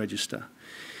Disease Register.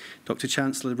 Dr.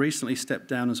 Chancellor recently stepped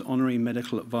down as Honorary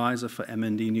Medical Advisor for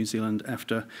MND New Zealand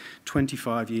after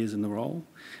 25 years in the role,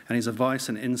 and his advice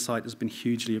and insight has been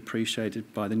hugely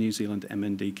appreciated by the New Zealand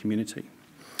MND community.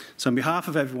 So on behalf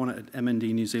of everyone at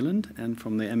MND New Zealand and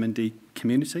from the MND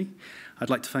community, I'd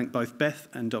like to thank both Beth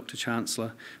and Dr.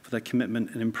 Chancellor for their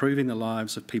commitment in improving the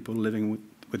lives of people living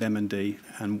with MND,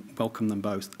 and welcome them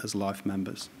both as life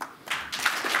members.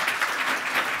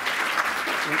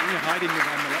 You're hiding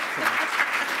behind the lectern.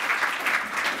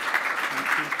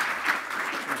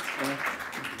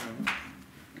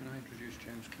 Can I introduce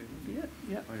James Cleveland?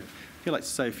 Yeah. If you'd like to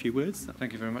say a few words.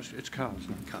 Thank you very much. It's Carl,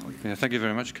 isn't it? Carl. Yeah, thank you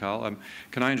very much, Carl.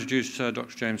 Can I introduce Dr.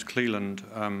 James Cleveland,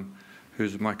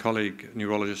 who's my colleague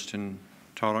neurologist in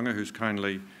Tauranga, who's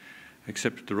kindly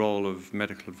accepted the role of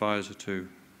medical advisor to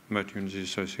Motor Neuron Disease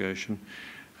Association.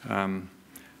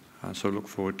 So look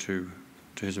forward to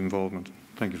his involvement.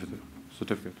 Thank you for the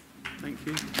certificate. Thank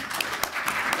you.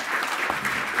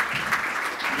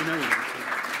 You know you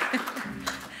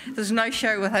There's no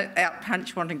show without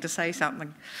Punch wanting to say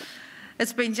something.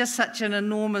 It's been just such an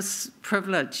enormous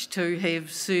privilege to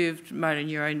have served motor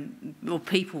neuron, or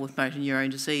people with motor neuron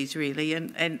disease, really.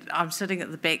 And I'm sitting at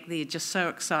the back there just so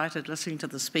excited listening to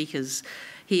the speakers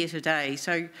here today.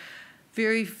 So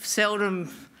very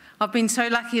seldom, I've been so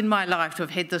lucky in my life to have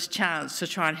had this chance to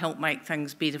try and help make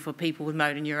things better for people with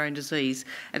motor neuron disease.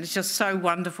 And it's just so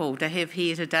wonderful to have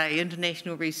here today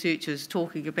international researchers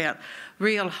talking about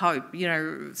real hope. You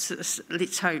know,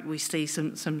 let's hope we see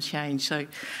some change. So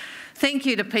thank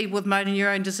you to people with motor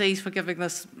neuron disease for giving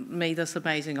me this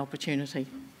amazing opportunity.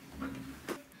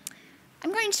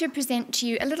 I'm going to present to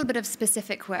you a little bit of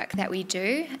specific work that we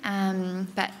do,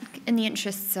 but in the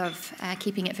interests of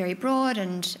keeping it very broad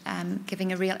and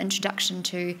giving a real introduction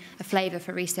to a flavour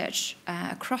for research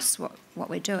across what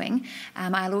we're doing,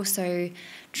 I'll also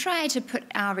try to put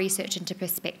our research into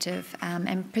perspective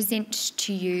and present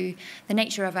to you the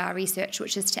nature of our research,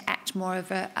 which is to act more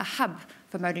of a hub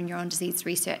for motor neuron disease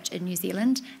research in New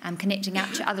Zealand, connecting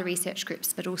out to other research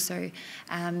groups, but also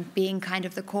being kind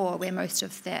of the core where most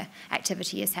of the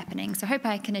activity is happening. So I hope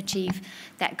I can achieve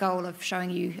that goal of showing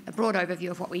you a broad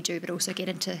overview of what we do, but also get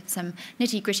into some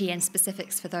nitty-gritty and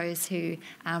specifics for those who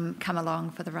come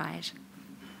along for the ride.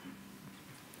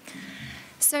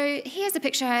 So here's a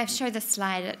picture. I've showed this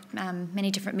slide at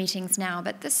many different meetings now,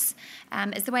 but this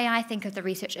is the way I think of the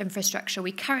research infrastructure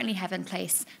we currently have in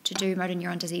place to do motor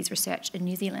neuron disease research in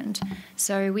New Zealand.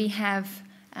 So we have,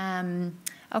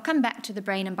 I'll come back to the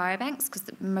brain and biobanks because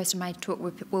most of my talk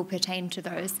will pertain to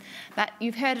those. But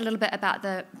you've heard a little bit about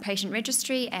the patient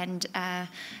registry and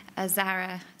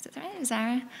Zara, is it right?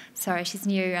 Zara? Sorry, she's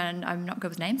new and I'm not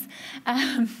good with names.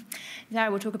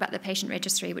 Zara will talk about the patient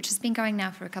registry, which has been going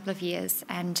now for a couple of years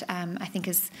and I think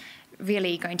is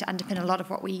really going to underpin a lot of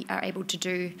what we are able to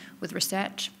do with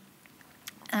research.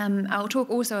 I'll talk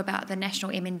also about the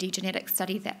national MND genetics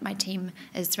study that my team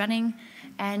is running,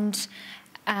 and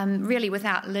really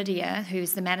without Lydia,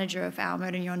 who's the manager of our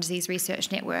motor neuron disease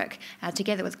research network,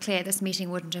 together with Claire, this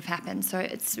meeting wouldn't have happened. So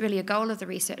it's really a goal of the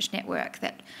research network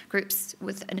that groups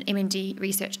with an MND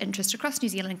research interest across New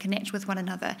Zealand connect with one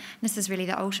another. And this is really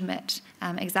the ultimate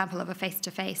example of a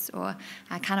face-to-face or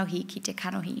kanohi ki te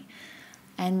kanohi.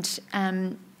 And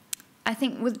I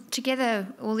think together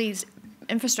all these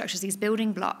infrastructures, these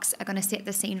building blocks, are going to set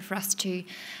the scene for us to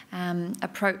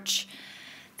approach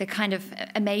the kind of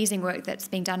amazing work that's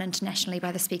being done internationally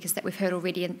by the speakers that we've heard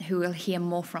already and who we'll hear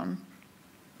more from.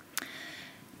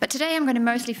 But today I'm going to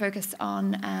mostly focus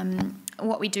on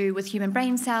what we do with human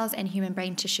brain cells and human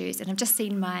brain tissues. And I've just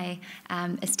seen my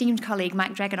esteemed colleague,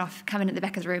 Mike Dragonoff, come in at the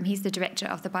back of the room. He's the director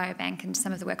of the biobank, and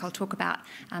some of the work I'll talk about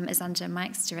is under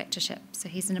Mike's directorship. So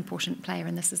he's an important player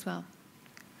in this as well.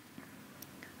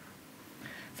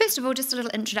 First of all, just a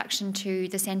little introduction to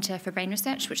the Centre for Brain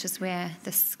Research, which is where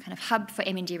this kind of hub for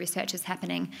MND research is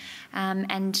happening.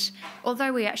 And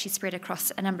although we're actually spread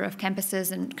across a number of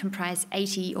campuses and comprise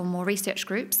 80 or more research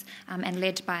groups and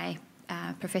led by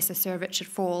Professor Sir Richard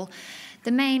Fall,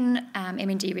 the main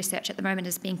MND research at the moment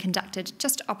is being conducted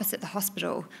just opposite the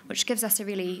hospital, which gives us a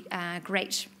really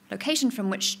great location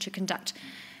from which to conduct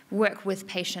work with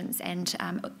patients and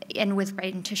with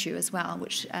brain tissue as well,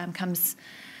 which comes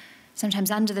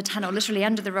sometimes under the tunnel, literally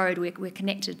under the road. We're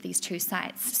connected, these two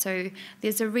sites. So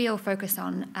there's a real focus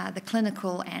on the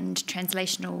clinical and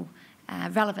translational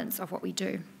relevance of what we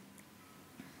do.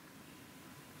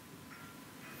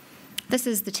 This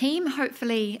is the team.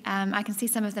 Hopefully, I can see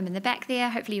some of them in the back there.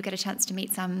 Hopefully you'll get a chance to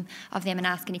meet some of them and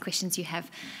ask any questions you have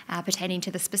pertaining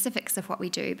to the specifics of what we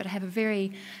do. But I have a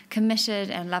very committed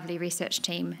and lovely research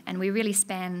team, and we really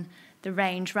span the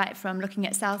range, right from looking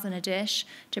at cells in a dish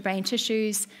to brain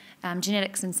tissues,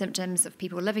 genetics and symptoms of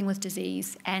people living with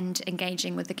disease, and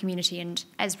engaging with the community. And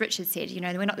as Richard said, you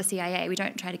know, we're not the CIA. We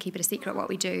don't try to keep it a secret what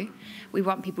we do. We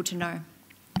want people to know.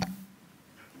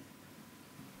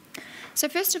 So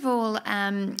first of all,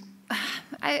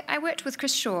 I worked with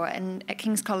Chris Shaw at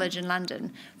King's College in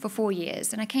London for 4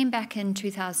 years, and I came back in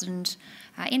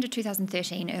end of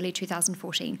 2013, early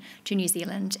 2014 to New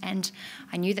Zealand, and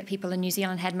I knew that people in New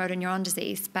Zealand had motor neuron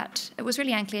disease, but it was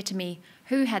really unclear to me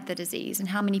who had the disease and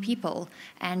how many people,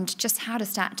 and just how to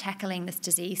start tackling this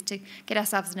disease to get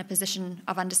ourselves in a position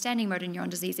of understanding motor neuron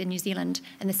disease in New Zealand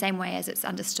in the same way as it's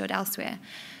understood elsewhere.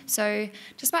 So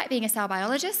despite being a cell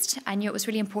biologist, I knew it was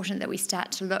really important that we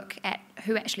start to look at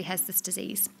who actually has this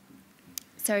disease.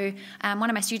 So one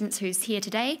of my students who's here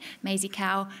today, Maisie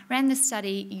Cow, ran this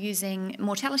study using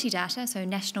mortality data, so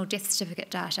national death certificate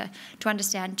data, to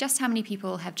understand just how many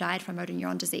people have died from motor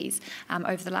neuron disease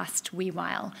over the last wee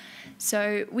while.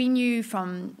 So we knew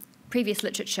from previous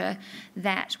literature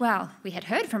that, well, we had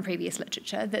heard from previous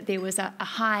literature that there was a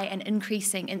high and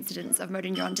increasing incidence of motor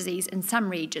neuron disease in some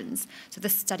regions. So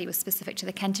this study was specific to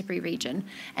the Canterbury region,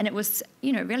 and it was,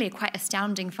 you know, really a quite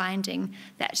astounding finding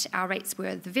that our rates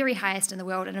were the very highest in the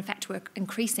world, and in fact were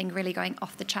increasing, really going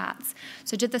off the charts.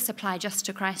 So did this apply just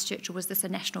to Christchurch, or was this a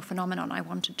national phenomenon? I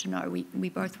wanted to know. We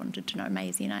both wanted to know,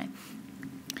 Maisie and I.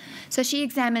 So she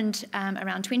examined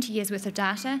around 20 years worth of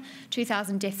data,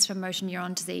 2,000 deaths from motor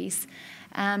neuron disease,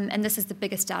 and this is the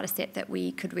biggest data set that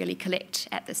we could really collect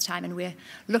at this time, and we're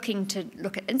looking to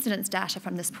look at incidence data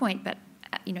from this point, but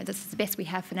you know, this is the best we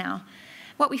have for now.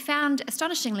 What we found,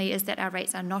 astonishingly, is that our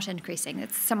rates are not increasing.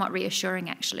 It's somewhat reassuring,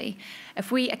 actually.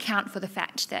 If we account for the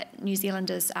fact that New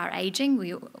Zealanders are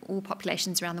ageing, all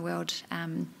populations around the world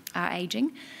are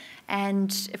ageing,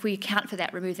 and if we account for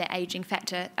that, remove that ageing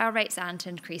factor, our rates aren't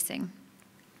increasing.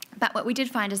 But what we did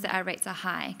find is that our rates are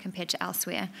high compared to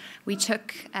elsewhere. We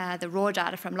took the raw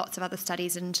data from lots of other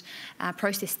studies and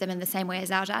processed them in the same way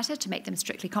as our data to make them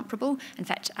strictly comparable. In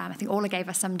fact, I think Orla gave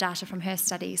us some data from her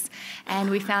studies. And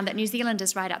we found that New Zealand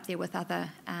is right up there with other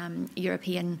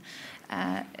European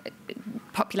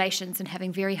populations and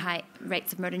having very high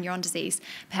rates of motor neuron disease.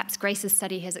 Perhaps Grace's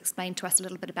study has explained to us a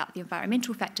little bit about the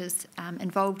environmental factors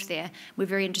involved there. We're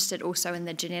very interested also in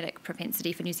the genetic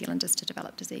propensity for New Zealanders to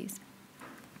develop disease.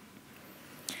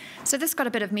 So this got a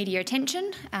bit of media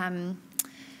attention,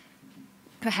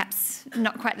 perhaps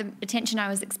not quite the attention I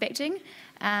was expecting.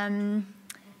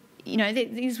 You know,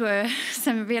 these were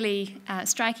some really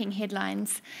striking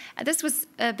headlines. This was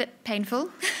a bit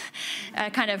painful,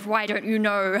 kind of, why don't you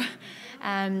know?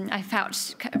 I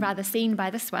felt rather seen by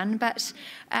this one, but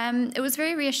it was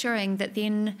very reassuring that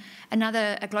then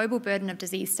a global burden of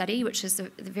disease study, which is a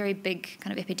very big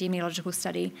kind of epidemiological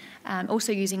study,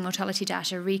 also using mortality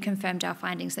data, reconfirmed our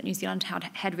findings that New Zealand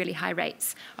had really high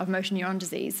rates of motor neuron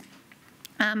disease.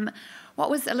 What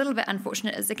was a little bit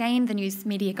unfortunate is, again, the news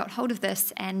media got hold of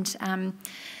this, and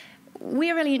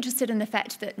we're really interested in the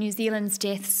fact that New Zealand's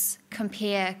deaths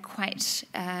compare quite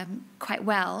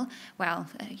well. Well,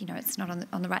 you know, it's not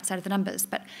on the right side of the numbers,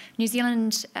 but New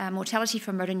Zealand mortality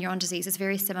from motor neuron disease is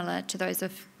very similar to those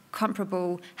of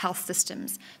comparable health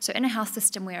systems. So in a health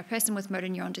system where a person with motor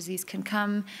neuron disease can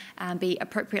come, be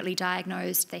appropriately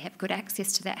diagnosed, they have good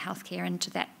access to that healthcare and to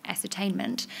that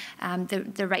ascertainment,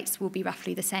 the rates will be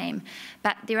roughly the same.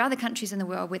 But there are other countries in the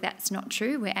world where that's not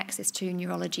true, where access to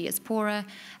neurology is poorer.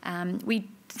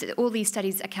 All these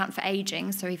studies account for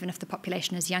aging, so even if the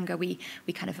population is younger, we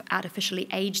kind of artificially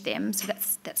age them, so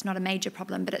that's not a major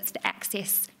problem, but it's the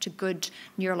access to good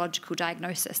neurological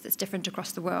diagnosis that's different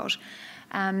across the world.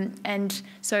 And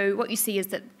so what you see is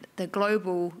that the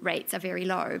global rates are very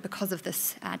low because of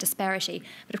this disparity.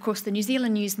 But of course, the New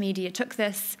Zealand news media took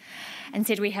this and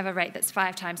said we have a rate that's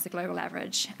 5 times the global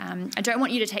average. I don't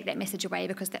want you to take that message away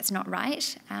because that's not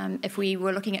right. If we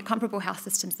were looking at comparable health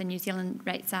systems, the New Zealand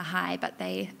rates are high, but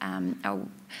they are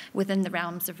within the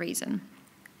realms of reason.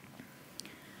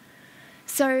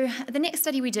 So the next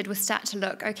study we did was start to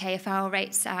look, okay, if our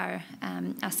rates are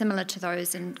similar to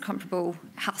those in comparable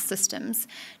health systems,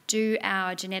 do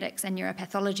our genetics and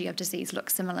neuropathology of disease look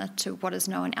similar to what is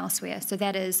known elsewhere? So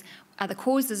that is, are the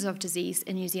causes of disease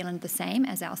in New Zealand the same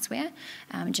as elsewhere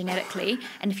genetically?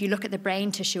 And if you look at the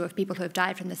brain tissue of people who have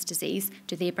died from this disease,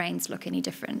 do their brains look any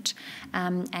different?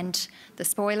 And the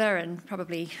spoiler and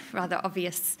probably rather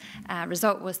obvious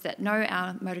result was that no,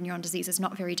 our motor neuron disease is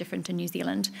not very different in New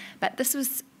Zealand. But this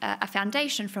was a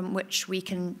foundation from which we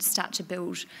can start to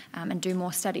build and do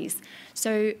more studies.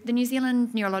 So the New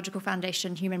Zealand Neurological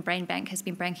Foundation Human Brain Bank has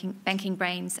been banking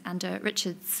brains under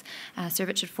Sir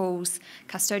Richard Fall's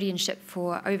custodianship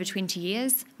for over 20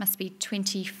 years, must be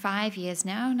 25 years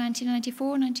now,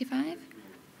 1994, 95?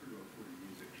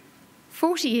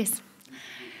 40 years.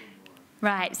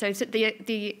 Right, so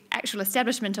the actual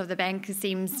establishment of the bank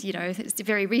seems, you know, it's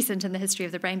very recent in the history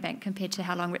of the Brain Bank compared to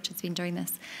how long Richard's been doing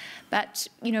this. But,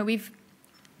 you know, we've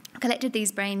collected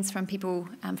these brains from people,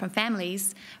 from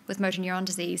families with motor neuron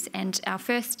disease, and our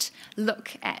first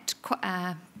look at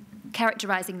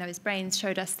characterising those brains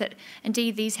showed us that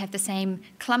indeed these have the same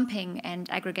clumping and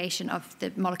aggregation of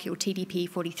the molecule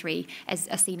TDP-43 as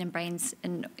are seen in brains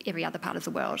in every other part of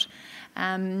the world.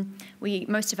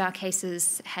 Most of our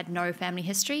cases had no family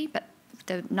history, but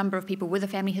the number of people with a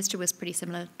family history was pretty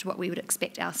similar to what we would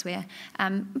expect elsewhere.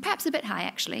 Perhaps a bit high,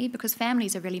 actually, because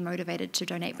families are really motivated to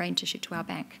donate brain tissue to our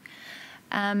bank.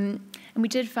 And we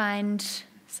did find,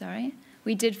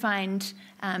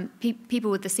 people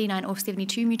with the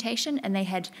C9orf72 mutation, and they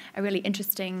had a really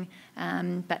interesting,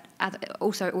 but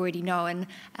also already known,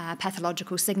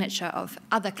 pathological signature of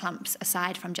other clumps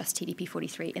aside from just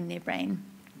TDP-43 in their brain.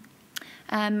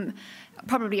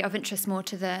 Probably of interest more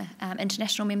to the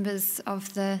international members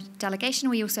of the delegation.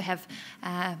 We also have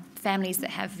families that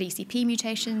have VCP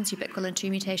mutations, ubiquitolin-2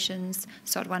 mutations,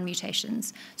 SOD1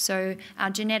 mutations. So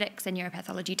our genetics and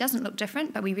neuropathology doesn't look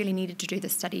different, but we really needed to do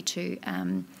this study to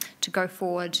go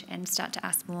forward and start to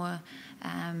ask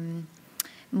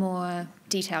more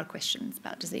detailed questions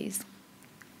about disease.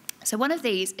 So one of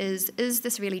these is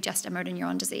this really just a motor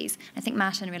neuron disease? I think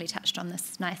Martin really touched on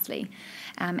this nicely.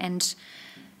 And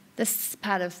This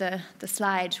part of the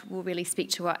slide will really speak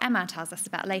to what Emma tells us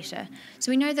about later. So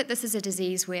we know that this is a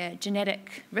disease where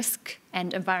genetic risk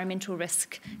and environmental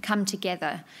risk come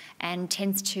together and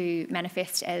tends to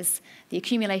manifest as the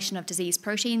accumulation of disease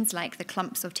proteins like the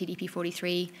clumps of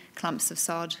TDP43, clumps of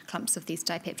SOD, clumps of these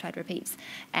dipeptide repeats.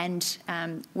 And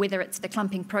whether it's the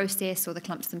clumping process or the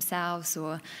clumps themselves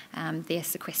or their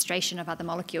sequestration of other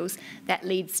molecules, that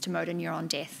leads to motor neuron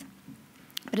death.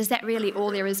 But is that really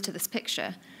all there is to this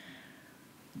picture?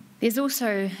 There's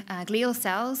also glial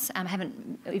cells. I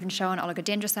haven't even shown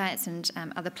oligodendrocytes and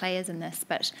other players in this,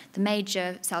 but the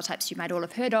major cell types you might all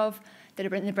have heard of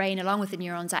that are in the brain along with the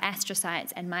neurons are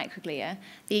astrocytes and microglia.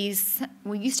 These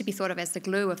used to be thought of as the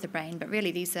glue of the brain, but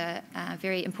really these are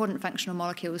very important functional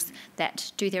molecules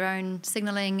that do their own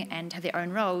signaling and have their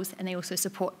own roles, and they also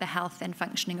support the health and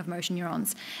functioning of motor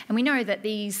neurons. And we know that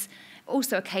these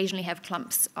also occasionally have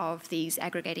clumps of these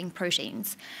aggregating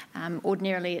proteins.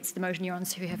 Ordinarily, it's the motor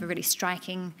neurons who have a really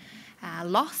striking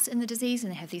loss in the disease,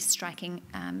 and they have these striking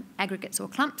aggregates or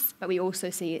clumps, but we also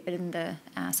see it in the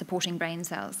supporting brain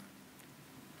cells.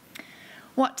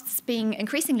 What's being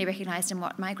increasingly recognised and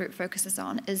what my group focuses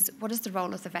on is what is the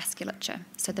role of the vasculature.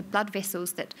 So the blood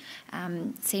vessels that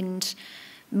send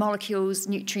molecules,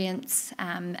 nutrients,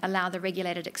 allow the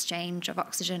regulated exchange of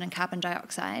oxygen and carbon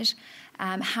dioxide.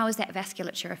 How is that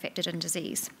vasculature affected in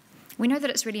disease? We know that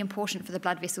it's really important for the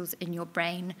blood vessels in your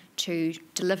brain to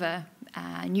deliver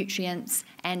nutrients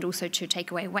and also to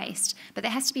take away waste, but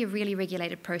there has to be a really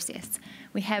regulated process.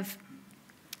 We have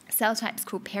cell types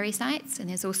called pericytes, and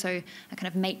there's also a kind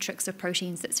of matrix of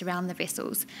proteins that surround the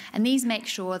vessels, and these make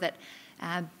sure that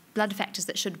blood factors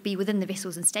that should be within the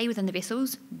vessels and stay within the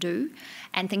vessels do,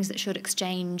 and things that should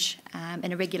exchange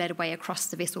in a regulated way across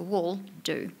the vessel wall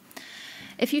do.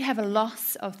 If you have a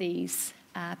loss of these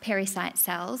pericyte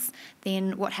cells,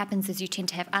 then what happens is you tend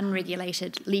to have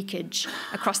unregulated leakage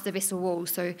across the vessel wall.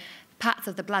 So parts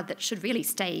of the blood that should really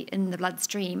stay in the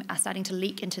bloodstream are starting to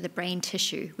leak into the brain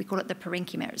tissue. We call it the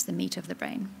parenchyma, it's the meat of the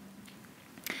brain.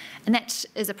 And that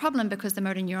is a problem because the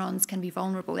motor neurons can be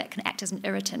vulnerable. That can act as an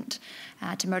irritant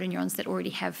to motor neurons that already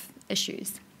have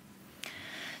issues.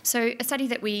 So a study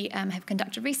that we have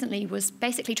conducted recently was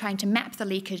basically trying to map the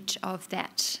leakage of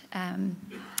that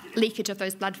leakage of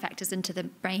those blood factors into the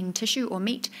brain tissue or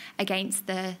meat against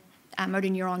the motor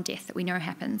neuron death that we know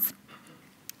happens.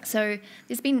 So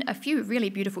there's been a few really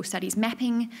beautiful studies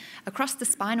mapping across the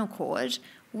spinal cord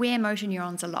where motor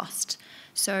neurons are lost.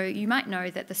 So you might know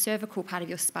that the cervical part of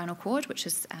your spinal cord, which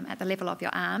is at the level of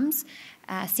your arms,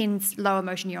 sends lower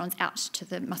motor neurons out to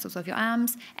the muscles of your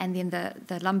arms, and then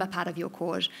the lumbar part of your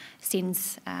cord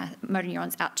sends motor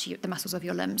neurons out to the muscles of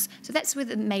your limbs. So that's where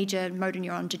the major motor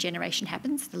neuron degeneration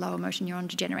happens, the lower motor neuron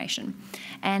degeneration.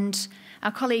 And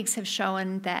our colleagues have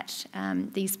shown that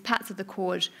these parts of the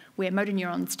cord where motor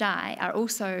neurons die are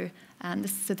also,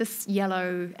 this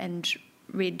yellow and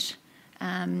red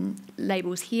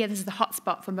labels here. This is the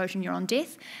hotspot for motor neuron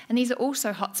death, and these are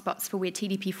also hotspots for where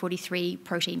TDP43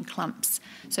 protein clumps.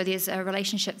 So there's a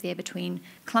relationship there between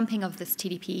clumping of this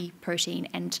TDP protein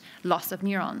and loss of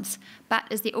neurons. But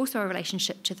is there also a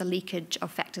relationship to the leakage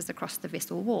of factors across the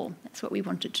vessel wall? That's what we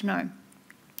wanted to know.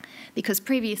 Because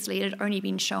previously it had only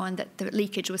been shown that the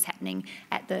leakage was happening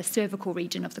at the cervical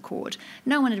region of the cord.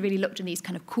 No one had really looked in these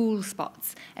kind of cool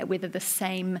spots at whether the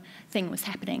same thing was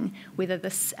happening, whether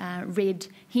this red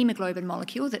hemoglobin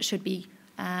molecule that should be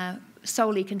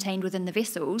solely contained within the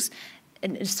vessels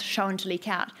and is shown to leak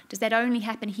out. Does that only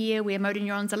happen here where motor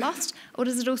neurons are lost, or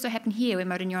does it also happen here where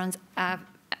motor neurons are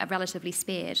relatively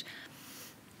spared?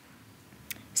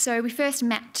 So we first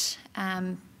mapped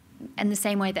in the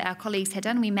same way that our colleagues had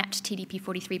done, we mapped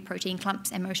TDP43 protein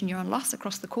clumps and motor neuron loss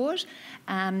across the cord.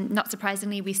 Not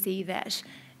surprisingly, we see that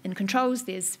in controls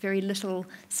there's very little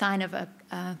sign of a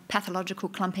pathological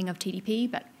clumping of TDP,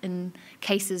 but in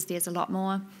cases there's a lot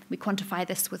more. We quantify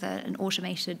this with an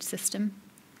automated system.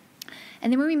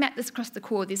 And then when we map this across the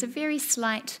cord, there's a very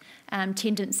slight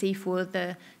tendency for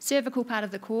the cervical part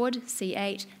of the cord,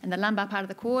 C8, and the lumbar part of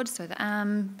the cord, so the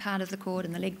arm part of the cord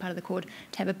and the leg part of the cord,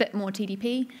 to have a bit more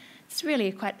TDP. It's really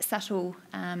a quite subtle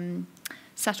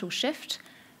shift.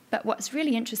 But what's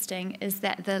really interesting is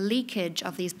that the leakage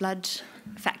of these blood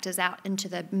factors out into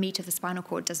the meat of the spinal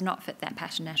cord does not fit that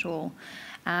pattern at all.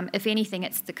 If anything,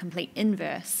 it's the complete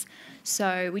inverse.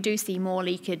 So we do see more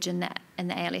leakage in the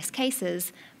ALS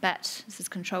cases, but this is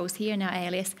controls here in our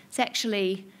ALS. It's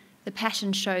actually, the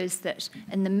pattern shows that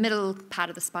in the middle part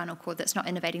of the spinal cord that's not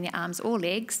innervating the arms or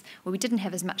legs, where we didn't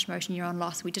have as much motor neuron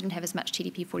loss, we didn't have as much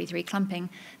TDP43 clumping,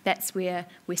 that's where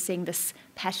we're seeing this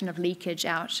pattern of leakage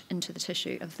out into the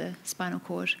tissue of the spinal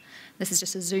cord. This is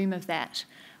just a zoom of that,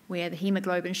 where the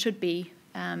hemoglobin should be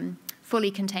fully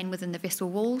contained within the vessel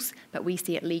walls, but we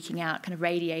see it leaking out, kind of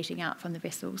radiating out from the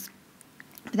vessels.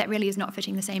 But that really is not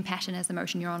fitting the same pattern as the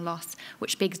motor neuron loss,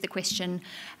 which begs the question,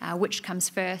 which comes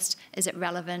first? Is it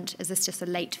relevant? Is this just a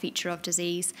late feature of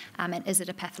disease? And is it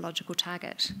a pathological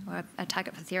target, or a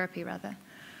target for therapy, rather?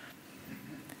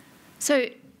 So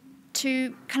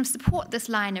to kind of support this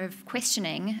line of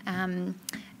questioning,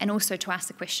 and also to ask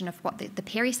the question of what the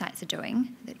pericytes are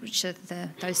doing, which are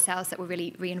those cells that were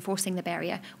really reinforcing the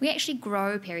barrier, we actually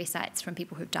grow pericytes from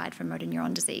people who've died from motor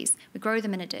neuron disease. We grow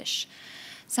them in a dish.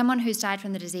 Someone who's died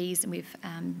from the disease and we've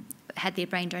had their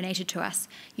brain donated to us,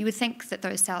 you would think that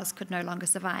those cells could no longer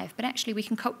survive. But actually we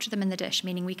can culture them in the dish,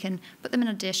 meaning we can put them in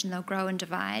a dish and they'll grow and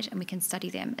divide and we can study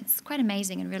them. It's quite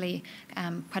amazing and really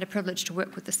quite a privilege to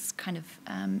work with this kind of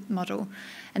model.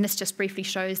 And this just briefly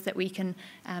shows that we can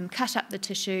cut up the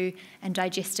tissue and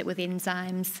digest it with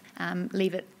enzymes,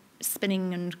 leave it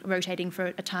spinning and rotating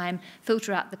for a time,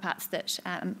 filter out the parts that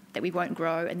we won't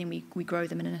grow, and then we grow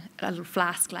them in a little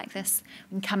flask like this.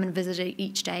 We can come and visit it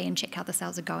each day and check how the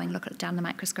cells are going, look at it down the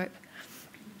microscope.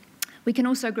 We can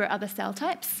also grow other cell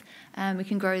types. We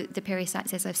can grow the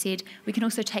pericytes, as I've said. We can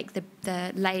also take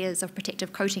the layers of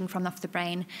protective coating from off the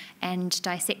brain and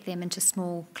dissect them into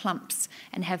small clumps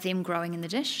and have them growing in the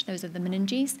dish. Those are the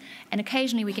meninges. And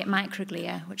occasionally we get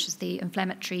microglia, which is the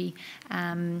inflammatory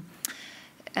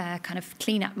kind of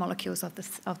clean-up molecules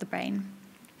of the brain.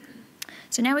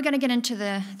 So now we're going to get into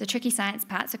the tricky science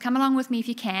part. So come along with me if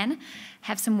you can.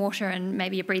 Have some water and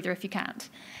maybe a breather if you can't.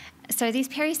 So these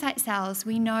pericyte cells,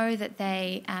 we know that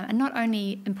they are not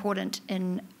only important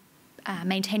in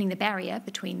maintaining the barrier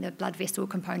between the blood vessel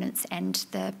components and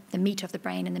the meat of the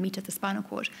brain and the meat of the spinal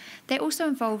cord. They're also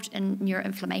involved in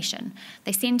neuroinflammation.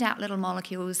 They send out little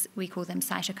molecules, we call them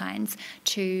cytokines,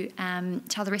 to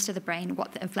tell the rest of the brain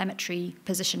what the inflammatory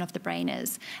position of the brain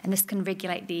is. And this can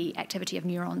regulate the activity of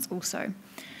neurons also.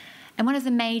 And one of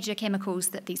the major chemicals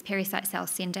that these pericyte cells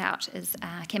send out is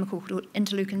a chemical called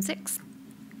interleukin-6.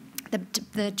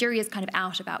 The jury is kind of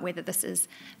out about whether this is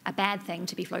a bad thing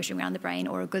to be floating around the brain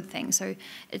or a good thing. So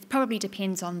it probably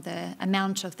depends on the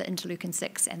amount of the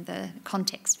interleukin-6 and the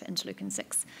context for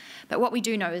interleukin-6. But what we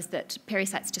do know is that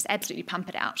pericytes just absolutely pump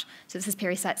it out. So this is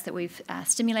pericytes that we've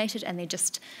stimulated, and they're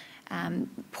just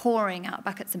pouring out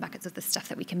buckets and buckets of the stuff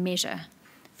that we can measure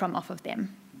from off of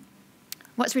them.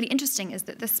 What's really interesting is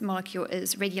that this molecule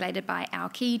is regulated by our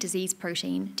key disease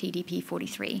protein,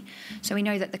 TDP-43. So we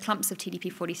know that the clumps of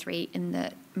TDP-43 in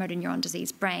the motor neuron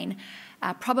disease brain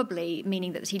are probably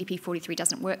meaning that the TDP-43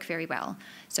 doesn't work very well.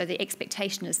 So the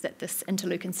expectation is that this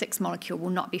interleukin-6 molecule will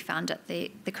not be found at the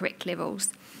correct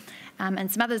levels.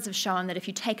 And some others have shown that if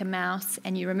you take a mouse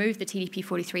and you remove the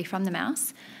TDP-43 from the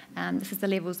mouse, this is the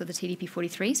levels of the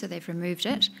TDP-43, so they've removed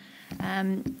it.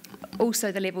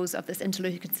 Also, the levels of this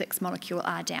interleukin-6 molecule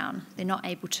are down. They're not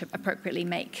able to appropriately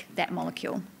make that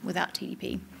molecule without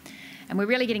TDP. And we're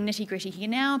really getting nitty-gritty here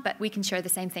now, but we can show the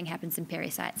same thing happens in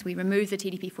pericytes. We remove the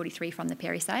TDP-43 from the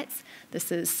pericytes.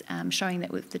 This is showing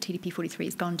that the TDP-43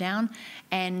 has gone down.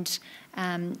 And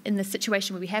in the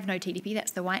situation where we have no TDP,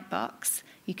 that's the white box,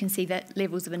 you can see that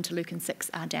levels of interleukin-6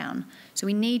 are down. So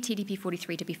we need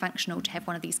TDP-43 to be functional to have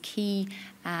one of these key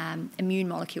immune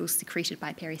molecules secreted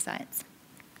by pericytes.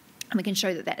 And we can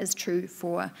show that that is true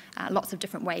for lots of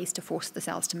different ways to force the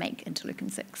cells to make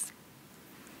interleukin-6.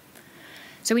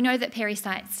 So we know that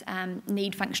pericytes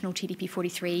need functional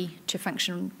TDP-43 to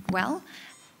function well.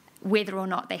 Whether or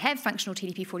not they have functional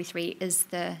TDP-43 is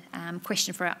the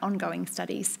question for our ongoing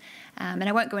studies. And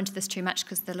I won't go into this too much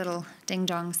because the little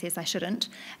ding-dong says I shouldn't.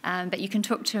 But you can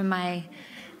talk to my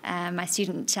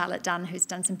student, Charlotte Dunn, who's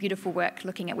done some beautiful work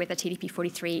looking at whether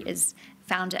TDP-43 is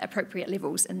found at appropriate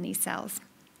levels in these cells.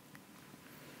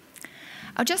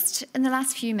 I'll just, in the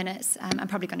last few minutes, I'm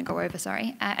probably going to go over,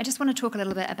 sorry. I just want to talk a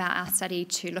little bit about our study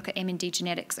to look at MND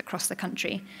genetics across the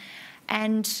country.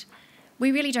 And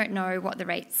we really don't know what the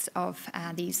rates of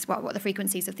what the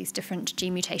frequencies of these different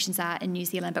gene mutations are in New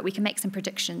Zealand, but we can make some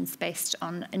predictions based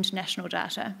on international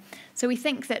data. So we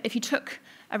think that if you took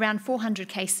around 400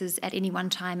 cases at any one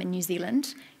time in New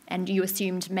Zealand, and you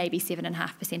assumed maybe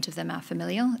 7.5% of them are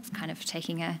familial, it's kind of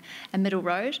taking a middle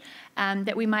road,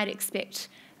 that we might expect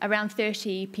around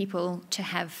 30 people to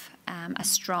have a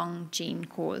strong gene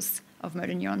cause of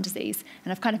motor neuron disease.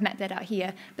 And I've kind of mapped that out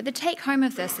here. But the take home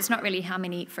of this is not really how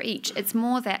many for each. It's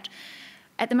more that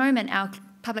at the moment, our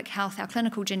public health, our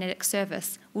clinical genetics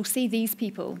service will see these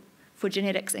people for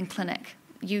genetics in clinic.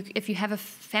 If you have a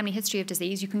family history of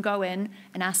disease, you can go in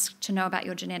and ask to know about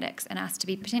your genetics and ask to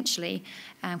be potentially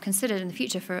considered in the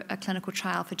future for a clinical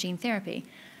trial for gene therapy.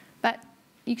 But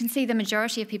you can see the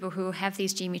majority of people who have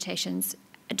these gene mutations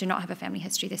do not have a family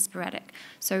history, they're sporadic.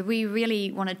 So we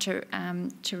really wanted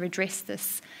to redress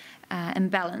this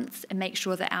imbalance and make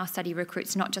sure that our study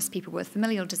recruits not just people with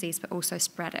familial disease, but also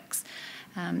sporadics.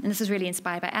 And this is really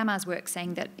inspired by Amar's work,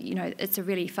 saying that, you know, it's a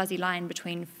really fuzzy line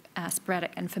between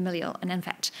sporadic and familial, and in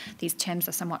fact, these terms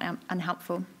are somewhat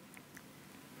unhelpful.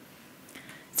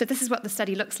 So this is what the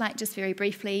study looks like, just very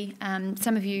briefly.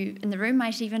 Some of you in the room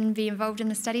might even be involved in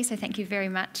the study, so thank you very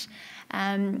much.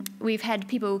 We've had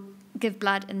people give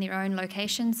blood in their own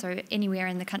location, so anywhere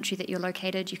in the country that you're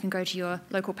located, you can go to your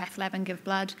local path lab and give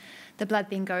blood. The blood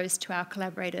then goes to our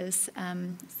collaborators,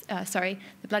 the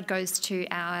blood goes to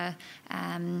our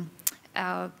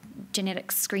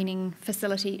genetics screening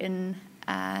facility in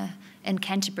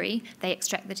Canterbury. They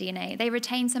extract the DNA. They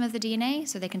retain some of the DNA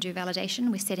so they can do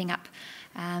validation. We're setting up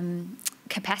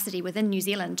capacity within New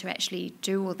Zealand to actually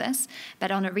do all this,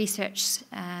 but on a research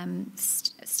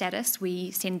status,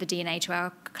 we send the DNA to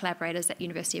our collaborators at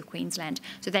University of Queensland.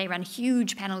 So they run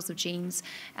huge panels of genes,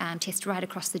 test right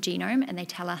across the genome, and they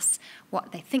tell us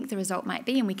what they think the result might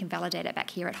be, and we can validate it back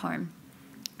here at home.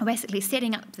 We're basically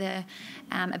setting up the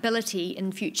ability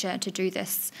in future to do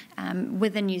this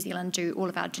within New Zealand, do all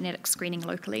of our genetic screening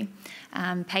locally,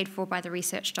 paid for by the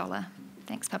research dollar.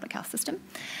 Thanks, public health system.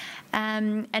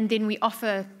 And then we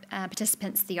offer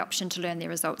participants the option to learn their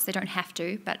results. They don't have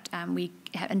to, but we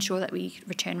ensure that we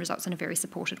return results in a very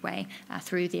supported way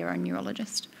through their own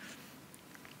neurologist.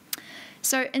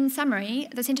 So in summary,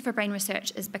 the Centre for Brain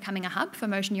Research is becoming a hub for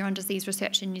motor neuron disease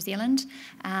research in New Zealand,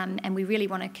 and we really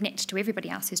want to connect to everybody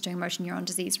else who's doing motor neuron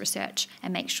disease research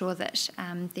and make sure that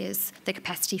there's the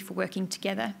capacity for working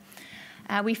together.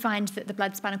 We find that the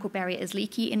blood-spinal cord barrier is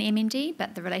leaky in MND,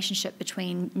 but the relationship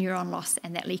between neuron loss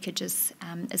and that leakage is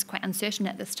quite uncertain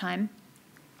at this time.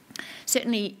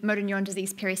 Certainly, motor neuron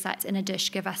disease pericytes in a dish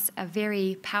give us a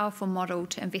very powerful model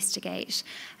to investigate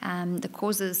the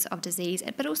causes of disease,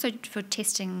 but also for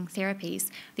testing therapies.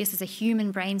 This is a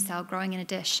human brain cell growing in a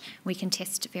dish. We can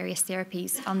test various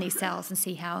therapies on these cells and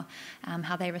see how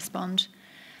they respond.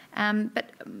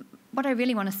 But what I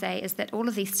really want to say is that all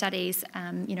of these studies,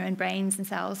 in brains and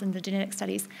cells and the genetic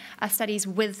studies, are studies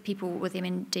with people with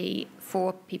MND,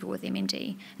 for people with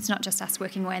MND. It's not just us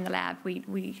working away in the lab.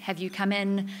 We have you come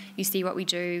in, you see what we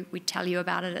do, we tell you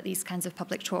about it at these kinds of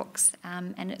public talks,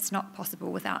 and it's not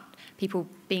possible without people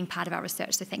being part of our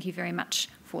research, so thank you very much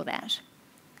for that.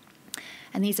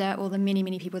 And these are all the many,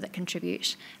 many people that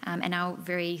contribute, and our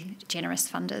very generous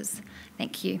funders.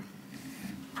 Thank you.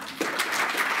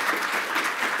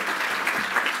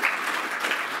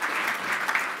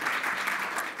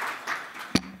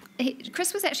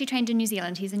 Chris was actually trained in New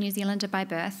Zealand. He's a New Zealander by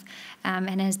birth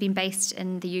and has been based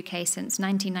in the UK since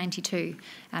 1992.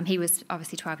 He was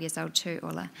obviously 12 years old too,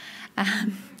 Ola.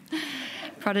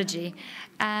 Prodigy.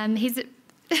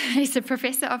 He's a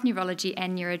professor of neurology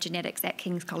and neurogenetics at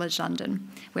King's College London,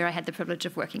 where I had the privilege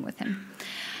of working with him.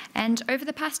 And over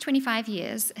the past 25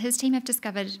 years, his team have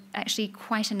discovered actually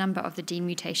quite a number of the gene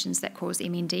mutations that cause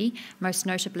MND, most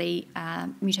notably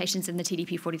mutations in the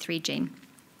TDP43 gene.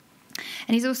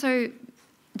 And he's also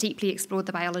deeply explored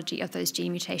the biology of those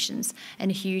gene mutations in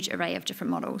a huge array of different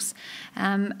models.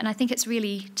 And I think it's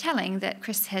really telling that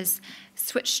Chris has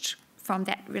switched from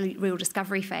that real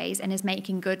discovery phase and is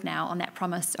making good now on that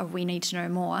promise of we need to know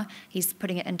more. He's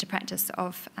putting it into practice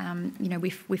of,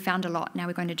 we've found a lot, now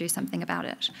we're going to do something about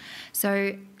it.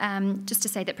 So just to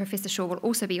say that Professor Shaw will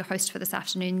also be your host for this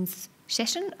afternoon's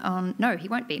session no, he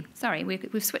won't be. Sorry,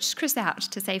 we've switched Chris out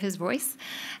to save his voice.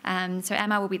 So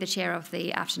Amar will be the chair of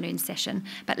the afternoon session.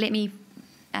 But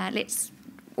let's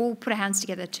all put our hands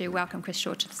together to welcome Chris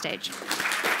Shaw to the stage.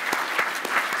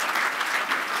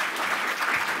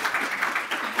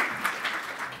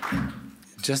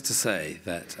 Just to say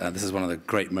that this is one of the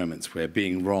great moments where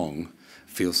being wrong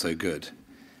feels so good.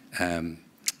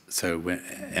 So when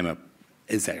Emma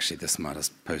is actually the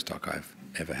smartest postdoc I've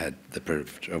ever had the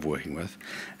privilege of working with,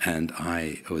 and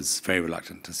I was very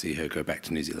reluctant to see her go back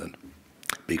to New Zealand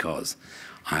because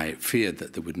I feared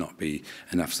that there would not be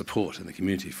enough support in the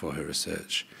community for her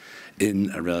research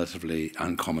in a relatively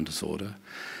uncommon disorder,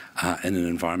 in an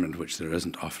environment in which there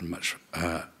isn't often much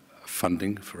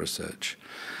funding for research.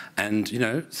 And,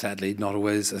 sadly, not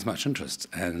always as much interest.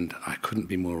 And I couldn't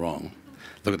be more wrong.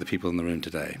 Look at the people in the room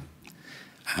today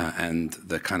and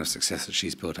the kind of success that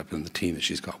she's built up and the team that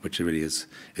she's got, which really is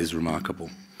remarkable.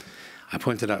 I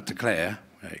pointed out to Claire,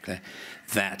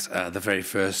 that the very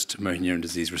first motor neuron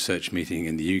disease research meeting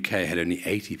in the UK had only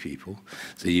 80 people.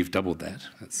 So you've doubled that.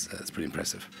 That's pretty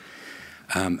impressive.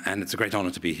 And it's a great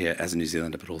honour to be here as a New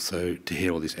Zealander, but also to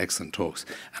hear all these excellent talks.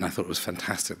 And I thought it was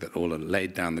fantastic that Orla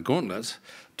laid down the gauntlet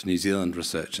to New Zealand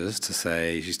researchers to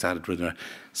say she started with a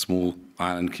small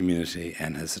island community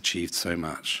and has achieved so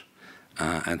much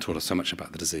and taught us so much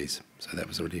about the disease. So that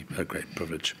was really a great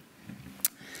privilege.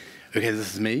 Okay,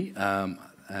 this is me,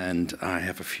 and I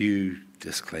have a few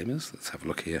disclaimers. Let's have a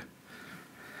look here.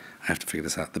 I have to figure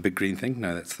this out. The big green thing?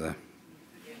 No, that's the...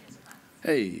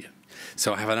 Hey!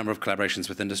 So I have a number of collaborations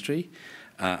with industry.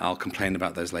 I'll complain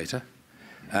about those later.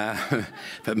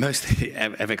 But mostly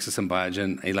Avexis and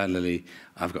Biogen, Eli Lilly,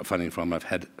 I've got funding from. I've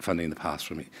had funding in the past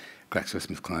from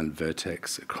GlaxoSmithKline,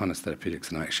 Vertex, Cronus Therapeutics,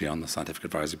 and I'm actually on the scientific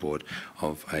advisory board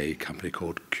of a company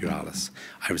called Curalis.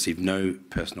 I received no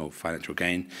personal financial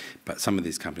gain, but some of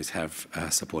these companies have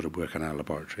supported work in our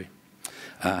laboratory.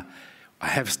 I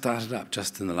have started up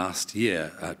just in the last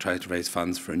year trying to raise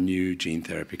funds for a new gene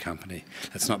therapy company.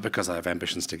 That's not because I have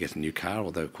ambitions to get a new car,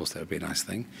 although of course that would be a nice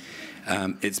thing.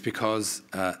 It's because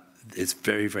it's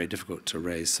very, very difficult to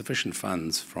raise sufficient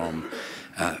funds from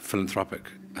philanthropic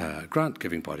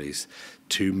grant-giving bodies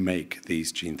to make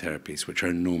these gene therapies, which are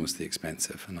enormously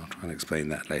expensive, and I'll try and explain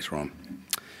that later on.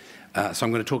 So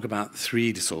I'm going to talk about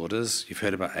 3 disorders. You've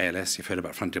heard about ALS, you've heard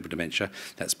about frontotemporal dementia.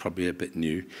 That's probably a bit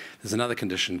new. There's another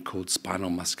condition called spinal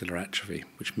muscular atrophy,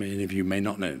 which many of you may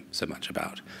not know so much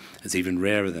about. It's even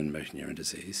rarer than motor neuron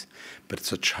disease, but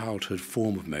it's a childhood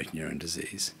form of motor neuron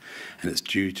disease, and it's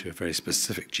due to a very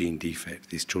specific gene defect.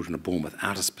 These children are born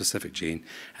without a specific gene,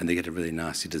 and they get a really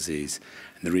nasty disease.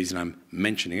 And the reason I'm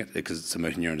mentioning it is because it's a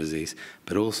motor neuron disease,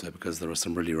 but also because there are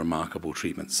some really remarkable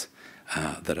treatments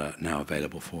that are now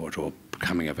available for it or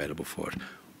becoming available for it,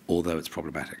 although it's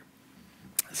problematic.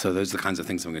 So those are the kinds of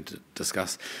things I'm going to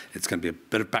discuss. It's going to be a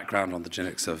bit of background on the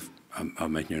genetics of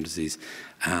motor neuron disease,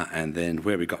 and then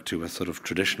where we got to with sort of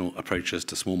traditional approaches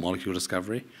to small molecule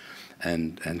discovery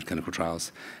and clinical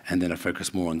trials, and then a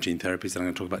focus more on gene therapies. And I'm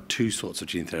going to talk about 2 sorts of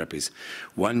gene therapies.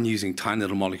 One using tiny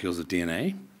little molecules of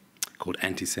DNA called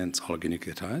antisense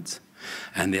oligonucleotides,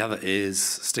 and the other is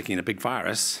sticking in a big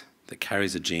virus that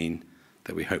carries a gene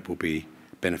that we hope will be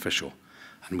beneficial.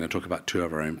 And I'm going to talk about 2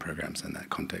 of our own programs in that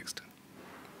context.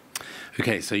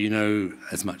 Okay, so you know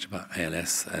as much about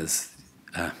ALS as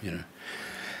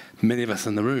many of us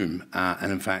in the room,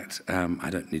 and in fact,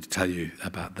 I don't need to tell you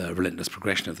about the relentless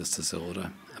progression of this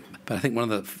disorder. But I think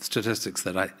one of the statistics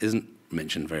that isn't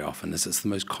mentioned very often is it's the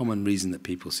most common reason that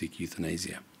people seek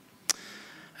euthanasia.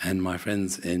 And my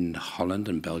friends in Holland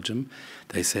and Belgium,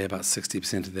 they say about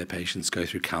 60% of their patients go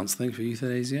through counselling for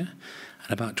euthanasia,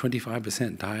 and about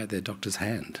 25% die at their doctor's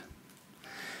hand.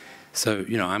 So,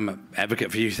 I'm an advocate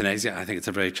for euthanasia. I think it's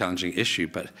a very challenging issue,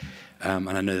 but and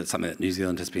I know that's something that New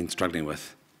Zealand has been struggling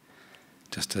with,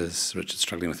 just as Richard's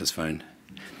struggling with his phone.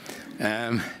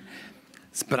 But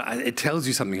it tells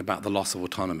you something about the loss of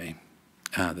autonomy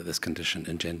that this condition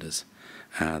engenders,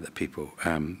 that people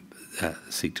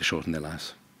seek to shorten their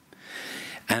lives.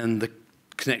 And the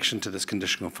connection to this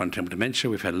condition called frontotemporal dementia,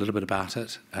 we've heard a little bit about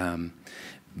it,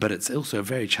 but it's also a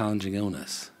very challenging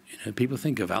illness. People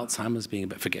think of Alzheimer's being a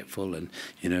bit forgetful and,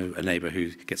 a neighbour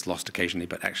who gets lost occasionally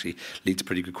but actually leads a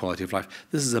pretty good quality of life.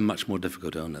 This is a much more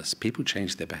difficult illness. People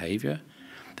change their behaviour,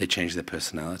 they change their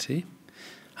personality.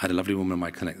 I had a lovely woman in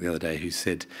my clinic the other day who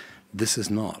said, "This is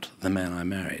not the man I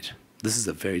married. This is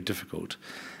a very difficult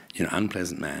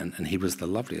unpleasant man, and he was the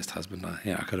loveliest husband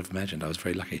I could have imagined. I was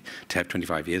very lucky to have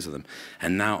 25 years with him.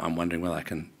 And now I'm wondering whether I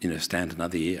can, stand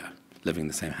another year living in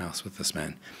the same house with this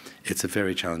man." It's a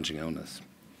very challenging illness.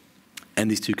 And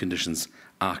these 2 conditions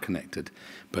are connected,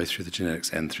 both through the genetics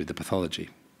and through the pathology.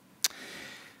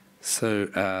 So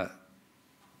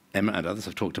Emma and others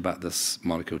have talked about this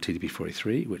molecule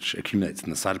TDP-43, which accumulates in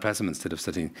the cytoplasm instead of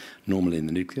sitting normally in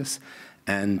the nucleus.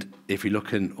 And if we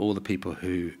look in all the people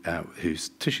whose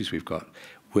tissues we've got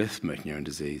with motor neuron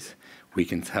disease, we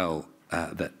can tell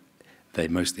that they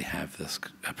mostly have this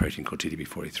protein called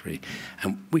TDP-43.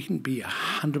 And we can be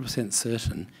 100%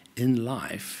 certain in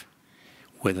life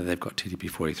whether they've got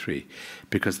TDP-43,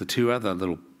 because the 2 other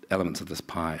little elements of this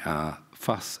pie are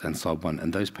FUS and SOD1,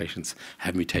 and those patients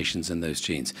have mutations in those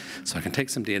genes. So I can take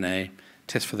some DNA,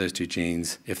 test for those 2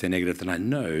 genes. If they're negative, then I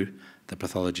know the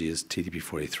pathology is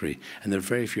TDP-43. And there are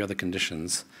very few other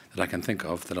conditions that I can think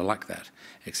of that are like that,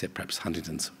 except perhaps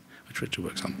Huntington's, which Richard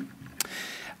works on.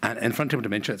 And in frontotemporal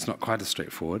dementia, it's not quite as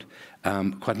straightforward.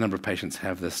 Quite a number of patients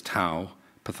have this tau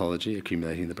pathology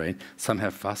accumulating in the brain. Some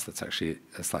have FUS, that's actually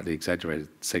a slightly exaggerated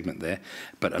segment there,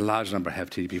 but a large number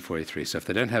have TDP-43. So if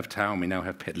they don't have tau, and we now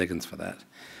have PET ligands for that,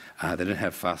 they don't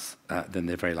have FUS, then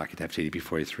they're very likely to have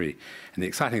TDP-43. And the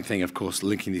exciting thing, of course,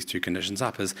 linking these 2 conditions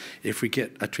up is if we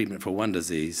get a treatment for one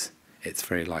disease, it's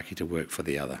very likely to work for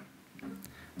the other.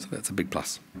 So that's a big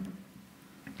plus.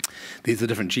 These are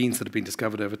different genes that have been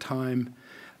discovered over time.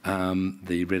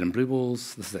 The red and blue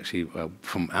balls, this is actually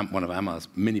from one of Amar's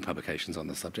many publications on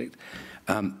the subject.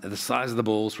 The size of the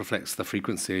balls reflects the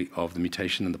frequency of the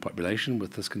mutation in the population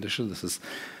with this condition. This is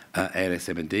ALS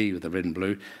MND with the red and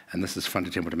blue, and this is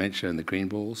frontotemporal dementia in the green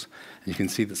balls. And you can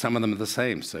see that some of them are the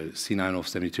same. So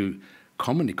C9orf72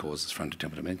 commonly causes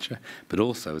frontotemporal dementia, but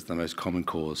also is the most common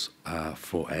cause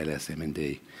for ALS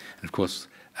MND. And of course,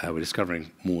 we're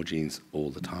discovering more genes all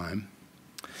the time.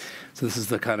 So this is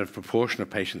the kind of proportion of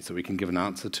patients that we can give an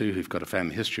answer to who've got a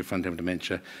family history of frontotemporal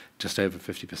dementia, just over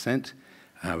 50%.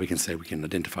 We can say we can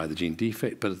identify the gene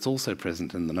defect, but it's also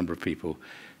present in the number of people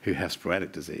who have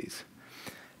sporadic disease.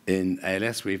 In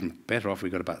ALS, we're even better off.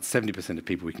 We've got about 70% of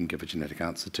people we can give a genetic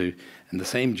answer to, and the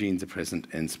same genes are present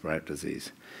in sporadic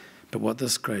disease. But what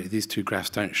these two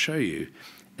graphs don't show you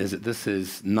is that this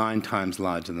is 9 times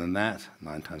larger than that,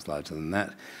 9 times larger than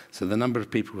that. So the number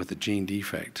of people with a gene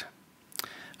defect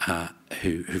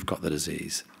who've got the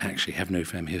disease actually have no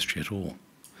family history at all.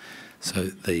 So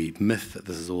the myth that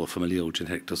this is all a familial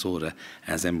genetic disorder,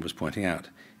 as Emma was pointing out,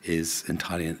 is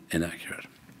entirely inaccurate.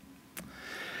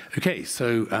 Okay,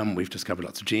 so we've discovered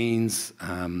lots of genes.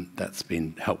 That's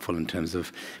been helpful in terms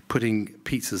of putting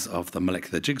pieces of the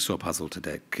molecular jigsaw puzzle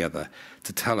together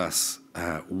to tell us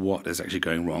what is actually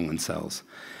going wrong in cells.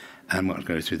 I'm not going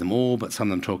to go through them all, but some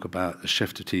of them talk about a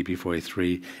shift of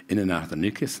TDP-43 in and out of the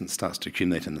nucleus and starts to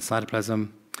accumulate in the cytoplasm,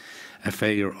 a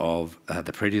failure of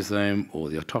the proteasome or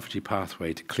the autophagy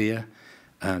pathway to clear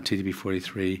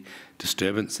TDP-43,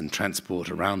 disturbance and transport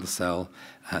around the cell,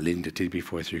 leading to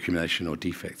TDP-43 accumulation or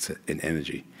defects in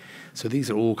energy. So these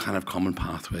are all kind of common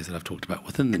pathways that I've talked about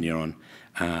within the neuron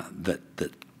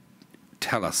that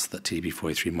tell us that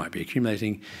TDP-43 might be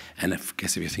accumulating, and if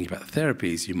you're thinking about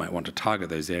therapies, you might want to target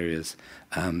those areas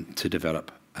to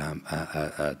develop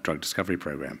a drug discovery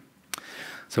program.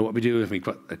 So what we do is we've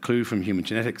got a clue from human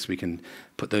genetics. We can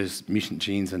put those mutant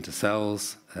genes into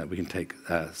cells. We can take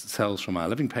cells from our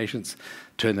living patients,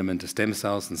 turn them into stem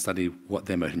cells and study what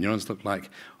their motor neurons look like.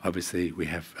 Obviously, we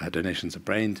have donations of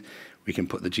brains. We can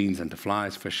put the genes into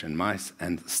flies, fish, and mice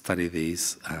and study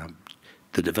these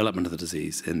the development of the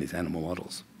disease in these animal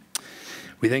models.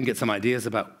 We then get some ideas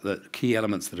about the key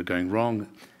elements that are going wrong,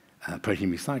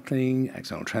 protein recycling,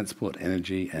 axonal transport,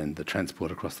 energy, and the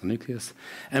transport across the nucleus.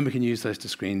 And we can use those to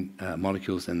screen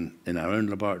molecules in our own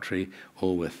laboratory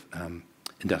or with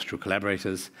industrial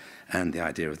collaborators. And the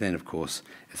idea then, of course,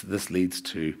 is that this leads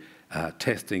to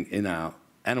testing in our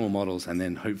animal models and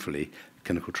then hopefully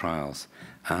clinical trials.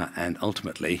 And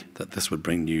ultimately, that this would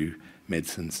bring new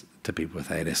medicines to people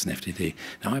with ALS and FTD.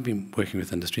 Now, I've been working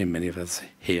with industry, and many of us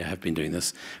here have been doing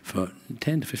this for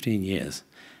 10 to 15 years.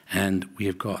 And we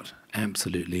have got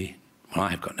absolutely, well, I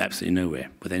have gotten absolutely nowhere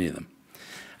with any of them.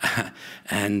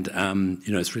 And,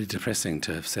 it's really depressing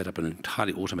to have set up an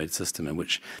entirely automated system in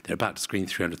which they're about to screen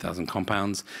 300,000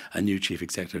 compounds. A new chief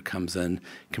executive comes in,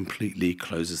 completely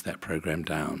closes that program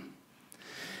down.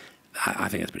 I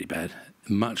think that's pretty bad.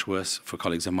 Much worse for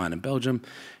colleagues of mine in Belgium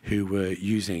who were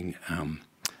using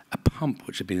a pump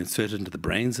which had been inserted into the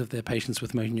brains of their patients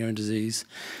with motor neuron disease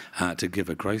to give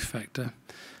a growth factor.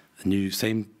 The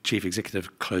same chief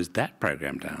executive closed that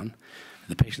program down.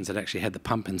 The patients had actually had the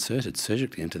pump inserted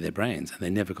surgically into their brains, and they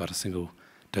never got a single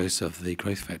dose of the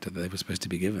growth factor that they were supposed to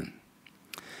be given.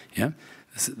 Yeah?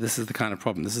 This is the kind of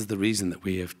problem. This is the reason that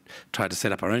we have tried to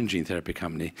set up our own gene therapy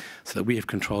company so that we have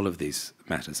control of these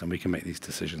matters and we can make these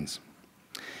decisions.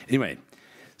 Anyway,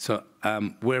 so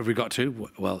where have we got to?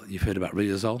 Well, you've heard about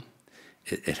riluzole.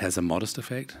 It has a modest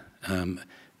effect.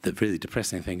 The really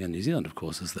depressing thing in New Zealand, of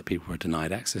course, is that people are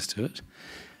denied access to it.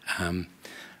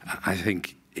 I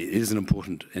think it isn't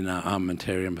important in our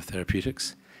armamentarium of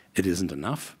therapeutics. It isn't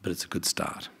enough, but it's a good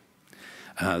start.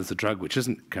 There's a drug which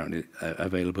isn't currently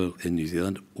available in New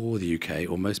Zealand or the UK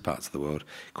or most parts of the world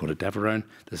called edavarone.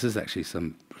 This is actually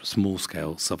some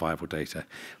small-scale survival data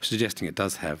suggesting it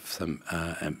does have some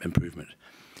improvement.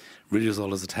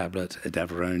 Riluzole is a tablet.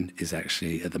 Edavarone is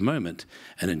actually, at the moment,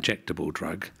 an injectable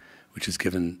drug which is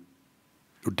given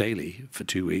daily for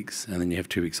 2 weeks, and then you have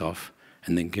 2 weeks off,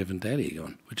 and then given daily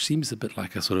on, which seems a bit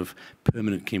like a sort of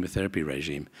permanent chemotherapy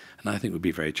regime, and I think would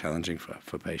be very challenging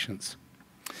for patients.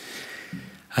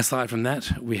 Aside from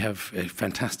that, we have a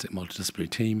fantastic multidisciplinary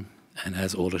team, and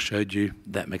as Orla showed you,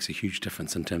 that makes a huge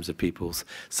difference in terms of people's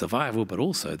survival, but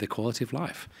also their quality of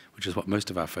life, which is what most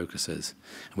of our focus is.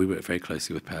 And we work very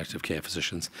closely with palliative care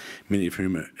physicians, many of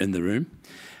whom are in the room,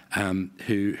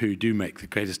 who do make the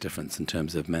greatest difference in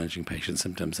terms of managing patient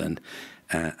symptoms and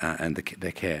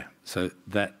their care. So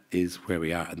that is where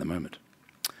we are at the moment.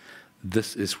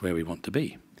 this is where we want to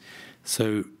be.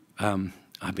 So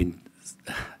I've been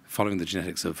following the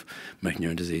genetics of motor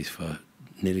neuron disease for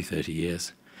nearly 30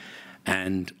 years.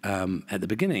 And at the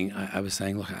beginning, I was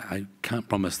saying, look, I can't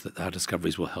promise that our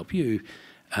discoveries will help you,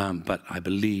 but I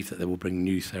believe that they will bring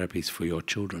new therapies for your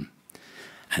children.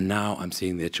 And now I'm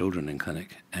seeing their children in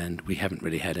clinic, and we haven't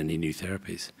really had any new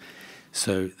therapies.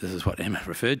 So this is what Emma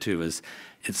referred to as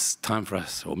it's time for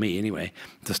us, or me anyway,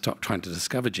 to stop trying to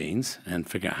discover genes and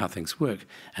figure out how things work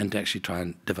and to actually try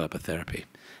and develop a therapy.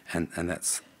 And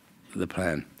that's the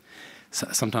plan. So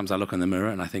sometimes I look in the mirror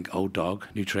and I think, old dog,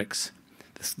 new tricks.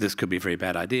 This could be a very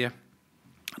bad idea.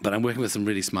 But I'm working with some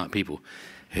really smart people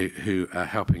who are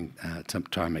helping to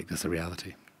try and make this a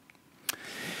reality.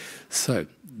 So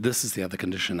this is the other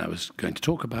condition I was going to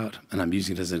talk about, and I'm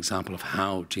using it as an example of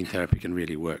how gene therapy can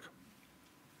really work.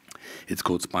 It's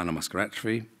called spinal muscular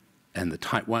atrophy, and the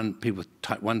people with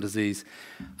type 1 disease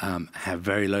have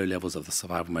very low levels of the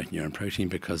survival motor neuron protein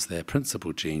because their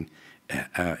principal gene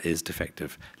is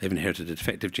defective. They've inherited a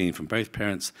defective gene from both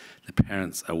parents. The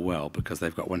parents are well because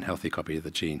they've got one healthy copy of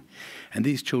the gene. And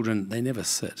these children, they never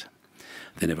sit.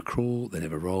 They never crawl, they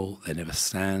never roll, they never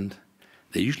stand.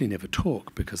 They usually never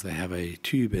talk because they have a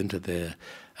tube into their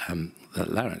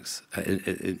larynx,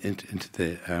 into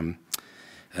their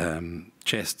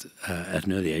chest at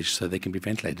an early age so they can be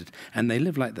ventilated. And they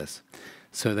live like this.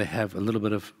 So they have a little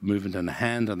bit of movement in the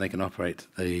hand and they can operate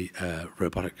the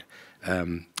robotic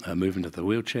movement of the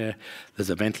wheelchair. There's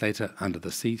a ventilator under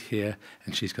the seat here,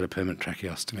 and she's got a permanent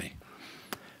tracheostomy,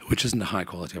 which isn't a high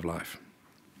quality of life.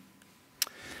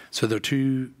 So there are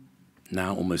 2,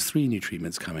 now almost 3 new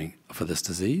treatments coming for this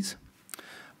disease.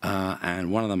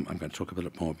 And one of them I'm going to talk a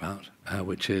bit more about,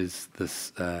 which is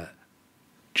this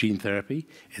gene therapy.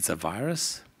 It's a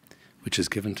virus which is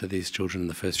given to these children in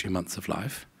the first few months of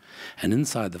life. And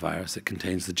inside the virus, it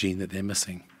contains the gene that they're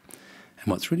missing.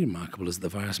 And what's really remarkable is the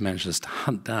virus manages to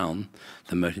hunt down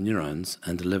the motor neurons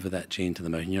and deliver that gene to the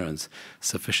motor neurons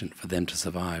sufficient for them to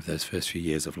survive those first few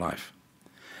years of life.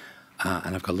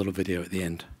 And I've got a little video at the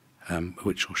end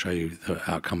which will show you the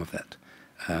outcome of that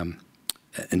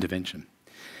intervention.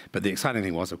 But the exciting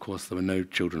thing was, of course, there were no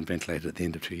children ventilated at the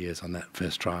end of 2 years on that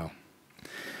first trial.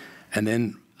 And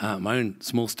then my own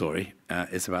small story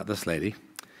is about this lady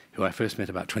who I first met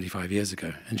about 25 years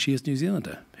ago. And she is a New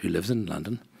Zealander who lives in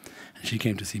London. And she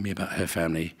came to see me about her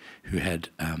family who had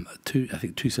I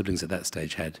think two siblings at that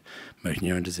stage had motor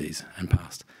neuron disease and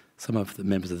passed. Some of the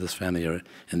members of this family are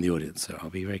in the audience, so I'll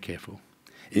be very careful.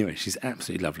 Anyway, she's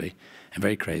absolutely lovely and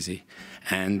very crazy.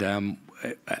 And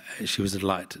she was a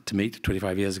delight to meet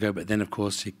 25 years ago, but then, of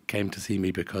course, she came to see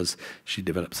me because she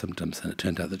developed symptoms, and it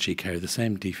turned out that she carried the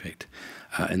same defect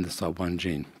in the SOB1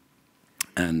 gene.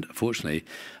 And fortunately,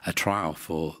 a trial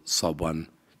for SOB1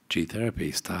 gene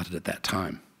therapy started at that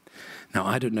time. Now,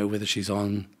 I don't know whether she's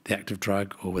on the active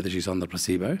drug or whether she's on the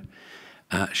placebo.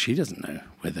 She doesn't know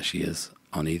whether she is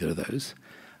on either of those.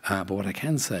 But what I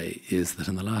can say is that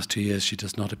in the last 2 years, she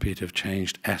does not appear to have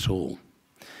changed at all.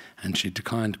 And she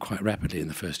declined quite rapidly in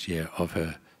the first year of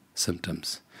her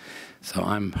symptoms. So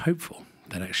I'm hopeful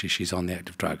that actually she's on the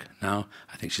active drug. Now,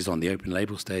 I think she's on the open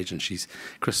label stage, and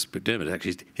Chris McDermott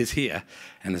actually is here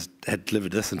and had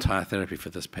delivered this entire therapy for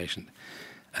this patient.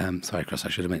 Sorry, Chris, I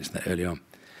should have mentioned that earlier on.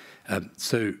 I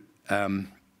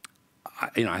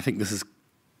think this is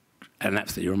an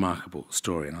absolutely remarkable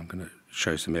story, and I'm going to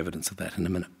show some evidence of that in a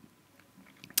minute.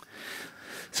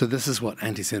 So this is what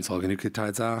antisense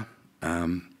oligonucleotides are.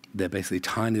 They're basically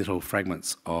tiny little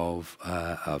fragments of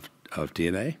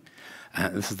DNA.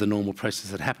 This is the normal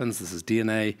process that happens. This is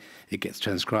DNA. It gets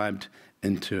transcribed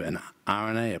into an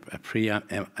RNA, a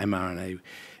pre-mRNA,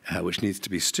 which needs to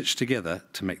be stitched together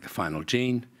to make the final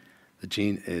gene. The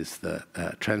gene is the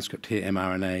transcript here,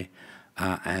 mRNA,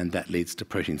 and that leads to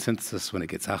protein synthesis when it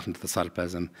gets out into the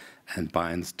cytoplasm and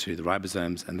binds to the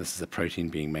ribosomes, and this is a protein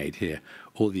being made here.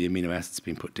 All the amino acids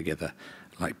being put together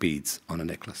like beads on a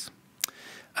necklace.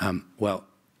 Well,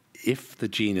 if the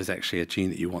gene is actually a gene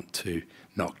that you want to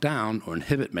knock down or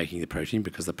inhibit making the protein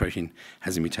because the protein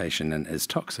has a mutation and is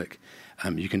toxic,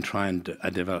 you can try and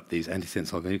develop these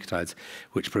antisense oligonucleotides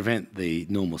which prevent the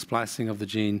normal splicing of the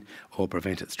gene or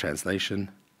prevent its translation.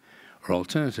 Or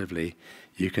alternatively,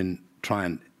 you can try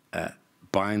and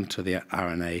bind to the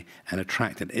RNA and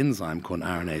attract an enzyme called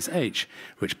RNase H,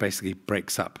 which basically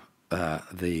breaks up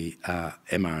the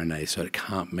mRNA so it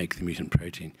can't make the mutant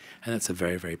protein. And that's a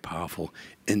very, very powerful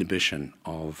inhibition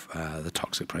of the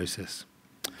toxic process.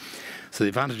 So the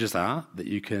advantages are that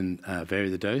you can vary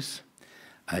the dose,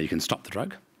 you can stop the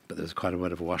drug, but there's quite a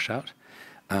bit of a washout.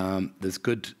 There's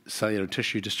good cellular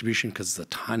tissue distribution because it's a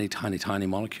tiny, tiny, tiny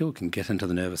molecule, can get into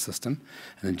the nervous system.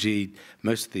 And indeed,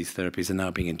 most of these therapies are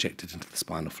now being injected into the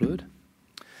spinal fluid.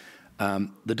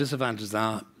 The disadvantages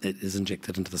are it is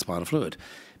injected into the spinal fluid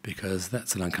because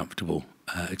that's an uncomfortable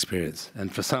experience.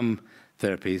 And for some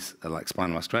therapies, like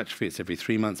spinal muscular atrophy, it's every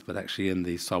 3 months, but actually in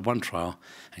the SOD1 trial,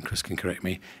 and Chris can correct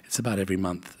me, it's about every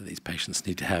month that these patients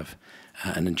need to have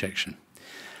an injection.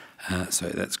 So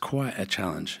that's quite a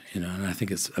challenge, and I think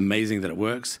it's amazing that it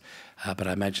works. But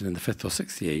I imagine in the 5th or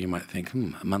 6th year, you might think,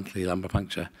 a monthly lumbar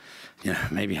puncture,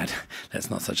 maybe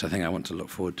that's not such a thing I want to look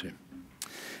forward to.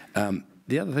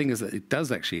 The other thing is that it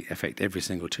does actually affect every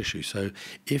single tissue. So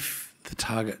if the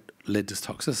target led to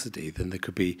toxicity, then there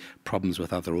could be problems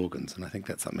with other organs. And I think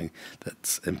that's something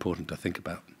that's important to think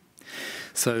about.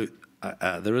 So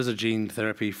there is a gene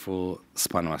therapy for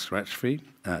spinal muscular atrophy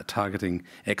targeting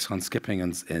exon skipping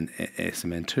in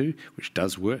SMN2, which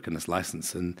does work and is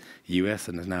licensed in the US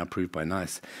and is now approved by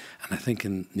NICE. And I think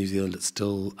in New Zealand it's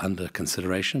still under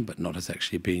consideration, but not has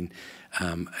actually been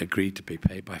agreed to be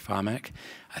paid by Pharmac.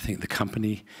 I think the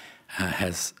company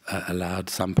has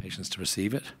allowed some patients to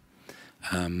receive it,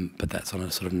 but that's on a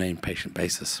sort of named patient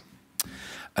basis.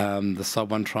 The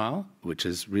SOD1 trial, which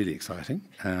is really exciting,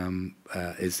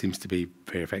 it seems to be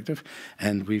very effective,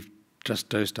 and we've just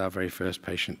dosed our very first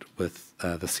patient with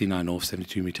the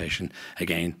C9orf72 mutation,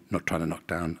 again, not trying to knock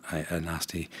down a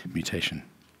nasty mutation.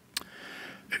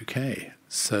 Okay,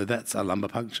 so that's a lumbar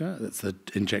puncture, that's the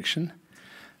injection.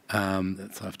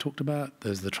 That's what I've talked about,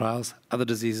 those are the trials. Other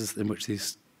diseases in which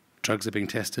these drugs are being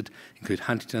tested include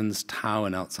Huntington's, Tau,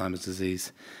 and Alzheimer's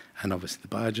disease, and obviously the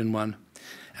Biogen one.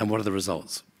 And what are the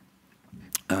results?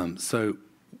 So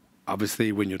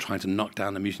obviously, when you're trying to knock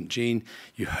down a mutant gene,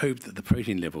 you hope that the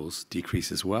protein levels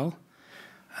decrease as well.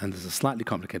 And there's a slightly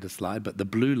complicated slide, but the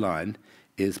blue line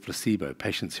is placebo,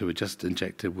 patients who were just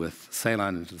injected with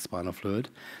saline into the spinal fluid.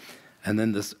 And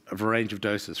then there's a range of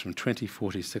doses from 20,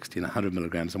 40, 60, and 100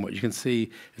 milligrams. And what you can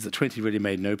see is that 20 really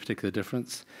made no particular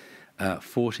difference.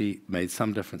 40 made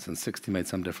some difference and 60 made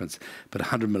some difference, but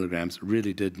 100 milligrams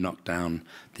really did knock down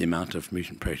the amount of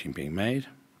mutant protein being made.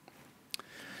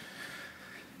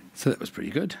 So that was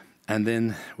pretty good. And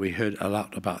then we heard a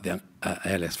lot about the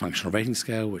ALS functional rating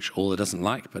scale, which Orla doesn't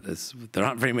like, but there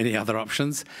aren't very many other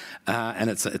options, and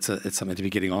it's something to be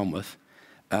getting on with.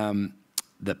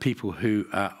 The people who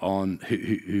are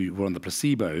who were on the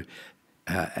placebo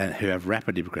and who have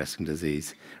rapidly progressing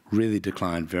disease really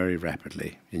decline very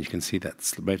rapidly. And you can see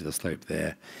that rate of the slope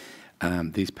there.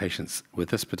 These patients with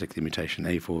this particular mutation,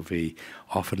 A4V,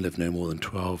 often live no more than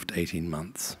 12 to 18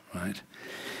 months, right?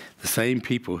 The same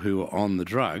people who are on the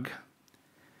drug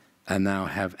and now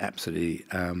have absolutely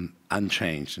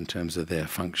unchanged in terms of their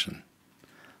function.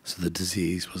 So the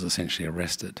disease was essentially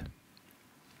arrested.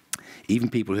 Even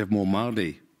people who have more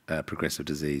mildly progressive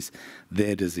disease,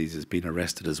 their disease has been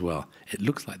arrested as well. It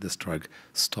looks like this drug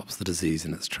stops the disease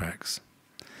in its tracks.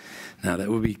 Now, that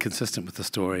would be consistent with the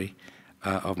story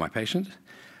of my patient,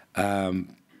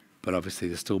 but obviously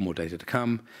there's still more data to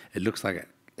come. It looks like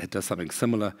it does something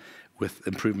similar with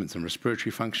improvements in respiratory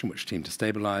function, which seem to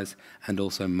stabilize, and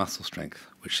also muscle strength,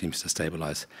 which seems to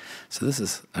stabilize. So this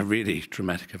is a really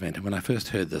dramatic event. And when I first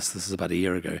heard this is about a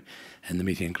year ago in the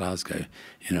meeting in Glasgow,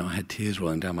 I had tears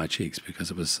rolling down my cheeks because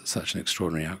it was such an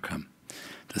extraordinary outcome.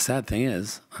 The sad thing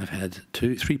is, I've had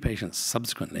 3 patients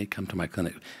subsequently come to my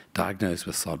clinic diagnosed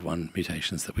with SOD1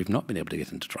 mutations that we've not been able to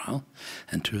get into trial,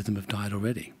 and 2 of them have died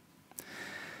already.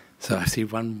 So I see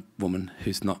one woman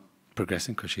who's not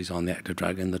progressing because she's on the active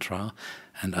drug in the trial,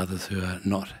 and others who are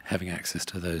not having access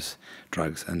to those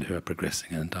drugs and who are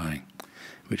progressing and dying,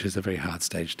 which is a very hard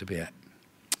stage to be at.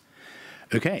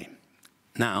 Okay,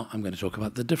 now I'm going to talk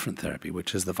about the different therapy,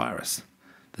 which is the virus.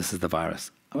 This is the virus.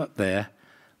 Up there,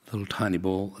 a little tiny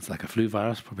ball. It's like a flu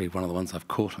virus, probably one of the ones I've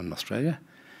caught in Australia.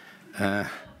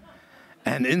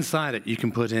 And inside it, you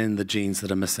can put in the genes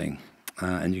that are missing,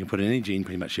 and you can put in any gene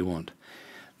pretty much you want.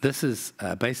 This is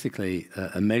basically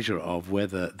a measure of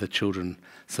whether the children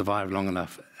survived long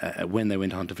enough when they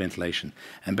went on to ventilation.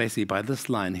 And basically, by this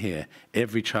line here,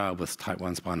 every child with type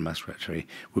 1 spinal muscular atrophy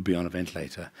would be on a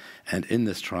ventilator. And in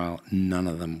this trial, none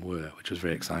of them were, which was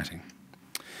very exciting.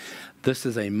 This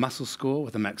is a muscle score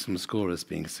with a maximum score as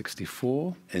being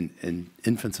 64. In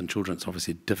infants and children, it's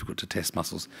obviously difficult to test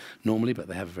muscles normally, but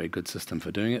they have a very good system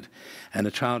for doing it. And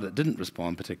a child that didn't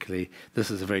respond particularly, this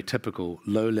is a very typical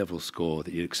low-level score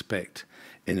that you'd expect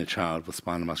in a child with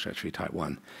spinal muscular atrophy type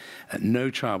 1. No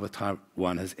child with type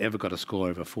 1 has ever got a score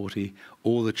over 40.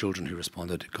 All the children who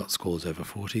responded got scores over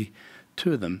 40.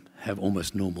 2 of them have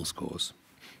almost normal scores.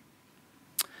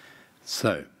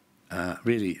 So,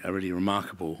 really a really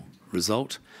remarkable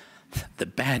result. The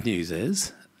bad news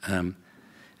is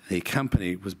the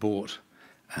company was bought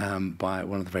by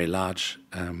one of the very large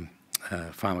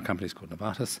pharma companies called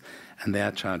Novartis, and they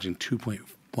are charging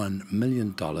 $2.1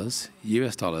 million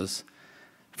US dollars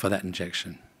for that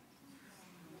injection.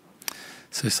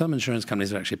 So some insurance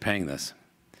companies are actually paying this.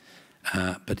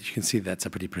 But you can see that's a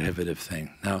pretty prohibitive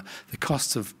thing. Now, the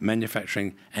cost of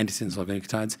manufacturing antisense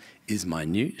oligonucleotides is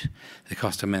minute. The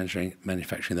cost of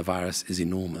manufacturing the virus is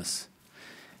enormous.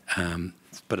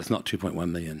 But it's not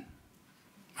 2.1 million,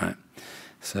 right?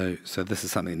 So this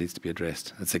is something that needs to be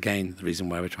addressed. It's, again, the reason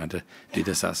why we're trying to do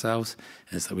this ourselves,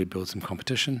 is that we build some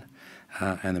competition,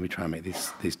 and then we try and make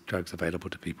these drugs available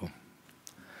to people.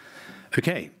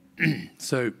 Okay,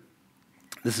 so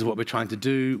this is what we're trying to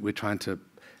do. We're trying to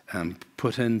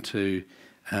put into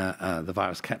the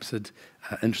virus capsid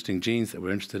interesting genes that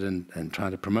we're interested in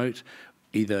trying to promote,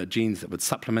 either genes that would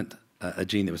supplement a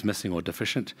gene that was missing or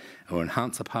deficient, or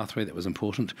enhance a pathway that was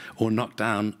important, or knock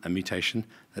down a mutation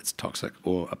that's toxic,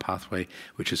 or a pathway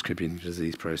which is contributing to the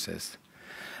disease process.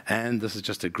 And this is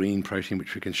just a green protein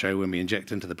which we can show when we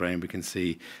inject into the brain. We can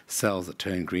see cells that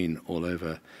turn green all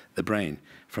over the brain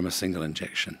from a single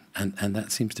injection. And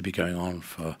that seems to be going on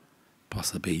for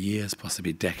possibly years,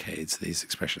 possibly decades, these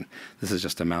expression. This is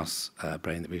just a mouse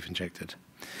brain that we've injected.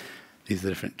 These are the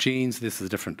different genes. This is the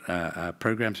different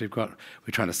programs we've got.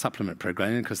 We're trying to supplement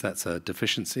progranulin because that's a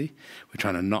deficiency. We're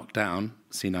trying to knock down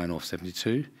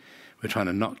C9orf72. We're trying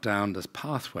to knock down this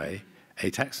pathway,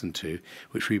 ataxin-2,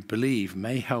 which we believe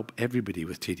may help everybody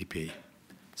with TDP.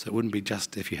 So it wouldn't be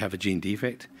just if you have a gene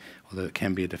defect, although it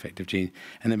can be a defective gene.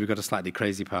 And then we've got a slightly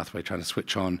crazy pathway trying to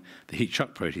switch on the heat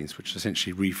shock proteins, which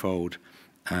essentially refold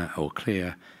or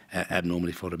clear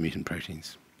abnormally folded mutant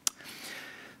proteins.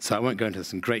 So I won't go into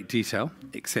this in great detail,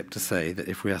 except to say that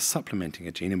if we are supplementing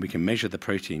a gene and we can measure the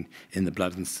protein in the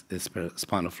blood and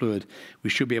spinal fluid, we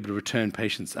should be able to return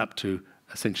patients up to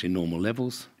essentially normal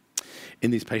levels. In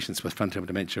these patients with frontotemporal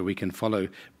dementia, we can follow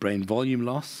brain volume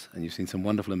loss, and you've seen some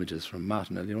wonderful images from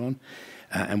Martin earlier on.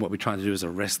 And what we're trying to do is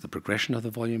arrest the progression of the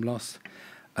volume loss.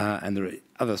 And there are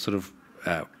other sort of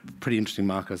pretty interesting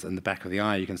markers in the back of the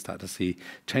eye. You can start to see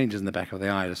changes in the back of the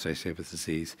eye associated with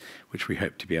disease, which we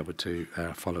hope to be able to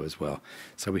follow as well.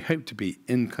 So we hope to be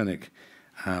in clinic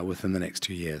within the next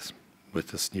 2 years with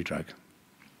this new drug.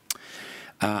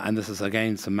 And this is,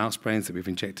 again, some mouse brains that we've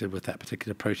injected with that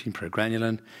particular protein,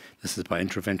 progranulin. This is by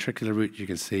intraventricular route. You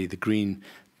can see the green,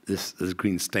 this is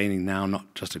green staining now,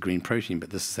 not just a green protein,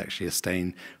 but this is actually a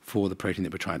stain for the protein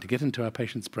that we're trying to get into our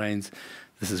patients' brains.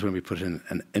 This is when we put in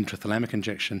an intrathalamic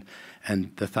injection,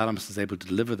 and the thalamus is able to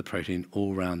deliver the protein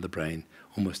all around the brain,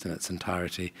 almost in its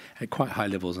entirety, at quite high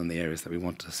levels in the areas that we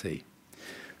want to see.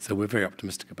 So we're very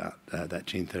optimistic about that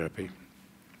gene therapy.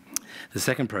 The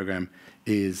second program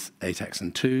is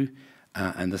ataxin-2,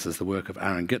 and this is the work of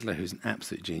Aaron Gittler, who's an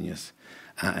absolute genius.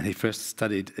 And he first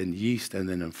studied in yeast and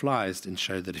then in flies and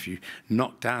showed that if you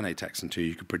knock down ataxin-2,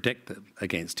 you could protect it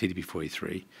against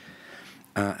TDP-43.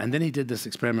 And then he did this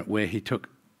experiment where he took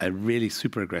a really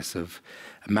super aggressive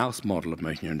mouse model of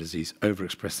motor neuron disease,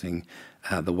 overexpressing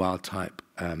the wild-type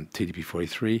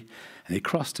TDP-43, and he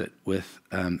crossed it with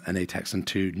an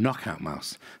ataxin-2 knockout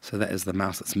mouse. So that is the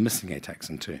mouse that's missing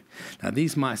ataxin-2. Now,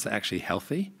 these mice are actually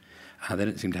healthy. They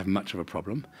don't seem to have much of a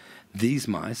problem. These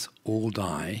mice all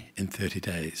die in 30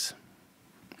 days.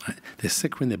 Right? They're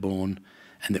sick when they're born,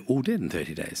 and they're all dead in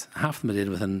 30 days. Half of them are dead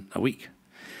within a week.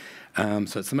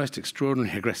 So it's the most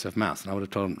extraordinary aggressive mouse, and I would have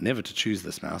told them never to choose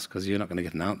this mouse because you're not going to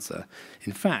get an answer.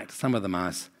 In fact, some of the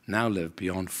mice now live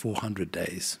beyond 400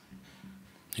 days.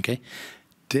 Okay?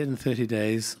 Dead in 30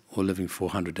 days or living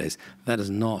 400 days. That is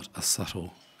not a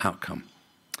subtle outcome.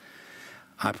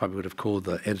 I probably would have called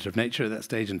the editor of Nature at that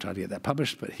stage and tried to get that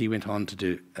published, but he went on to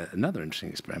do another interesting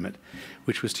experiment,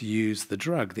 which was to use the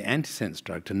drug, the antisense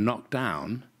drug, to knock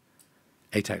down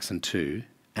ataxin-2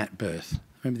 at birth.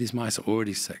 Remember, these mice are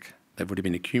already sick. They've already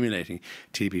been accumulating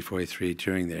TDP-43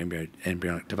 during their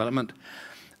embryonic development.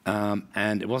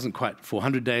 And it wasn't quite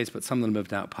 400 days, but some of them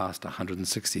lived out past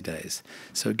 160 days.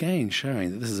 So again,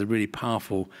 showing that this is a really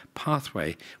powerful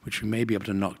pathway which we may be able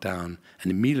to knock down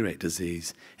and ameliorate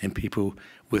disease in people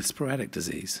with sporadic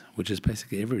disease, which is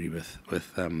basically everybody with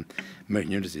motor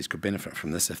neuron disease could benefit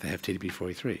from this if they have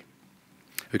TDP-43.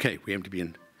 Okay, we aim to be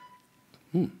in,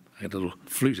 I got a little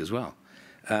flute as well,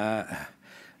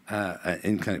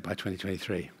 in clinic by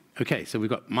 2023. Okay, so we've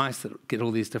got mice that get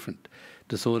all these different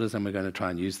disorders, and we're going to try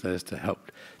and use those to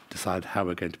help decide how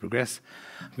we're going to progress.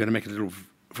 I'm going to make a little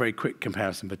very quick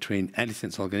comparison between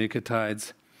antisense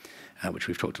oligonucleotides, which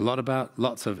we've talked a lot about.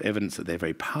 Lots of evidence that they're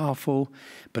very powerful,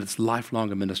 but it's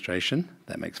lifelong administration.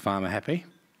 That makes pharma happy.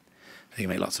 They can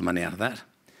make lots of money out of that.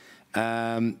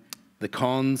 The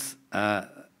cons,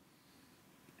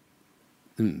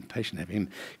 patient happy.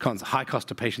 Cons, high cost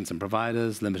to patients and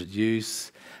providers, limited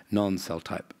use, non-cell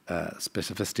type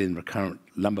specificity in recurrent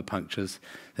lumbar punctures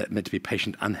that are meant to be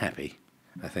patient unhappy,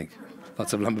 I think.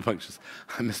 Lots of lumbar punctures.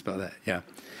 I misspelled that, yeah.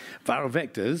 Viral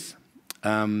vectors,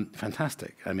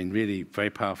 fantastic. I mean, really very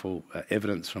powerful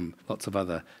evidence from lots of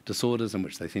other disorders in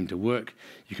which they seem to work.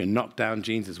 You can knock down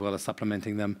genes as well as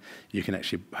supplementing them. You can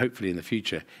actually, hopefully in the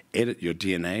future, edit your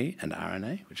DNA and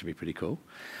RNA, which would be pretty cool.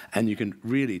 And you can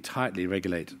really tightly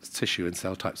regulate tissue and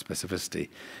cell type specificity.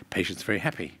 Patients very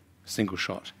happy, single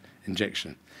shot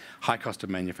injection. High cost of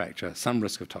manufacture, some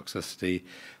risk of toxicity,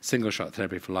 single shot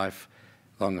therapy for life,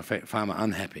 long effect, pharma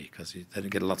unhappy because they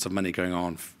don't get lots of money going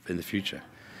on in the future.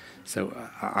 So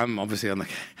I'm obviously on the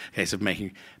case of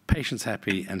making patients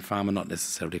happy and pharma not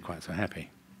necessarily quite so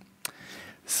happy.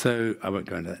 So I won't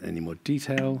go into that in any more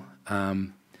detail.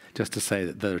 Just to say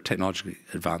that there are technological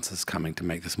advances coming to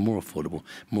make this more affordable,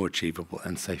 more achievable,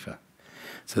 and safer.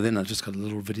 So then I've just got a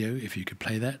little video, if you could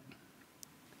play that.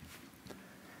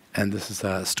 And this is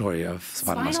a story of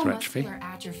spinal muscular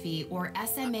atrophy, or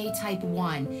SMA type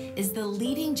 1, is the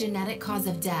leading genetic cause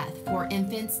of death for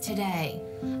infants today.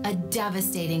 A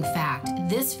devastating fact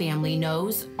this family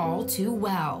knows all too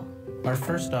well. Our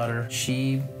first daughter,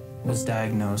 she was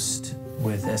diagnosed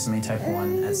with SMA type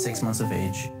 1 at 6 months of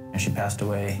age, and she passed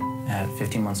away at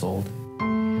 15 months old.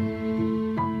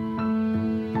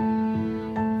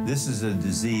 This is a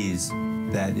disease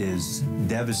that is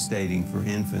devastating for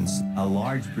infants. A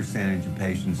large percentage of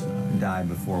patients die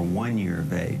before 1 year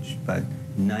of age, but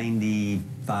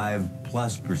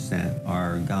 95+%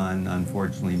 are gone,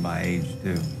 unfortunately, by age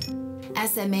 2.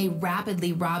 SMA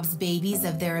rapidly robs babies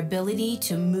of their ability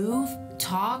to move,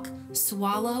 talk,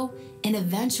 swallow, and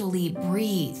eventually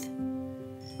breathe.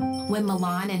 When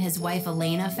Milan and his wife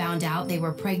Elena found out they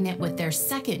were pregnant with their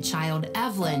second child,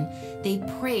 Evelyn, they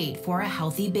prayed for a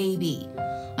healthy baby.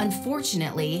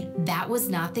 Unfortunately, that was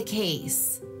not the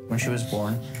case. When she was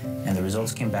born and the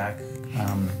results came back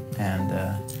and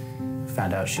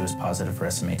found out she was positive for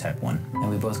SMA type 1, and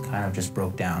we both kind of just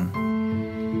broke down.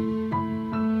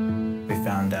 We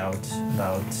found out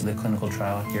about the clinical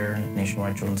trial here at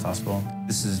Nationwide Children's Hospital.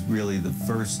 This is really the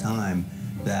first time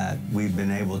that we've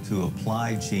been able to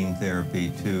apply gene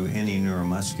therapy to any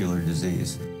neuromuscular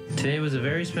disease. Today was a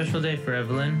very special day for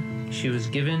Evelyn. She was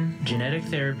given genetic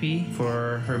therapy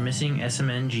for her missing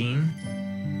SMN gene.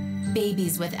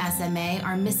 Babies with SMA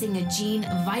are missing a gene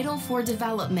vital for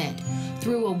development.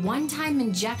 Through a one-time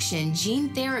injection,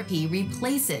 gene therapy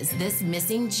replaces this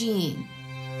missing gene.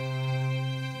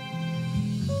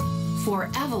 For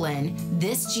Evelyn,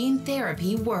 this gene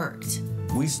therapy worked.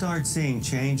 We start seeing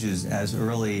changes as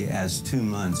early as 2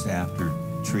 months after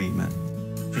treatment.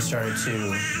 She started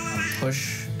to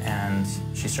push, and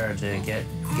she started to get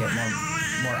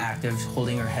more active,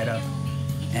 holding her head up.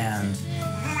 And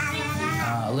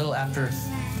a little after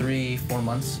 3-4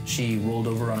 months, she rolled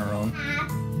over on her own.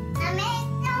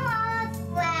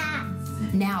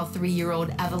 Now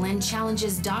 3-year-old Evelyn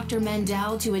challenges Dr.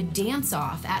 Mendel to a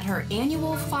dance-off at her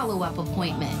annual follow-up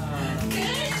appointment.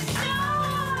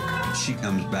 She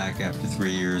comes back after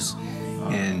 3 years,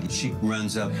 and she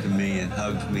runs up to me and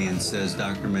hugs me and says,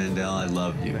 "Dr. Mendel, I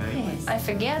love you." I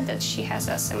forget that she has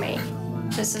SMA.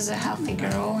 This is a healthy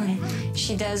girl, and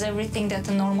she does everything that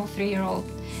a normal 3-year-old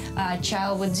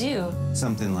child would do.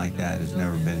 Something like that has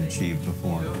never been achieved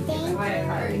before.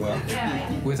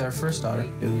 With our first daughter,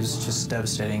 it was just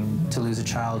devastating to lose a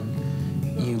child.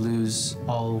 You lose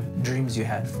all dreams you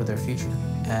had for their future.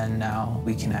 And now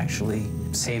we can actually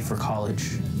save for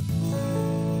college.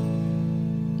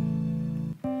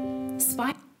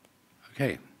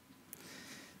 Okay,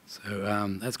 so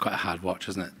that's quite a hard watch,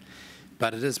 isn't it?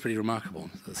 But it is pretty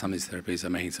remarkable that some of these therapies are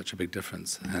making such a big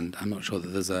difference. And I'm not sure that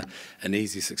there's an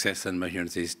easy success in motor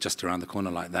disease just around the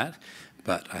corner like that.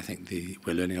 But I think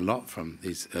we're learning a lot from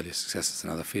these earlier successes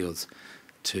in other fields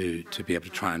to be able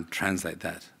to try and translate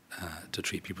that to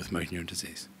treat people with motor neuron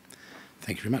disease.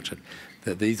 Thank you very much.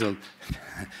 These are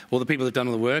all the people who've done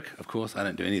all the work. Of course, I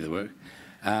don't do any of the work.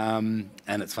 And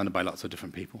it's funded by lots of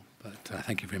different people. But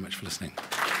thank you very much for listening.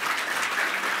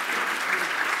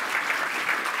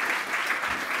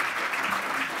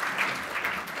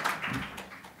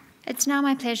 It's now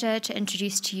my pleasure to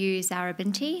introduce to you Zara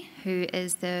Binti, who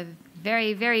is the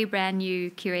very, very brand new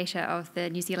curator of the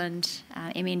New Zealand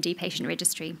MND patient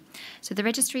registry. So the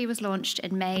registry was launched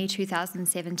in May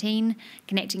 2017,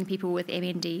 connecting people with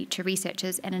MND to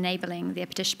researchers and enabling their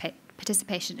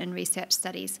participation in research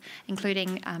studies,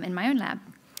 including in my own lab.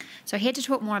 So here to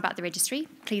talk more about the registry,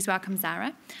 please welcome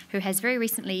Zara, who has very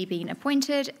recently been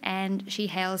appointed, and she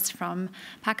hails from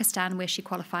Pakistan, where she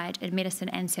qualified in medicine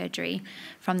and surgery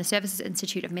from the Services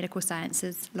Institute of Medical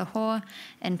Sciences, Lahore,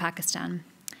 in Pakistan.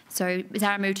 So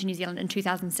Zara moved to New Zealand in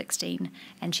 2016,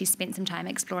 and she spent some time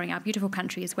exploring our beautiful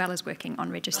country as well as working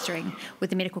on registering with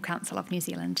the Medical Council of New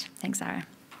Zealand. Thanks, Zara.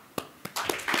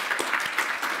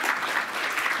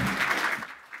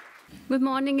 Good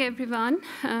morning, everyone.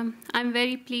 I'm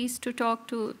very pleased to talk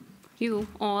to you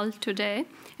all today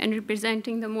and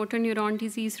representing the Motor Neuron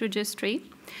Disease Registry.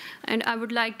 And I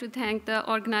would like to thank the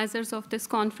organizers of this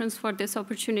conference for this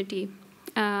opportunity.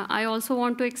 I also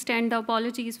want to extend the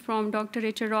apologies from Dr.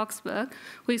 Richard Roxburgh,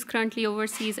 who is currently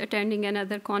overseas attending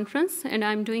another conference, and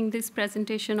I'm doing this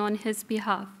presentation on his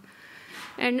behalf.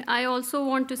 And I also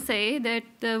want to say that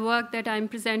the work that I'm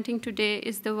presenting today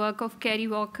is the work of Carrie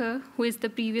Walker, who is the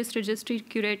previous registry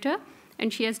curator,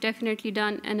 and she has definitely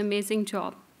done an amazing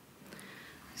job.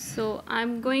 So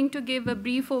I'm going to give a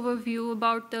brief overview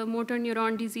about the Motor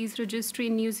Neuron Disease Registry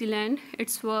in New Zealand,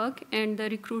 its work, and the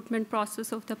recruitment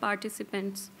process of the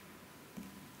participants.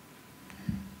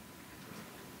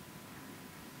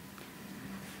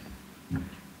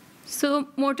 So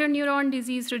Motor Neuron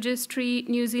Disease Registry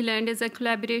New Zealand is a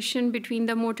collaboration between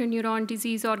the Motor Neuron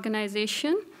Disease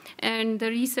Organization and the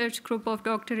research group of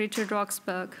Dr. Richard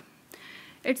Roxburgh.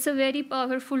 It's a very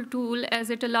powerful tool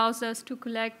as it allows us to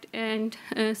collect and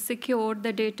secure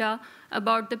the data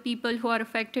about the people who are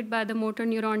affected by the motor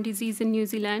neuron disease in New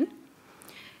Zealand.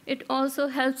 It also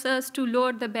helps us to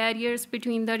lower the barriers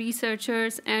between the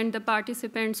researchers and the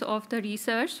participants of the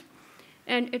research.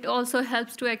 And it also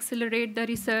helps to accelerate the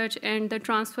research and the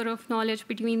transfer of knowledge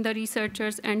between the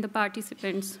researchers and the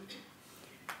participants.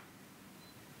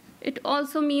 It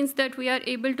also means that we are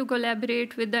able to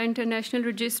collaborate with the international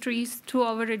registries through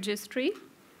our registry.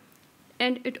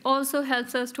 And it also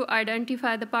helps us to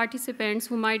identify the participants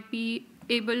who might be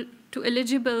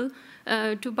eligible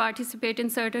to participate in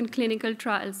certain clinical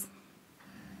trials.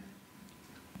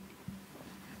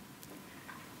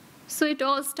 So it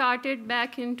all started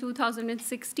back in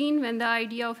 2016 when the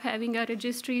idea of having a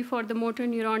registry for the motor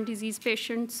neuron disease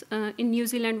patients in New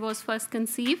Zealand was first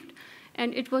conceived.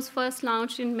 And it was first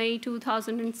launched in May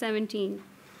 2017.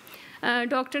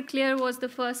 Dr. Clare was the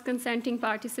first consenting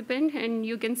participant, and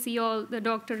you can see all the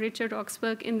Dr. Richard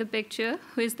Roxburgh in the picture,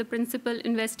 who is the principal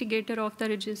investigator of the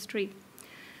registry.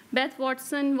 Beth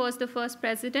Watson was the first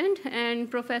president, and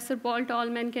Professor Paul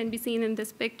Tallman can be seen in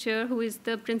this picture, who is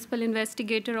the principal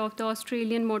investigator of the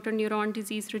Australian Motor Neuron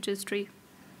Disease Registry.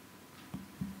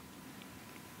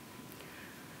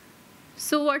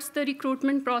 So what's the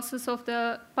recruitment process of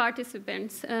the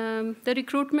participants? The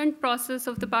recruitment process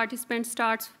of the participants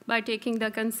starts by taking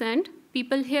the consent.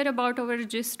 People hear about our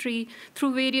registry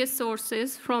through various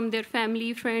sources, from their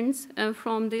family, friends,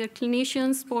 from their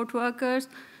clinicians, sport workers,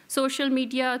 social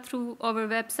media, through our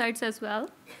websites as well.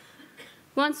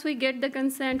 Once we get the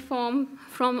consent form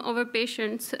from our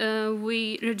patients,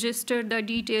 we register the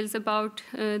details about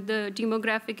the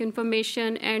demographic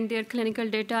information and their clinical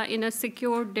data in a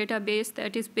secure database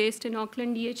that is based in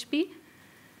Auckland DHB.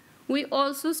 We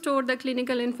also store the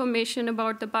clinical information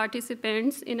about the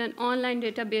participants in an online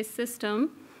database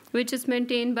system, which is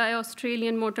maintained by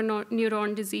Australian Motor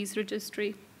Neuron Disease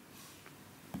Registry.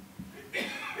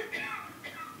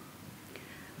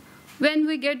 When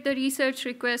we get the research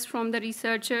request from the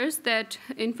researchers, that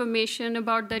information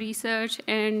about the research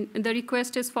and the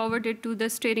request is forwarded to the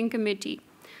steering committee.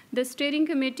 The steering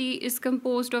committee is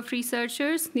composed of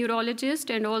researchers,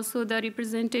 neurologists, and also the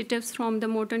representatives from the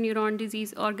Motor Neuron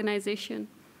Disease Organization.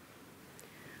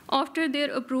 After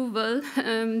their approval,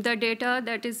 the data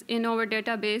that is in our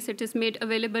database, it is made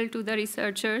available to the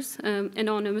researchers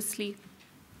anonymously.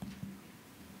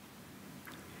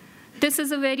 This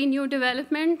is a very new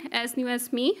development, as new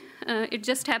as me. It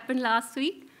just happened last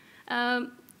week.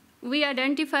 We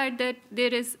identified that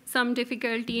there is some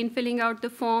difficulty in filling out the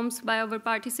forms by our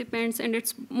participants, and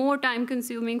it's more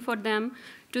time-consuming for them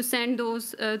to send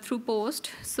those through post.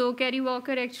 So Carrie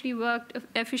Walker actually worked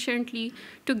efficiently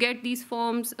to get these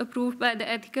forms approved by the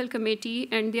ethical committee,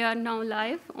 and they are now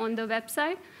live on the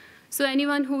website. So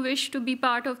anyone who wishes to be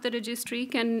part of the registry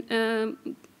can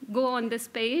go on this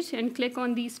page and click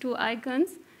on these two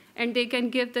icons, and they can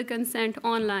give the consent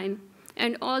online.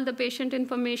 And all the patient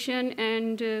information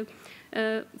and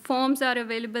forms are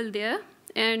available there,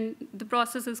 and the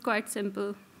process is quite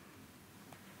simple.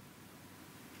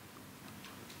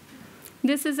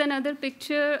 This is another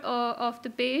picture of the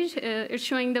page. It's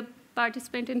showing the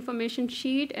participant information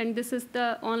sheet, and this is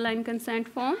the online consent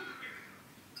form.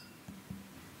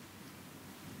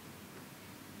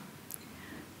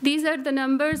 These are the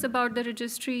numbers about the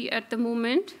registry at the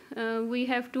moment. We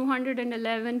have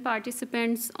 211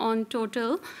 participants on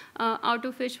total, out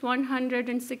of which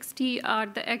 160 are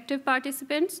the active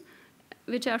participants,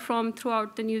 which are from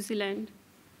throughout the New Zealand.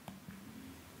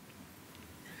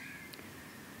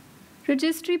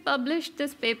 Registry published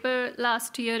this paper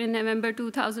last year in November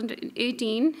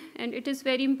 2018, and it is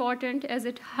very important as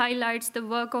it highlights the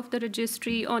work of the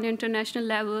registry on international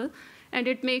level, and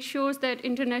it makes sure that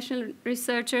international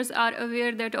researchers are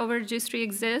aware that our registry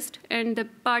exists, and the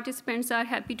participants are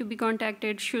happy to be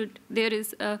contacted should there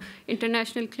is an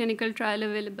international clinical trial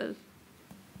available.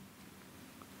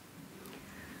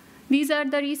 These are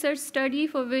the research study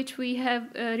for which we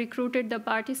have recruited the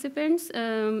participants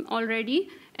already,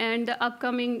 and the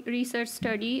upcoming research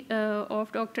study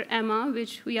of Dr. Emma,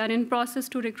 which we are in process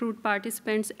to recruit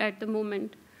participants at the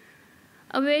moment.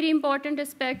 A very important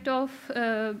aspect of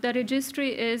the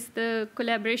registry is the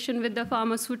collaboration with the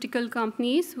pharmaceutical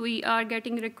companies. We are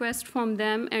getting requests from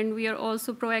them, and we are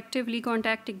also proactively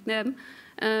contacting them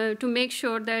to make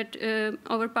sure that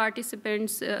our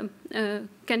participants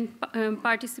can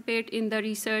participate in the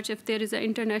research if there is an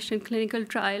international clinical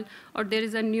trial or there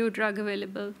is a new drug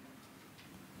available.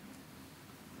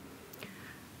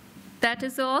 That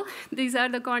is all. These are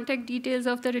the contact details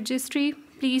of the registry.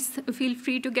 Please feel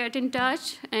free to get in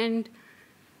touch, and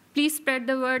please spread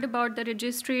the word about the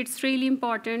registry. It's really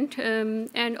important,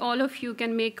 and all of you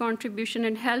can make contribution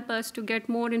and help us to get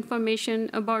more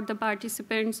information about the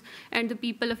participants and the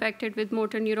people affected with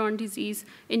motor neuron disease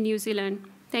in New Zealand.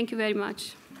 Thank you very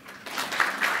much.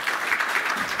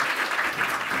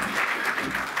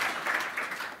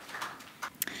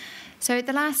 So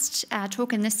the last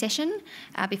talk in this session,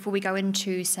 before we go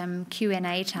into some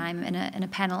Q&A time in a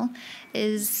panel,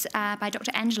 is by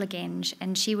Dr. Angela Genge,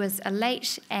 and she was a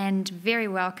late and very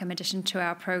welcome addition to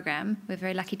our program. We're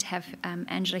very lucky to have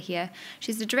Angela here.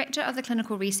 She's the director of the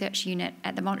Clinical Research Unit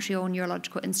at the Montreal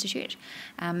Neurological Institute.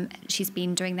 She's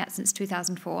been doing that since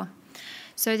 2004.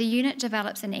 So the unit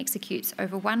develops and executes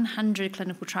over 100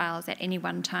 clinical trials at any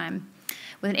one time,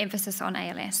 with an emphasis on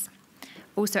ALS.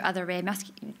 Also other rare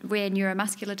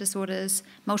neuromuscular disorders,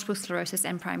 multiple sclerosis,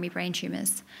 and primary brain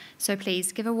tumours. So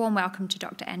please give a warm welcome to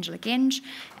Dr. Angela Genge,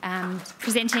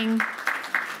 presenting.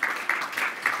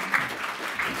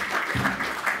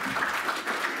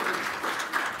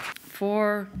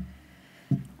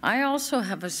 I also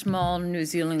have a small New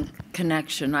Zealand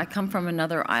connection. I come from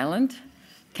another island.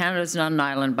 Canada's not an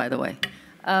island, by the way.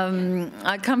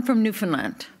 I come from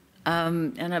Newfoundland.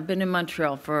 And I've been in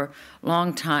Montreal for a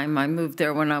long time. I moved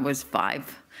there when I was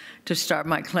 5 to start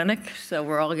my clinic, so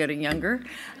we're all getting younger.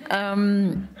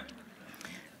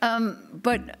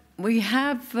 But we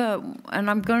have, and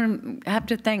I'm going to have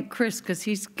to thank Chris because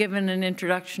he's given an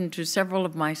introduction to several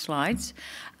of my slides.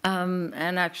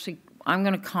 And actually, I'm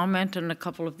going to comment on a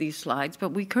couple of these slides. But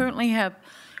we currently have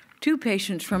 2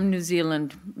 patients from New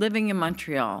Zealand living in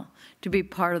Montreal to be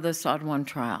part of the SOD1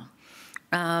 trial.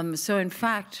 So in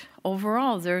fact,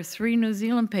 overall, there are 3 New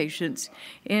Zealand patients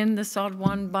in the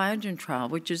SOD1 Biogen trial,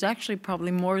 which is actually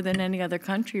probably more than any other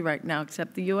country right now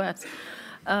except the US.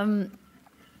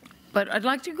 But I'd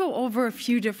like to go over a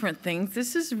few different things.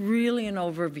 This is really an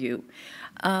overview.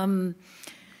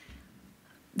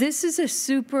 This is a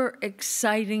super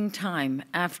exciting time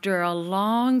after a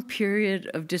long period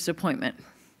of disappointment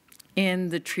in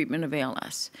the treatment of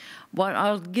ALS. What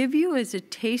I'll give you is a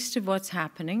taste of what's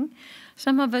happening.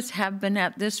 Some of us have been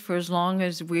at this for as long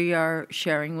as we are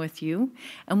sharing with you,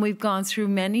 and we've gone through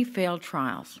many failed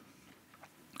trials.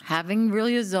 Having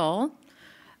riluzole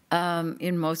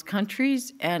in most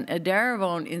countries and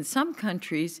edaravone in some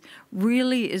countries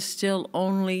really is still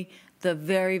only the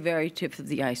very, very tip of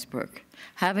the iceberg.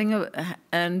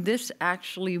 And this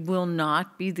actually will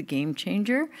not be the game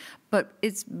changer, but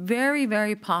it's very,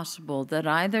 very possible that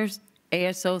either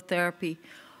ASO therapy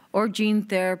or gene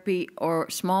therapy or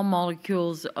small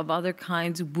molecules of other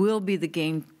kinds will be the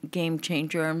game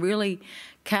changer and really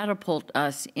catapult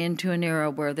us into an era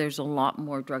where there's a lot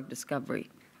more drug discovery.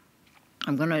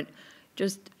 I'm going to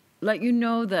just let you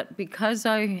know that because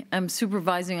I am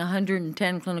supervising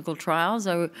 110 clinical trials,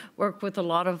 I work with a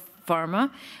lot of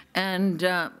pharma, and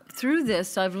through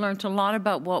this I've learned a lot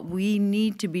about what we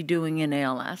need to be doing in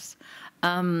ALS,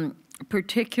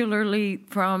 particularly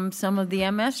from some of the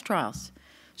MS trials,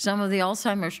 some of the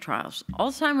Alzheimer's trials.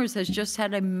 Alzheimer's has just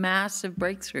had a massive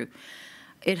breakthrough.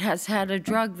 it has had a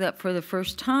drug that for the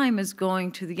first time is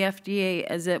going to the FDA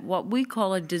as what we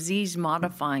call a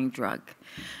disease-modifying drug.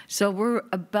 So we're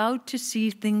about to see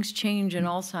things change in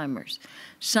Alzheimer's.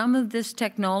 Some of this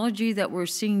technology that we're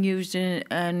seeing used in,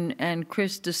 and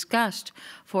Chris discussed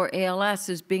for ALS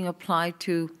is being applied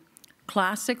to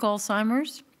classic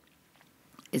Alzheimer's.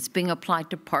 It's being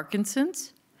applied to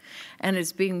Parkinson's. And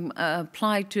it's being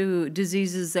applied to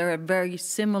diseases that are very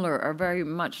similar, or very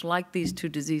much like these two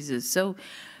diseases. So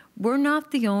we're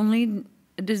not the only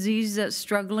disease that's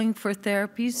struggling for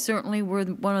therapies. Certainly we're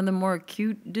one of the more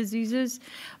acute diseases,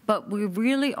 but we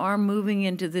really are moving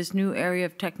into this new area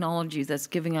of technology that's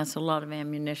giving us a lot of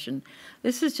ammunition.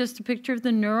 This is just a picture of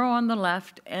the neuro on the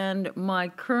left and my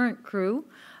current crew.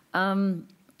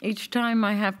 Each time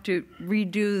I have to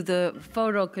redo the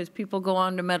photo because people go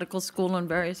on to medical school and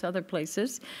various other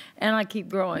places, and I keep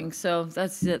growing. So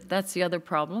that's it. That's the other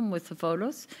problem with the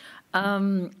photos.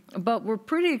 But we're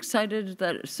pretty excited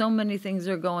that so many things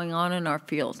are going on in our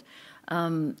field.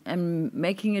 And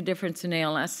making a difference in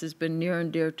ALS has been near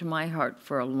and dear to my heart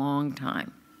for a long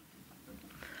time.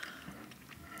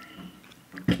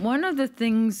 One of the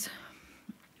things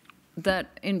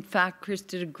that, in fact, Chris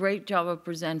did a great job of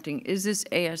presenting is this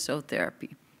ASO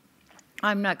therapy.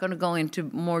 I'm not going to go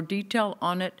into more detail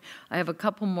on it. I have a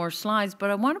couple more slides, but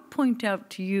I want to point out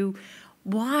to you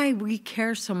why we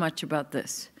care so much about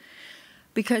this.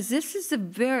 Because this is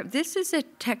a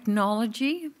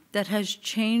technology that has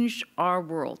changed our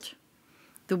world,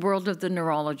 the world of the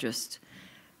neurologist.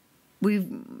 We've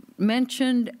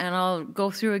mentioned, and I'll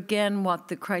go through again what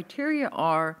the criteria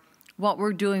are, what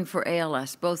we're doing for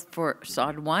ALS, both for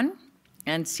SOD1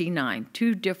 and C9,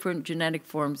 two different genetic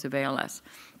forms of ALS.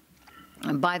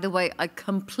 And by the way, I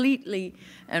completely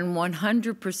and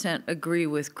 100% agree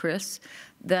with Chris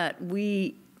that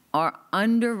we are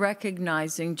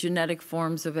under-recognizing genetic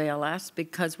forms of ALS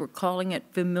because we're calling it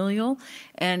familial,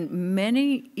 and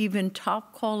many even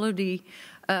top-quality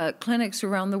clinics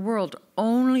around the world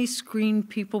only screen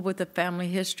people with a family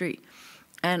history.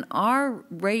 And our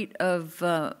rate of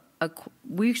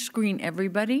we screen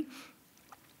everybody,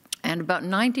 and about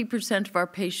 90% of our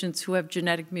patients who have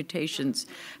genetic mutations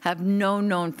have no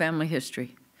known family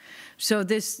history. So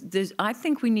I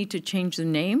think we need to change the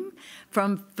name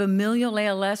from familial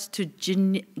ALS to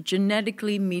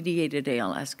genetically mediated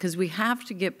ALS, because we have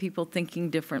to get people thinking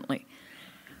differently.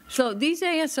 So these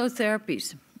ASO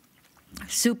therapies,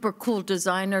 super cool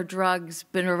designer drugs,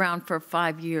 been around for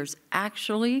 5 years.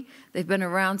 Actually, they've been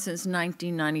around since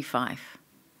 1995.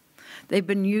 They've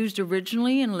been used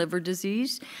originally in liver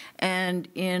disease and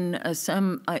in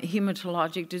some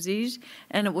hematologic disease.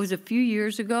 And it was a few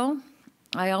years ago,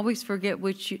 I always forget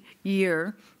which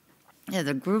year,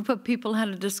 the group of people had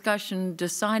a discussion,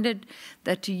 decided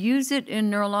that to use it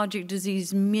in neurologic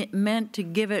disease meant to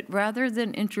give it, rather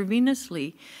than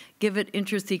intravenously, give it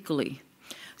intrathecally.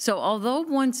 So although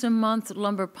once a month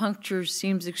lumbar puncture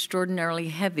seems extraordinarily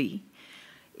heavy,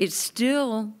 it's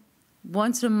still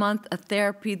once a month a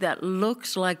therapy that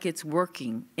looks like it's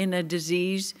working in a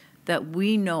disease that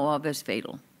we know of as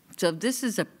fatal. So this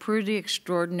is a pretty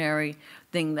extraordinary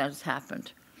thing that's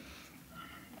happened.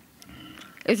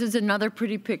 This is another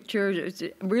pretty picture. It's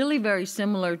really very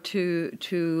similar to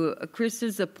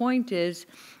Chris's. The point is,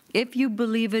 if you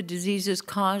believe a disease is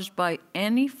caused by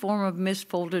any form of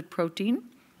misfolded protein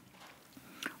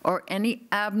or any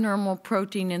abnormal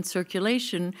protein in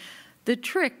circulation, the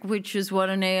trick, which is what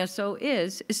an ASO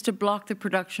is to block the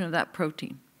production of that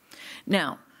protein.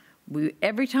 Now,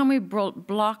 every time we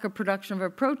block a production of a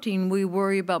protein, we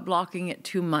worry about blocking it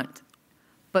too much.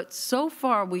 But so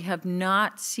far, we have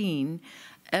not seen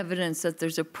evidence that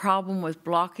there's a problem with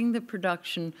blocking the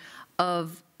production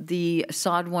of the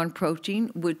SOD1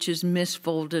 protein, which is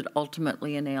misfolded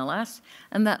ultimately in ALS,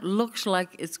 and that looks like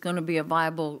it's going to be a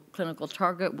viable clinical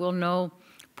target. We'll know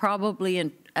probably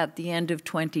at the end of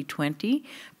 2020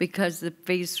 because the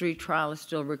phase 3 trial is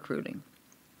still recruiting.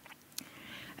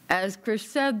 As Chris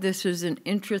said, this is an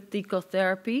intrathecal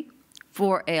therapy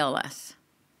for ALS.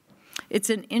 It's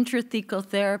an intrathecal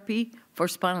therapy for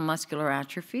spinal muscular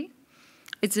atrophy.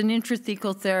 It's an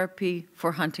intrathecal therapy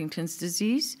for Huntington's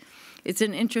disease. It's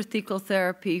an intrathecal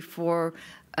therapy for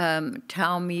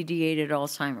tau-mediated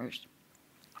Alzheimer's.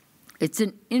 It's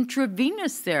an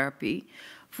intravenous therapy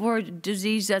for a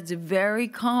disease that's very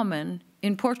common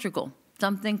in Portugal,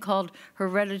 something called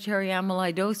hereditary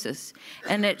amyloidosis.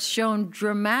 And it's shown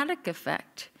dramatic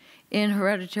effect in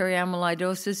hereditary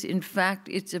amyloidosis. In fact,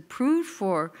 it's approved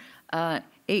for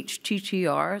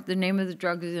HTTR. The name of the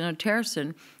drug is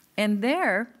inotersen. And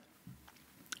there,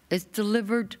 it's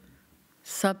delivered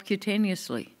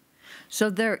subcutaneously. So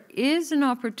there is an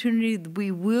opportunity.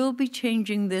 We will be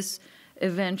changing this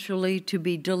eventually to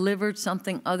be delivered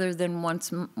something other than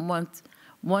once a month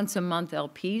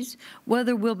LPs,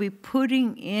 whether we'll be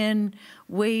putting in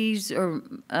ways or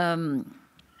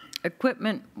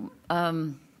equipment,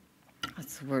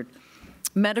 what's the word,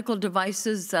 medical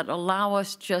devices that allow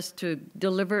us just to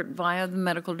deliver it via the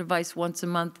medical device once a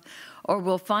month, or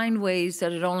we'll find ways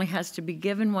that it only has to be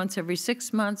given once every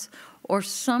 6 months, or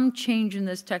some change in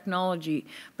this technology.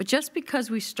 But just because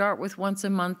we start with once a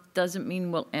month doesn't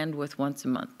mean we'll end with once a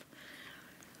month.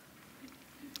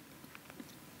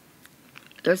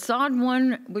 The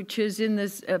SOD1, which is in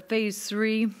this phase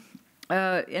 3,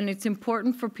 and it's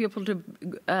important for people to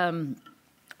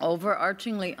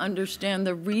overarchingly understand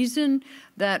the reason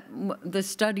that the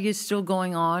study is still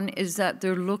going on is that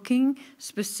they're looking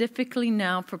specifically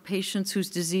now for patients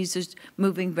whose disease is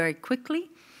moving very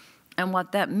quickly. And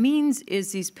what that means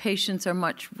is these patients are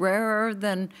much rarer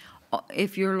than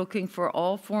if you're looking for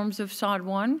all forms of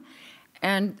SOD1.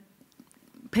 And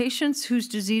patients whose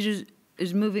disease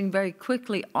is moving very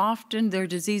quickly, often their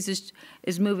disease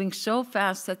is moving so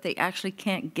fast that they actually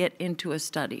can't get into a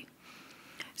study.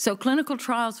 So Clinical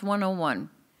Trials 101,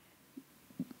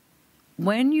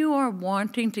 when you are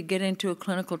wanting to get into a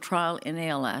clinical trial in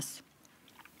ALS,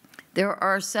 there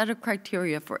are a set of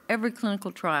criteria for every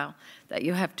clinical trial that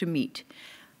you have to meet.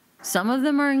 Some of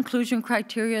them are inclusion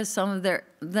criteria, some of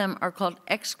them are called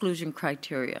exclusion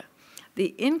criteria.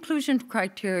 The inclusion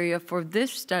criteria for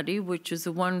this study, which is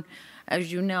the one,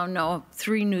 as you now know,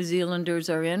 3 New Zealanders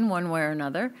are in one way or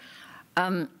another,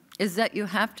 is that you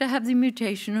have to have the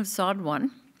mutation of SOD1.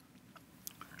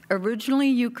 Originally,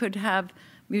 you could have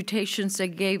mutations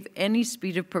that gave any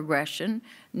speed of progression.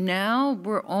 Now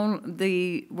we're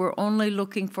only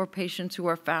looking for patients who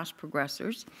are fast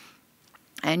progressors.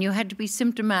 And you had to be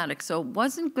symptomatic. So it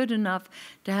wasn't good enough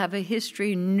to have a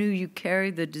history and knew you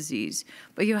carried the disease.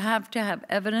 But you have to have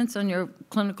evidence on your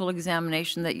clinical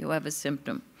examination that you have a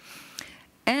symptom.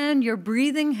 And your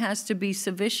breathing has to be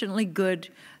sufficiently good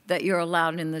that you're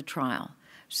allowed in the trial.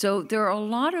 So there are a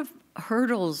lot of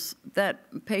hurdles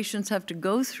that patients have to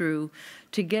go through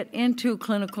to get into a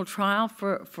clinical trial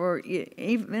for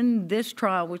even this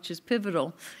trial, which is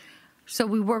pivotal. So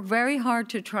we work very hard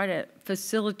to try to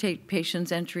facilitate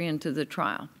patients' entry into the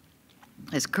trial.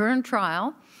 This current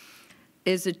trial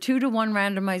is a 2-to-1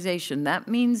 randomization. That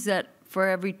means that for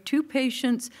every 2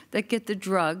 patients that get the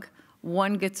drug,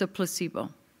 1 gets a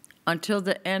placebo until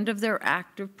the end of their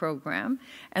active program.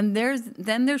 And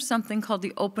then there's something called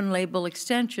the open label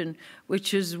extension,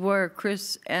 which is where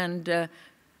Chris and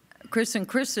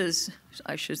Chris's,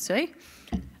 I should say,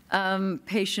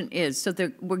 patient is. So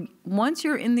once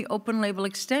you're in the open label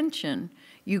extension,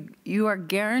 you are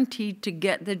guaranteed to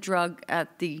get the drug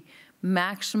at the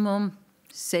maximum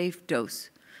safe dose.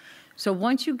 So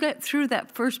once you get through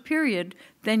that first period,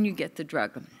 then you get the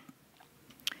drug.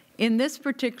 In this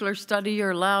particular study,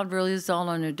 you're allowed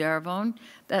riluzole and edaravone.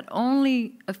 That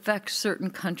only affects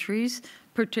certain countries,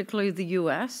 particularly the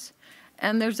US.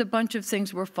 And there's a bunch of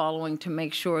things we're following to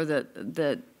make sure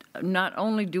that not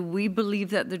only do we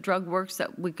believe that the drug works,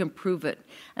 that we can prove it.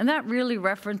 And that really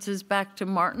references back to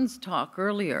Martin's talk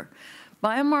earlier.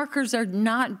 Biomarkers are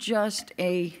not just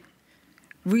a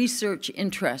research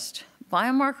interest.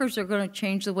 Biomarkers are going to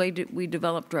change the way we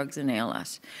develop drugs in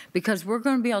ALS, because we're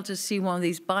going to be able to see one of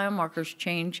these biomarkers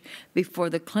change before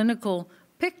the clinical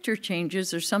picture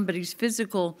changes or somebody's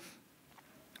physical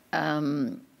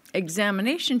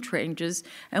examination changes,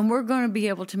 and we're going to be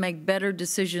able to make better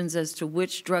decisions as to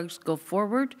which drugs go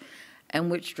forward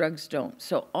and which drugs don't.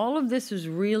 So all of this is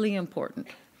really important.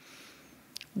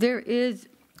 This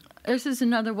is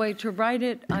another way to write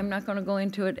it. I'm not going to go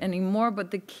into it anymore,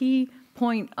 but the key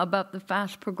point about the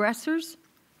fast progressors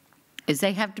is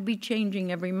they have to be changing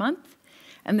every month,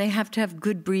 and they have to have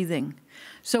good breathing.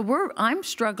 So I'm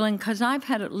struggling because I've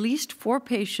had at least 4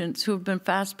 patients who have been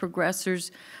fast progressors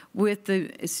with the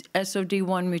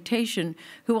SOD1 mutation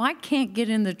who I can't get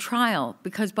in the trial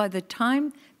because by the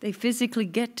time they physically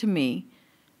get to me,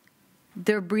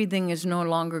 their breathing is no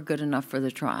longer good enough for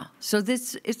the trial. So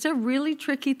it's a really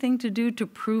tricky thing to do to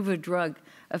prove a drug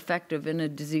effective in a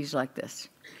disease like this.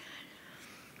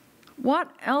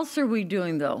 What else are we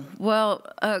doing, though? Well,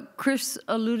 Chris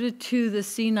alluded to the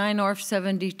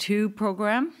C9orf72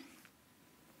 program.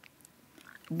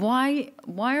 Why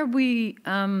are we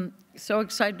so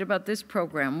excited about this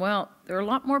program? Well, there are a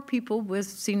lot more people with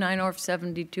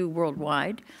C9orf72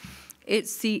 worldwide.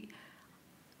 It's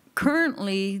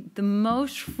currently the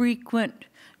most frequent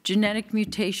genetic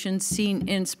mutation seen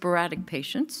in sporadic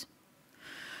patients.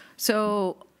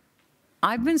 So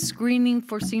I've been screening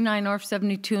for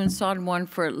C9orf72 and SOD1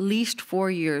 for at least 4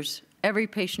 years, every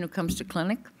patient who comes to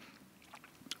clinic.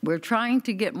 We're trying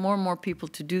to get more and more people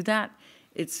to do that.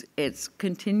 It's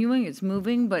continuing, it's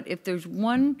moving, but if there's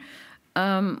one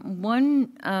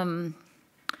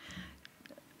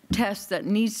test that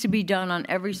needs to be done on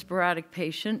every sporadic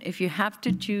patient, if you have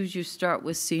to choose, you start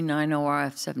with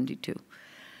C9orf72.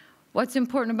 What's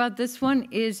important about this one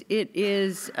is it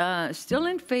is still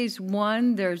in phase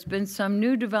 1. There's been some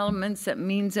new developments that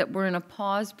means that we're in a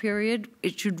pause period.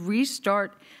 It should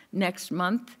restart next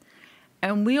month.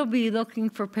 And we'll be looking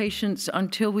for patients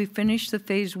until we finish the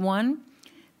phase 1.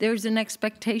 There's an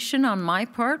expectation on my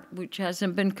part, which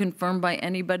hasn't been confirmed by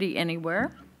anybody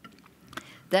anywhere,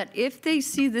 that if they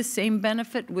see the same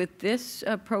benefit with this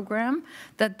program,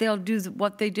 that they'll do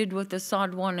what they did with the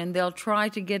SOD1, and they'll try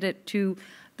to get it to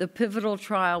the pivotal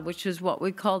trial, which is what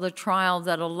we call the trial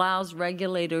that allows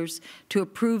regulators to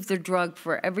approve the drug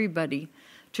for everybody,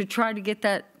 to try to get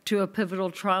that to a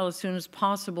pivotal trial as soon as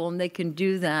possible, and they can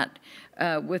do that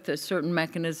with a certain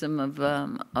mechanism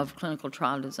of clinical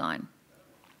trial design.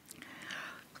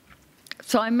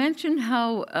 So I mentioned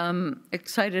how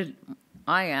excited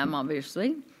I am,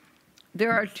 obviously.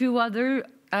 There are 2 other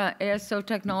ASO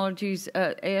technologies,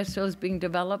 ASOs being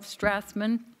developed,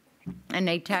 Strathman and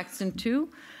Ataxin-2.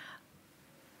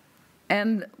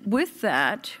 And with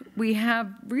that, we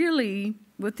have really,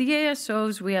 with the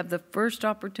ASOs, we have the first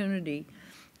opportunity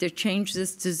to change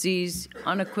this disease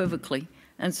unequivocally.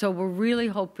 And so we're really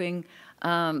hoping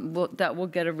that we'll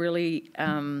get a really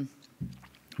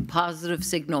positive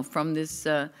signal from this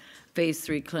phase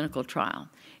 3 clinical trial.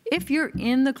 If you're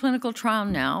in the clinical trial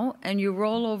now and you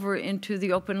roll over into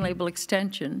the open label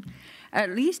extension,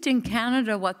 at least in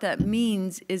Canada, what that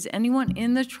means is anyone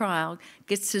in the trial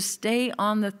gets to stay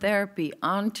on the therapy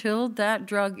until that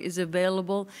drug is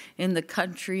available in the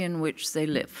country in which they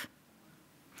live.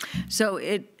 So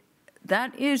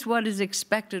that is what is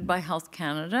expected by Health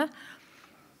Canada.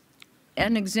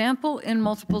 An example in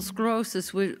multiple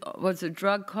sclerosis was a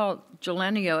drug called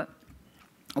Gilenya,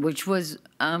 which was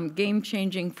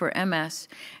game-changing for MS.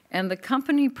 And the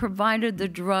company provided the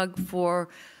drug for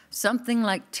something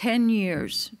like 10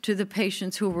 years to the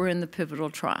patients who were in the pivotal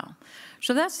trial.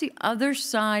 So that's the other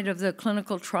side of the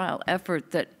clinical trial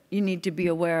effort that you need to be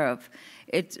aware of.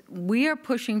 We are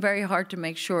pushing very hard to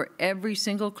make sure every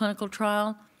single clinical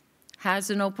trial has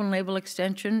an open label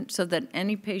extension so that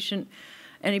any patient,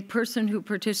 any person who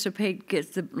participates gets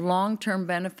the long-term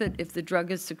benefit if the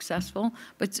drug is successful.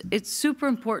 But it's super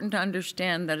important to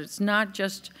understand that it's not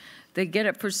just they get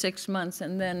it for 6 months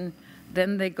and then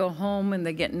they go home and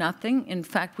they get nothing. In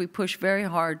fact, we push very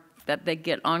hard that they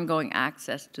get ongoing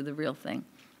access to the real thing.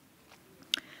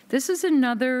 This is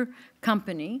another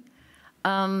company,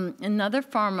 another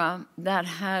pharma that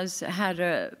has had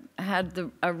a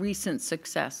recent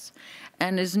success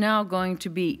and is now going to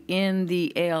be in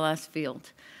the ALS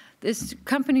field. This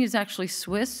company is actually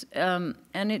Swiss, and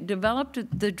it developed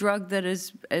the drug that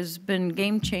has been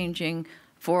game-changing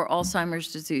for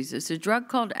Alzheimer's disease. It's a drug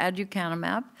called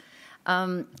aducanumab,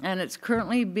 and it's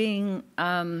currently being,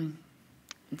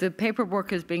 the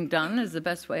paperwork is being done, is the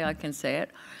best way I can say it,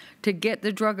 to get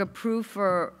the drug approved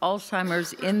for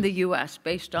Alzheimer's in the US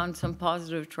based on some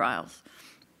positive trials.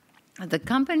 The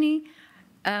company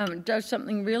does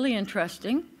something really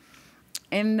interesting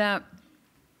in that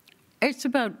it's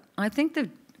about, I think the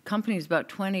company is about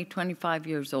 20, 25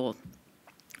 years old.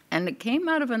 And it came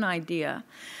out of an idea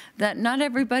that not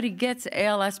everybody gets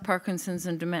ALS, Parkinson's,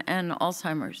 and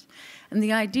Alzheimer's. And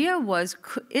the idea was,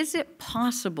 is it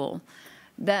possible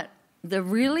that the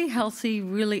really healthy,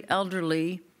 really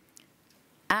elderly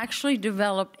actually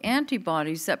developed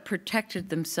antibodies that protected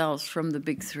themselves from the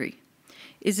big 3?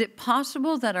 Is it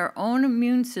possible that our own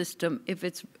immune system, if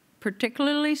it's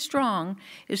particularly strong,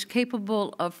 is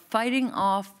capable of fighting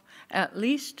off at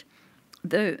least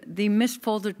the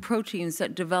misfolded proteins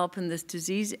that develop in this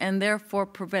disease and therefore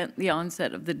prevent the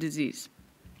onset of the disease?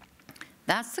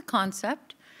 That's the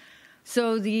concept.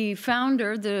 So the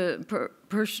founder, the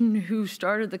person who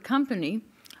started the company,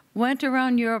 went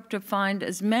around Europe to find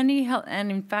as many,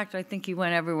 and in fact, I think he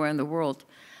went everywhere in the world,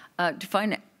 to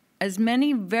find as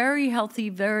many very healthy,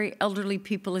 very elderly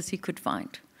people as he could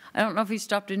find. I don't know if he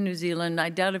stopped in New Zealand. I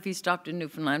doubt if he stopped in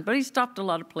Newfoundland, but he stopped a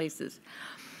lot of places.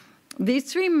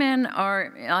 These 3 men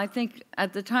are, I think,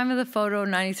 at the time of the photo,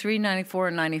 93, 94,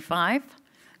 and 95.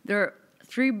 They're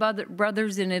 3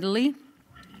 brothers in Italy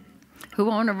who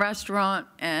own a restaurant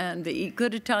and they eat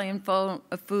good Italian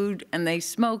food and they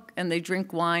smoke and they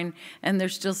drink wine and they're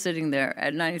still sitting there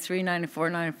at 93, 94,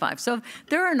 95. So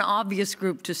they're an obvious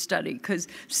group to study because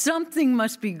something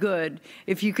must be good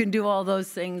if you can do all those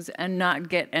things and not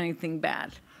get anything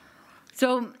bad.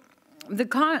 So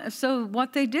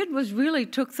what they did was really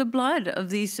took the blood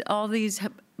of all these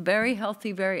very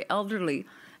healthy, very elderly,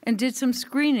 and did some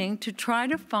screening to try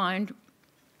to find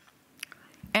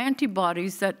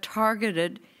antibodies that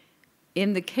targeted,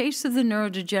 in the case of the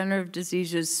neurodegenerative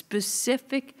diseases,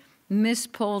 specific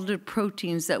misfolded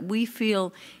proteins that we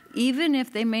feel, even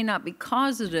if they may not be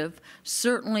causative,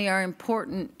 certainly are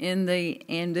important in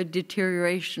the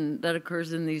deterioration that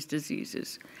occurs in these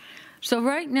diseases. So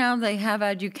right now they have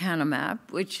aducanumab,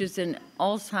 which is an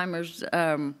Alzheimer's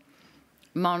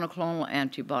monoclonal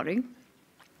antibody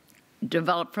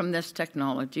developed from this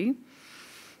technology.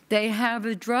 They have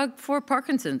a drug for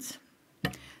Parkinson's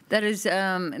that is a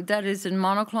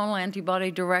monoclonal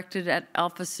antibody directed at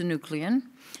alpha-synuclein.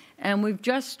 And we've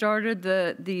just started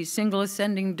the single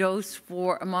ascending dose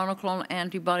for a monoclonal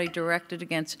antibody directed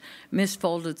against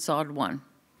misfolded SOD1.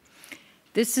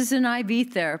 This is an IV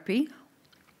therapy.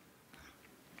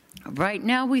 Right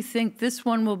now, we think this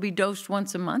one will be dosed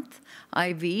once a month,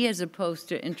 IV, as opposed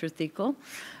to intrathecal.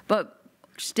 But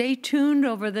stay tuned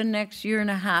over the next year and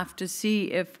a half to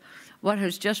see if what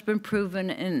has just been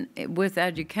proven with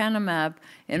aducanumab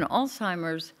in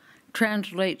Alzheimer's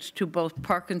translates to both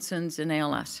Parkinson's and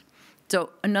ALS.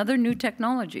 So another new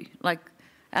technology. Like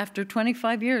after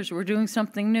 25 years, we're doing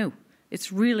something new.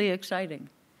 It's really exciting.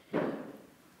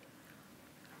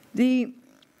 The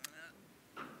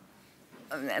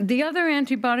other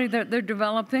antibody that they're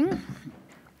developing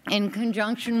in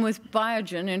conjunction with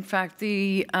Biogen, in fact,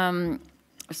 the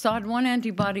SOD1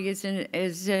 antibody is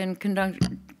in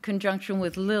conjunction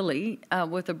with Lilly,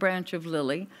 with a branch of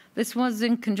Lilly. This was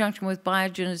in conjunction with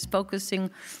Biogen, is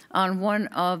focusing on one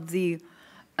of the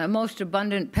most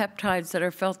abundant peptides that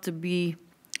are felt to be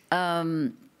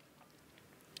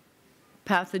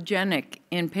pathogenic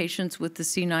in patients with the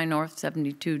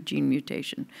C9orf72 gene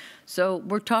mutation. So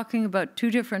we're talking about two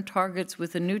different targets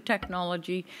with a new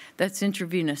technology that's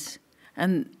intravenous.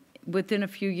 And within a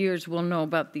few years, we'll know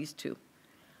about these two.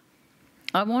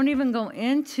 I won't even go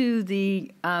into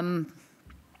the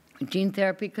gene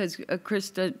therapy because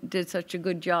Krista did such a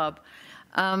good job.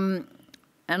 And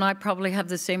I probably have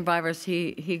the same virus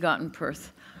he got in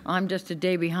Perth. I'm just a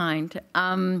day behind.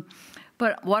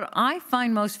 But what I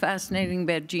find most fascinating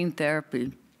about gene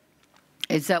therapy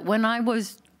is that when I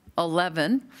was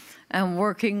 11 and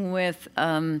working with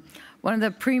one of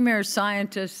the premier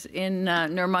scientists in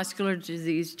neuromuscular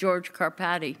disease, George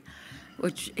Carpati,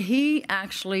 which he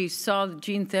actually saw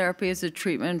gene therapy as a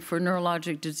treatment for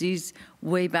neurologic disease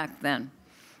way back then.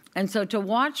 And so to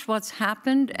watch what's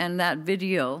happened in that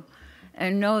video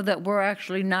and know that we're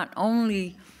actually not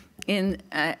only in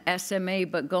SMA,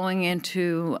 but going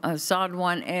into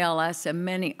SOD1, ALS, and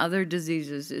many other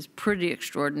diseases is pretty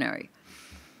extraordinary.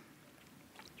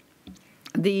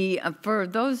 For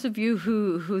those of you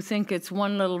who think it's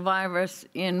one little virus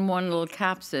in one little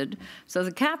capsid, so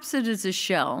the capsid is a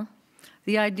shell.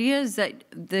 The idea is that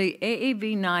the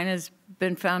AAV9 has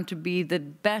been found to be the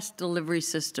best delivery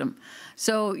system.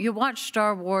 So you watch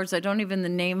Star Wars, I don't even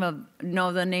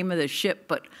know the name of the ship,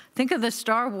 but think of the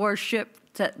Star Wars ship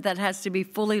that has to be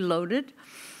fully loaded.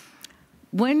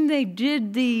 When they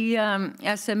did the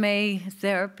SMA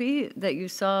therapy that you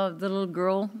saw the little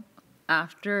girl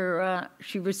after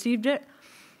she received it,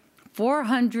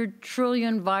 400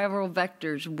 trillion viral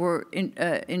vectors were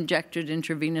injected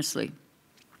intravenously.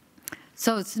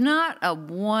 So it's not a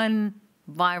one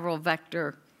viral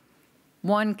vector,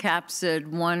 one capsid,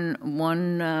 one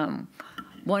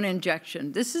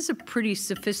injection. This is a pretty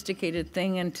sophisticated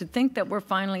thing, and to think that we're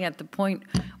finally at the point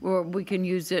where we can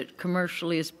use it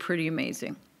commercially is pretty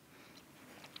amazing.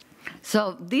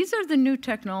 So these are the new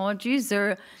technologies.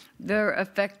 They're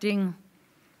targeting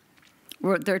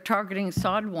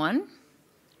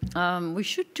SOD1. We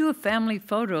should do a family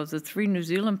photo of the 3 New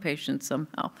Zealand patients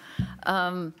somehow.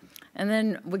 And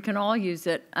then we can all use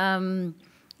it.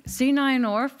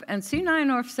 C9orf and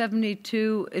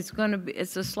C9orf72 is going to be,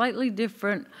 it's a slightly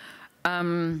different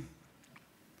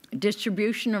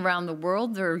distribution around the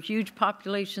world. There are huge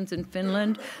populations in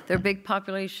Finland. There are big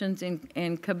populations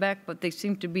in Quebec, but they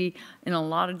seem to be in a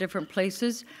lot of different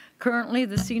places. Currently,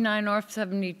 the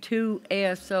C9orf72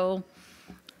 ASO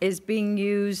is being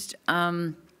used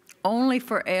only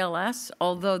for ALS,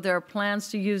 although there are plans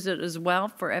to use it as well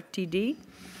for FTD.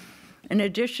 In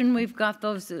addition, we've got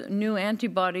those new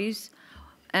antibodies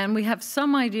And we have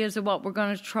some ideas of what we're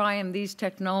going to try in these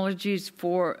technologies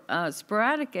for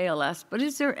sporadic ALS, but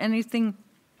is there anything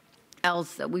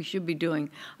else that we should be doing?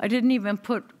 I didn't even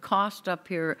put cost up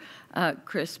here,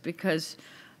 Chris, because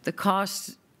the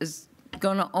cost is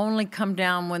going to only come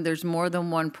down when there's more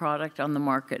than one product on the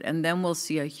market, and then we'll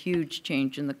see a huge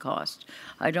change in the cost.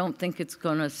 I don't think it's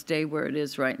going to stay where it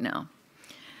is right now.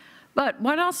 But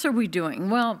what else are we doing?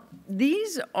 Well,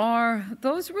 those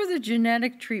were the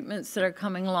genetic treatments that are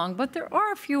coming along, but there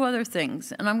are a few other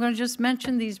things, and I'm going to just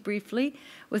mention these briefly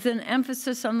with an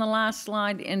emphasis on the last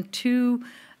slide in two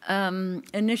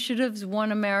initiatives,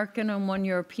 one American and one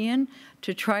European,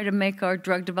 to try to make our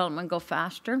drug development go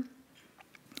faster.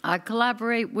 I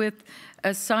collaborate with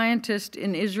a scientist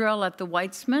in Israel at the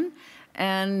Weizmann,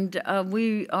 and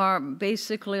we are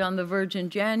basically on the verge in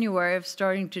January of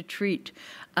starting to treat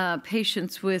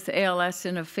patients with ALS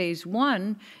in a phase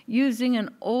 1 using an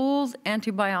old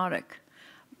antibiotic.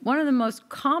 One of the most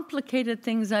complicated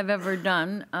things I've ever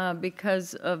done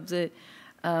because of the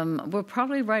we'll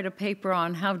probably write a paper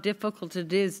on how difficult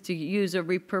it is to use a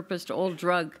repurposed old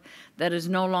drug that is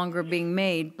no longer being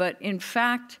made. But in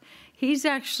fact,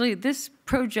 this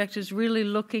project is really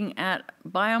looking at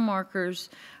biomarkers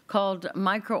called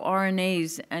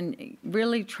microRNAs and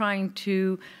really trying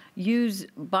to use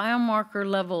biomarker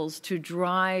levels to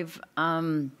drive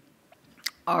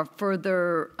our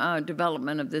further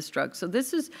development of this drug. So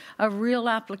this is a real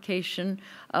application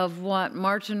of what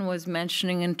Martin was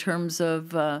mentioning in terms of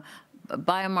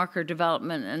biomarker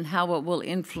development and how it will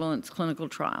influence clinical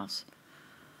trials.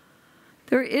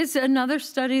 There is another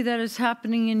study that is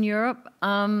happening in Europe,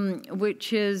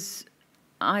 which is,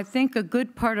 I think, a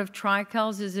good part of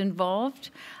TRICALS is involved.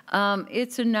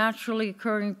 It's a naturally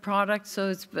occurring product, so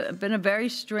it's been a very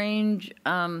strange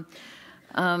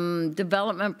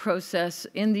development process.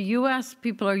 In the U.S.,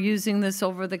 people are using this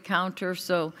over the counter,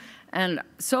 and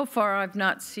so far I've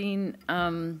not seen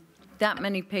that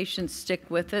many patients stick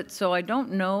with it, so I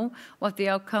don't know what the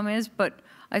outcome is, but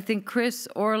I think Chris,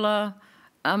 Orla,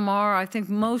 Amar, I think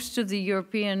most of the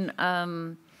European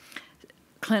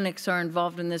clinics are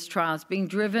involved in this trial. It's being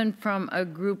driven from a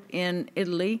group in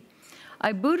Italy.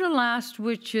 Ibudilast,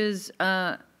 which is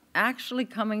actually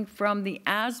coming from the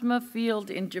asthma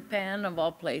field in Japan, of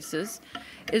all places,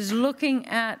 is looking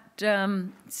at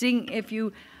seeing if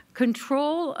you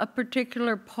control a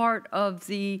particular part of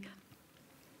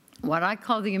what I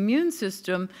call the immune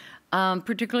system,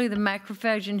 particularly the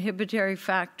macrophage inhibitory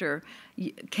factor,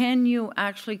 can you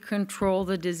actually control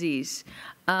the disease,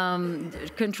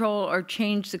 control or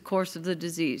change the course of the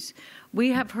disease? We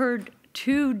have heard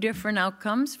 2 different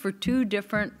outcomes for 2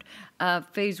 different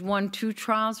phase 1/2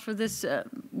 trials for this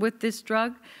with this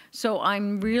drug, so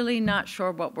I'm really not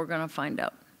sure what we're going to find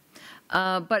out.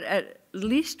 But at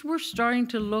least we're starting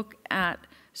to look at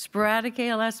sporadic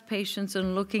ALS patients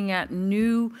and looking at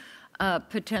new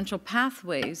potential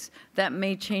pathways that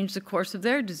may change the course of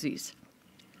their disease.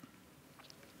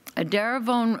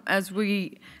 Edaravone, as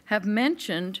we have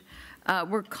mentioned,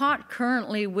 we're caught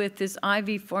currently with this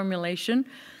IV formulation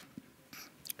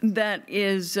that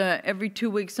is every 2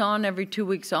 weeks on, every 2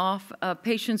 weeks off.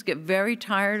 Patients get very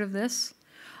tired of this.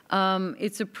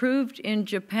 It's approved in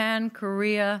Japan,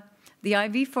 Korea. The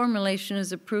IV formulation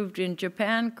is approved in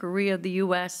Japan, Korea, the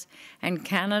US, and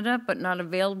Canada, but not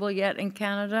available yet in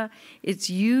Canada. It's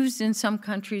used in some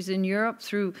countries in Europe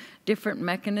through different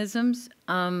mechanisms.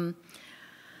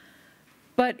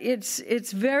 But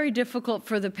it's very difficult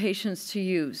for the patients to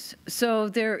use. So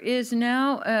there is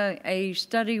now a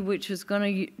study which is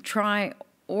going to try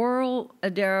oral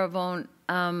edaravone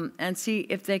and see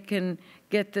if they can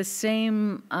get the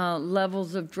same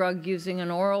levels of drug using an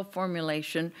oral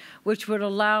formulation, which would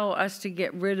allow us to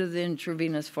get rid of the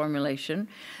intravenous formulation.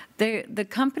 The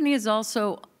company is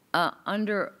also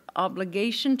under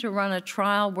obligation to run a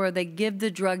trial where they give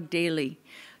the drug daily.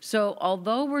 So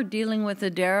although we're dealing with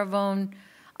edaravone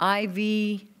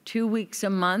IV 2 weeks a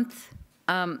month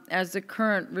as the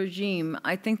current regime,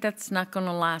 I think that's not going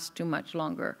to last too much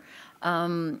longer.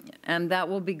 And that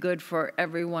will be good for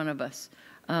every one of us,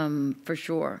 for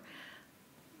sure.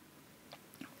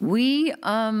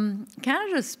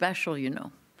 Canada's special, you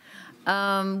know.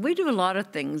 We do a lot of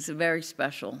things very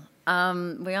special.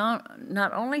 We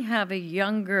not only have a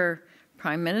younger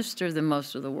prime minister than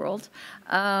most of the world,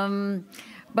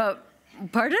 but,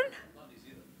 pardon?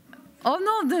 Oh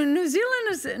no, New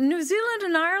Zealand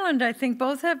and Ireland, I think,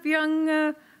 both have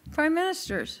young prime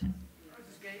ministers.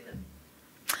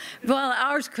 Well,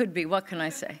 ours could be. What can I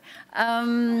say?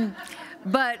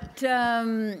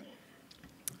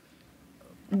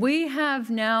 We have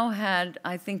now had,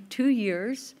 I think, 2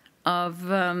 years of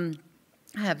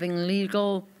having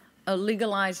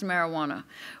legalized marijuana,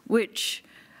 which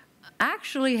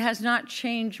actually has not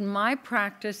changed my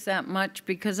practice that much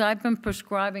because I've been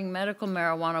prescribing medical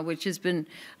marijuana, which has been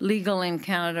legal in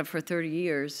Canada for 30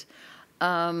 years,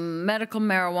 medical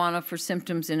marijuana for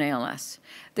symptoms in ALS.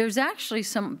 There's actually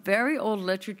some very old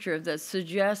literature that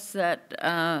suggests that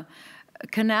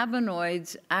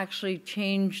cannabinoids actually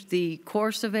change the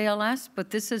course of ALS, but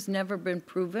this has never been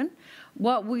proven.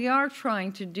 What we are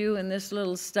trying to do in this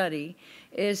little study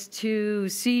is to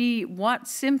see what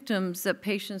symptoms that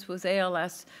patients with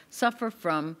ALS suffer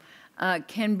from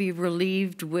can be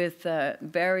relieved with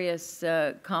various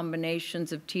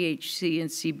combinations of THC and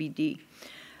CBD.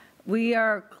 We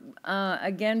are,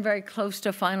 again, very close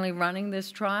to finally running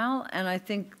this trial, and I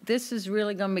think this is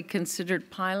really going to be considered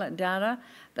pilot data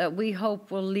that we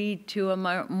hope will lead to a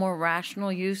more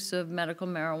rational use of medical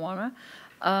marijuana.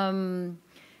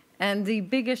 And the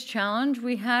biggest challenge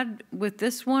we had with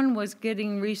this one was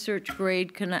getting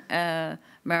research-grade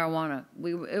marijuana.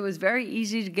 It was very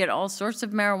easy to get all sorts of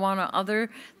marijuana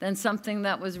other than something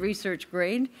that was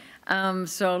research-grade.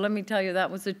 So let me tell you,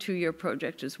 that was a 2-year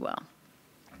project as well.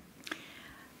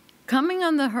 Coming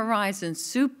on the horizon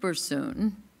super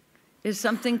soon is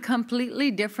something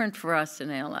completely different for us in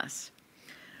ALS.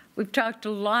 We've talked a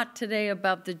lot today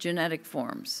about the genetic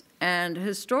forms, and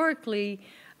historically,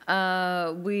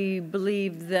 we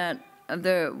believe that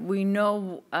we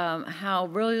know how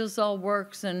riluzole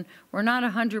works, and we're not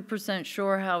 100%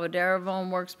 sure how edaravone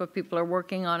works, but people are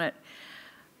working on it.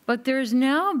 But there's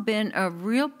now been a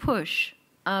real push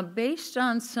based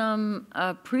on some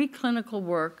preclinical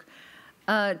work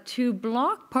to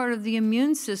block part of the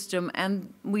immune system,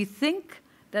 and we think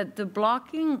that the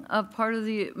blocking of part of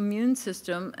the immune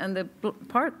system and the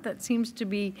part that seems to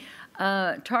be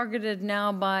targeted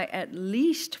now by at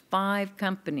least 5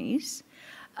 companies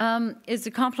is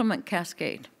the complement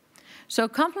cascade. So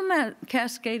complement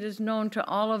cascade is known to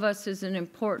all of us as an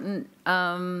important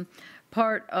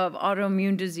part of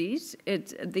autoimmune disease.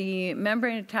 It's the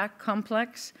membrane attack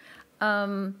complex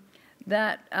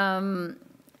that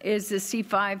is the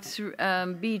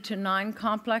C5b to 9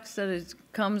 complex that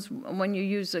comes when you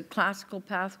use a classical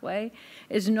pathway,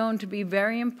 is known to be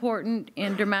very important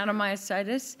in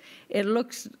dermatomyositis. It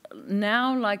looks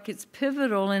now like it's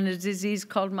pivotal in a disease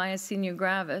called myasthenia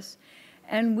gravis.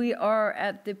 And we are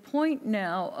at the point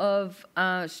now of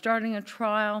starting a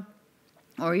trial,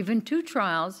 or even 2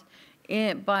 trials,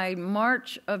 by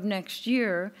March of next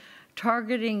year,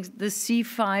 targeting the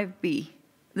C5b,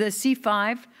 the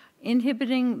C5,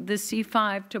 inhibiting the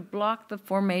C5 to block the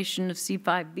formation of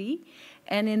C5b,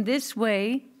 and in this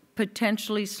way,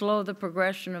 potentially slow the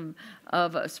progression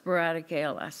of sporadic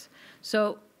ALS.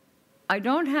 So I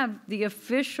don't have the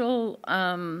official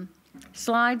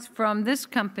slides from this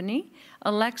company.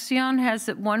 Alexion has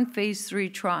one phase 3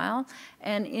 trial,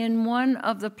 and in one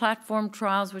of the platform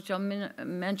trials, which I'll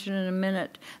mention in a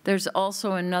minute, there's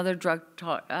also another drug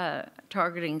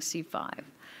targeting C5.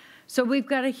 So we've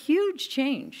got a huge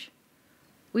change.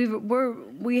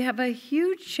 We have a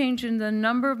huge change in the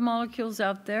number of molecules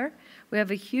out there. We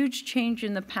have a huge change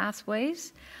in the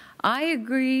pathways. I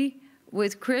agree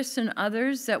with Chris and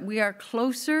others that we are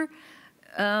closer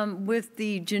with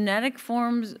the genetic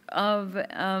forms of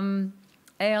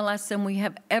ALS than we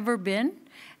have ever been.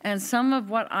 And some of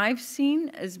what I've seen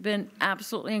has been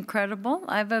absolutely incredible.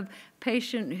 I have a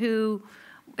patient who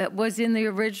was in the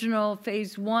original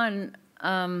phase 1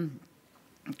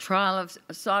 trial of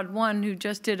SOD1 who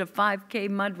just did a 5K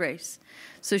mud race.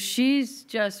 So she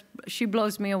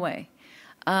blows me away.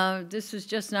 This was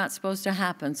just not supposed to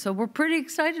happen. So we're pretty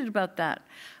excited about that.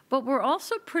 But we're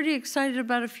also pretty excited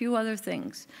about a few other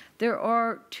things. There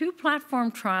are 2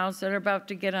 platform trials that are about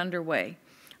to get underway.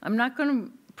 I'm not going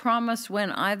to promise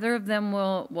when either of them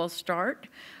will start,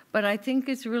 but I think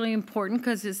it's really important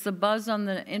because it's the buzz on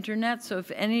the internet. So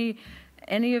if any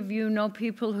of you know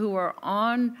people who are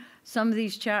on some of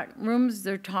these chat rooms,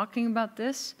 they're talking about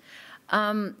this.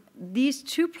 These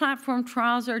 2 platform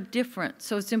trials are different,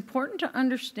 so it's important to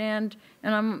understand,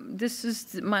 and this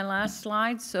is my last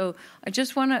slide, so I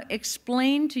just want to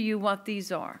explain to you what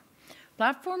these are.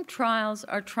 Platform trials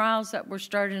are trials that were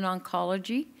started in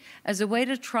oncology as a way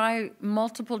to try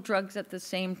multiple drugs at the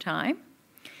same time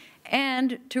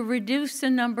and to reduce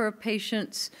the number of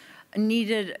patients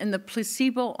needed in the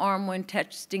placebo arm when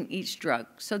testing each drug.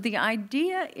 So the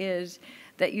idea is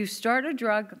that you start a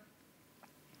drug,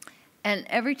 and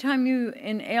every time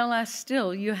in ALS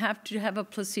still, you have to have a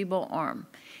placebo arm.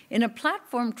 In a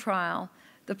platform trial,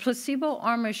 the placebo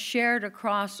arm is shared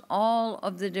across all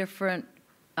of the different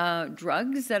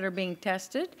drugs that are being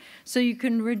tested, so you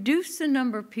can reduce the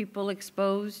number of people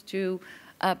exposed to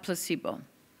placebo.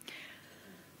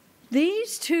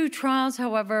 These two trials,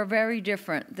 however, are very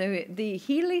different. The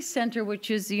Healy Center,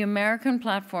 which is the American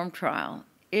platform trial,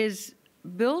 is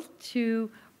built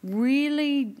to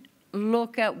really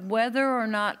look at whether or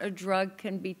not a drug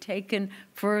can be taken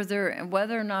further and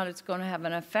whether or not it's going to have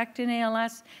an effect in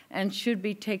ALS and should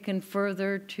be taken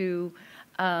further to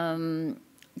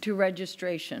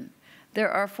registration.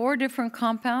 There are 4 different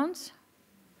compounds.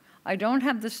 I don't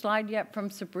have the slide yet from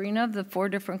Sabrina of the 4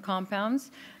 different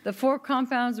compounds. The 4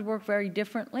 compounds work very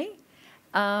differently,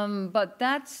 but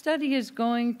that study is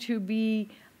going to be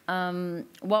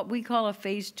what we call a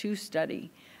phase 2 study.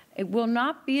 It will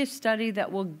not be a study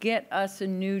that will get us a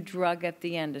new drug at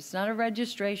the end. It's not a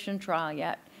registration trial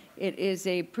yet. It is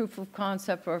a proof of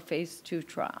concept or a phase 2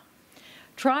 trial.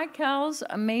 TRICALS,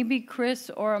 maybe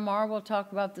Chris or Amar will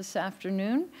talk about this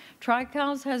afternoon.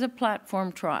 TRICALS has a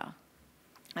platform trial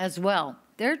as well.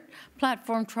 Their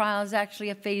platform trial is actually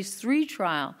a phase 3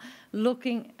 trial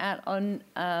looking at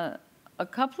a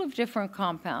couple of different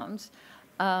compounds,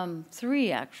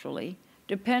 3 actually,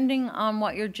 depending on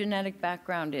what your genetic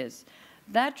background is.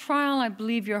 That trial, I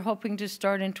believe you're hoping to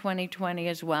start in 2020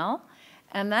 as well.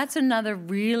 And that's another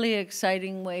really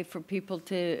exciting way for people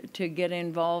to get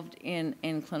involved in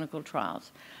clinical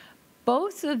trials.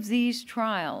 Both of these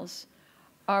trials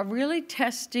are really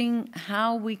testing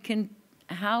how we can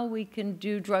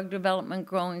do drug development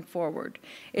going forward.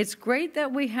 It's great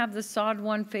that we have the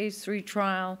SOD1 phase 3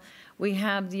 trial, we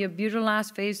have the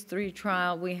Abutolast phase 3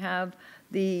 trial, we have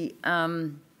the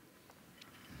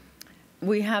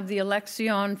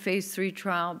Alexion phase 3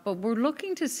 trial, but we're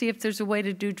looking to see if there's a way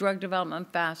to do drug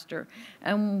development faster.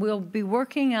 And we'll be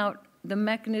working out the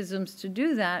mechanisms to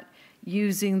do that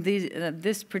using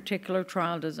this particular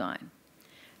trial design.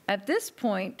 At this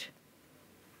point,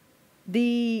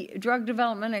 the drug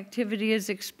development activity is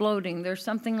exploding. There's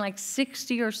something like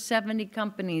 60 or 70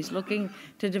 companies looking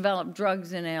to develop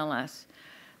drugs in ALS.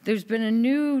 There's been a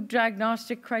new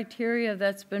diagnostic criteria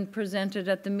that's been presented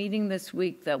at the meeting this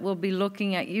week that we'll be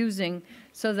looking at using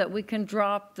so that we can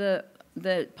drop the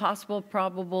possible,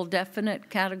 probable, definite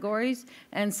categories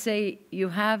and say you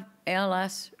have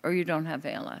ALS or you don't have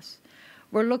ALS.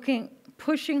 We're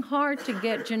pushing hard to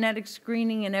get genetic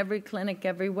screening in every clinic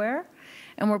everywhere,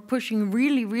 and we're pushing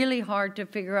really, really hard to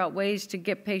figure out ways to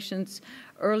get patients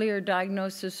earlier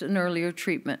diagnosis and earlier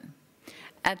treatment.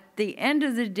 At the end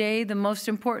of the day, the most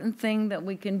important thing that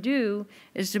we can do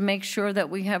is to make sure that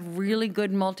we have really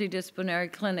good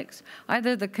multidisciplinary clinics,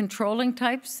 either the controlling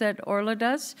types that Orla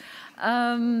does,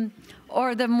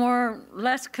 or the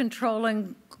less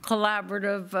controlling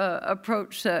collaborative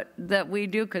approach that we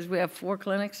do, because we have 4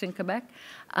 clinics in Quebec.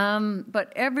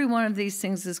 But every one of these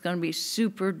things is going to be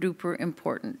super duper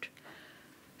important.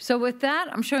 So with that,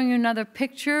 I'm showing you another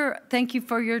picture. Thank you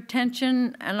for your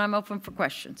attention, and I'm open for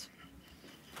questions.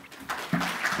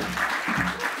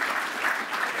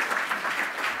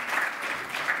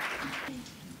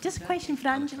 Just a question for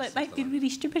Angela. It might be a really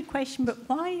stupid question, but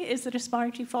why is the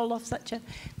respiratory fall-off such a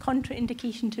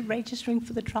contraindication to registering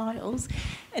for the trials?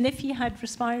 And if you had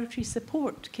respiratory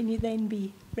support, can you then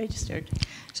be registered?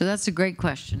 So that's a great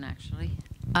question, actually.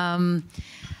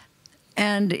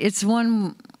 And it's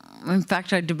one, in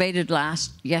fact, I debated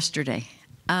yesterday.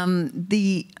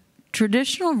 The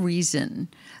traditional reason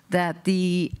that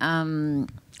the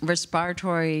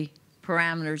respiratory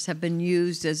parameters have been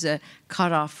used as a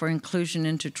cutoff for inclusion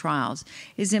into trials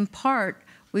is, in part,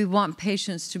 we want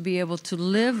patients to be able to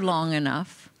live long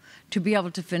enough to be able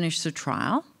to finish the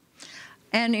trial.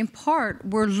 And in part,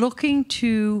 we're looking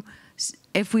to,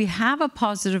 if we have a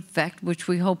positive effect, which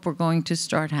we hope we're going to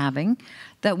start having,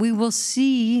 that we will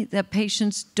see that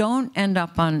patients don't end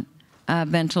up on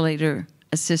ventilator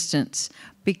assistance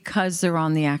because they're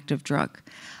on the active drug.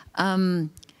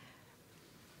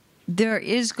 There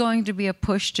is going to be a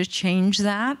push to change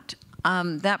that.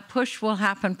 That push will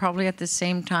happen probably at the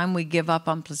same time we give up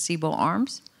on placebo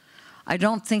arms. I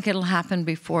don't think it'll happen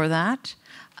before that,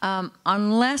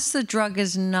 unless the drug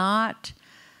is not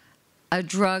a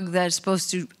drug that is supposed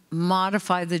to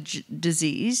modify the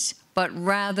disease, but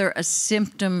rather a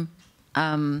symptom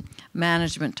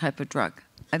management type of drug.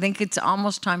 I think it's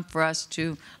almost time for us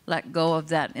to let go of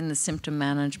that in the symptom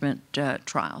management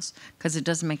trials, because it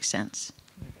doesn't make sense.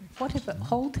 What if it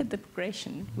halted the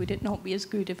progression? Would it not be as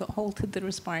good if it halted the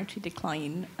respiratory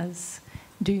decline as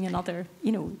doing another,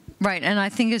 Right, and I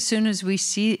think as soon as we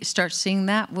start seeing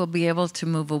that, we'll be able to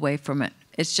move away from it.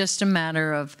 It's just a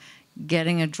matter of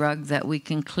getting a drug that we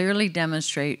can clearly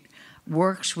demonstrate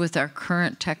works with our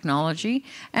current technology,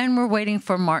 and we're waiting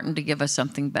for Martin to give us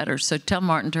something better. So tell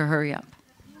Martin to hurry up.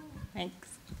 Thanks.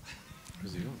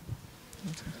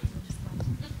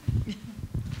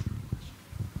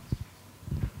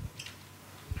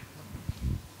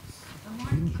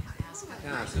 Can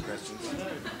I ask a question?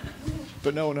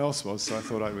 But no one else was, so I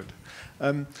thought I would.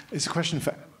 It's a question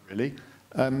for Emma, really,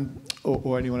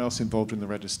 or anyone else involved in the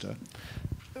register.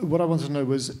 What I wanted to know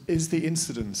was, is the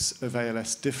incidence of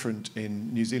ALS different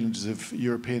in New Zealanders of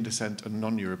European descent and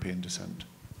non-European descent?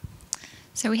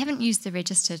 So we haven't used the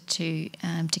register to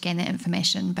gain that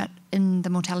information, but in the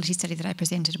mortality study that I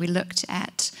presented, we looked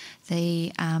at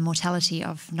the mortality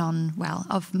of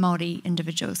of Māori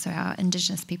individuals, so our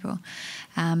Indigenous people,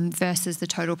 versus the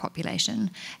total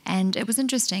population. And it was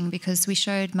interesting because we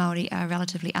showed Māori are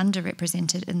relatively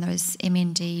underrepresented in those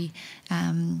MND,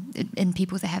 in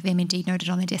people that have MND noted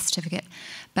on their death certificate.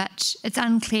 But it's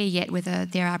unclear yet whether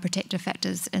there are protective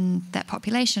factors in that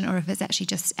population or if it's actually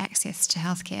just access to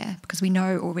healthcare, because we know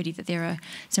already that there are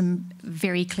some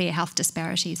very clear health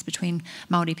disparities between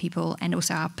Māori people and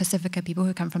also our Pacifica people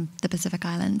who come from the Pacific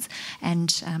Islands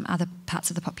and other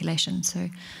parts of the population. So,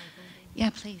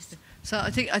 yeah, please. So I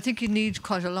think you need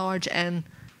quite a large N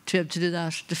to be able to do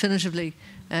that definitively.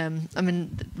 I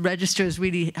mean, registers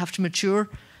really have to mature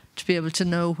to be able to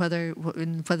know whether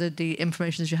the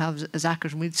information that you have is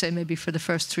accurate. And we'd say maybe for the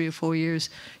first 3 or 4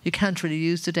 years, you can't really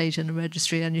use the data in the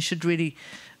registry, and you should really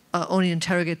only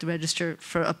interrogate the register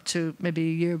for up to maybe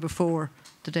a year before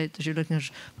the date that you're looking at.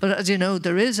 But as you know,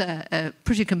 there is a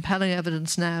pretty compelling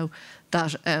evidence now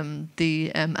that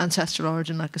the ancestral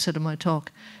origin, like I said in my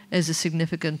talk, is a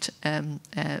significant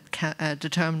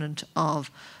determinant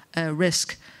of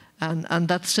risk. And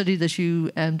that study that you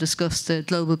discussed, the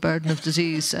global burden of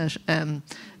disease, that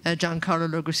Giancarlo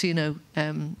Logrosino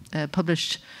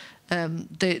published,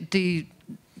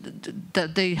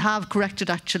 they have corrected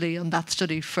actually on that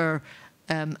study for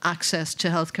access to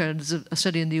healthcare. And there's a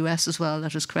study in the US as well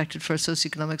that was corrected for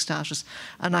socioeconomic status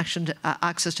and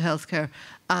access to healthcare.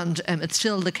 And it's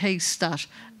still the case that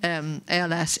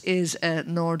ALS is a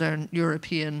Northern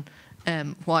European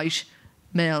white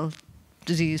male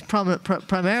disease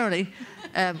primarily,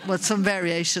 with some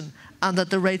variation, and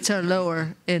that the rates are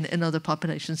lower in other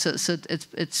populations. So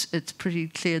it's pretty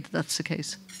clear that that's the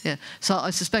case. Yeah. So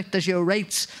I suspect that your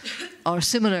rates are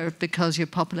similar because your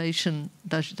population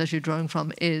that you're drawing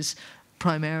from is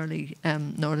primarily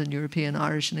Northern European,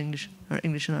 Irish and English, or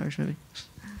English and Irish maybe.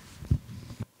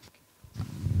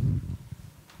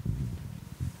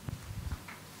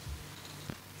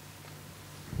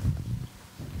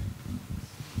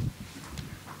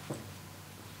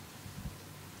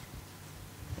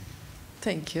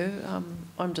 Thank you.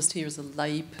 I'm just here as a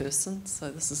lay person,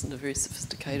 so this isn't a very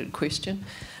sophisticated question.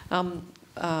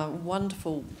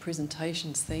 Wonderful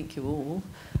presentations, thank you all.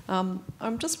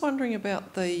 I'm just wondering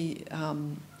about the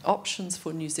options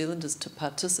for New Zealanders to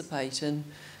participate in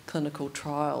clinical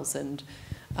trials, and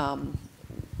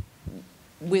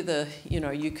whether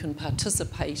you can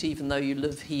participate even though you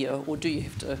live here, or do you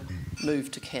have to move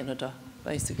to Canada,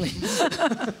 basically?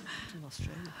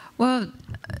 Well,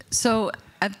 so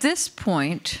at this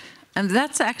point, and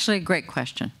that's actually a great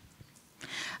question,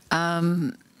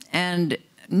 and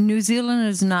New Zealand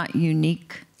is not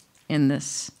unique in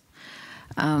this.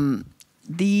 At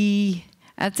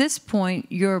this point,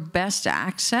 your best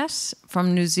access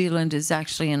from New Zealand is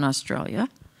actually in Australia,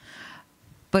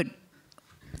 but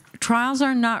trials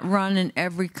are not run in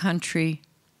every country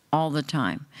all the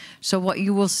time. So what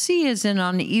you will see is an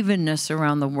unevenness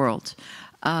around the world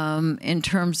in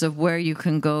terms of where you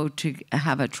can go to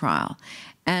have a trial.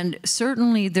 And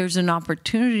certainly there's an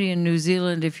opportunity in New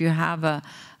Zealand, if you have a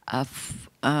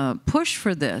push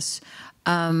for this,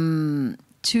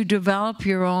 to develop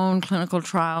your own clinical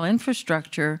trial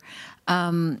infrastructure.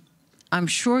 I'm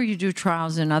sure you do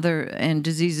trials in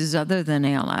diseases other than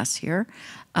ALS here,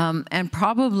 and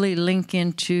probably link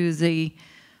into is it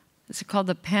called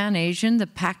the Pan-Asian, the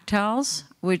PACTALs,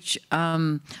 which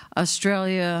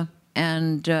Australia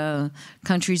and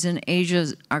countries in Asia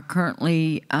are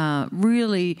currently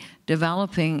really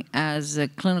developing as a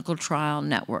clinical trial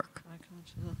network.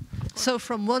 So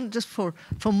from one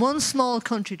small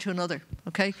country to another,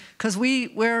 okay? Because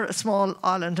we're a small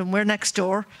island and we're next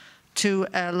door to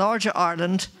a larger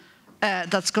Ireland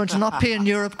that's going to not be in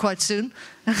Europe quite soon.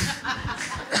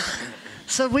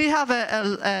 So we have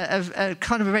a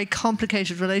kind of a very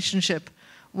complicated relationship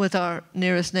with our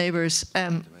nearest neighbours.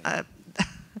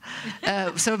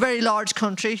 So a very large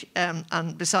country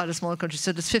and beside a small country.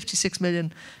 So there's 56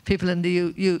 million people in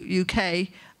the UK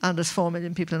and there's 4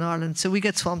 million people in Ireland. So we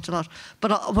get swamped a lot.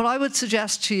 But what I would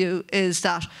suggest to you is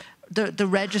that the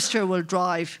register will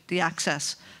drive the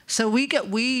access. So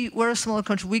we're a small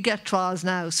country. We get trials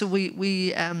now. So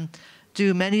we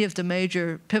do many of the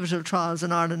major pivotal trials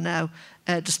in Ireland now,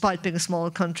 despite being a small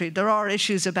country. There are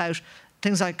issues about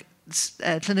things like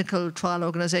clinical trial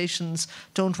organisations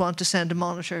don't want to send a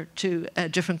monitor to a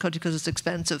different country because it's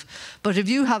expensive. But if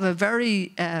you have a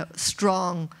very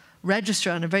strong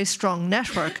register and a very strong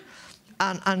network,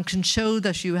 and can show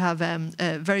that you have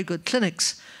very good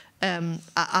clinics, and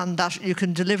that you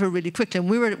can deliver really quickly. And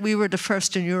we were the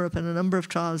first in Europe in a number of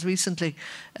trials recently.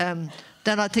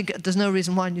 Then I think there's no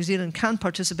reason why New Zealand can't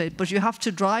participate, but you have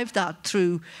to drive that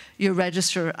through your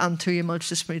register and through your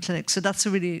multidisciplinary clinics. So that's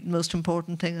the really most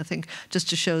important thing, I think, just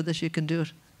to show that you can do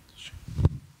it.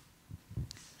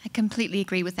 I completely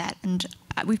agree with that. And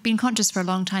we've been conscious for a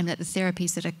long time that the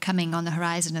therapies that are coming on the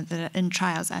horizon and that are in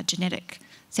trials are genetic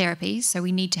therapies, so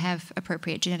we need to have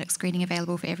appropriate genetic screening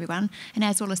available for everyone. And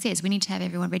as Orla says, we need to have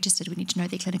everyone registered. We need to know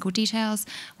their clinical details,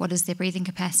 what is their breathing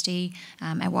capacity,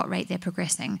 at what rate they're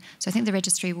progressing. So I think the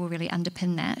registry will really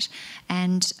underpin that.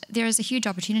 And there is a huge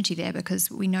opportunity there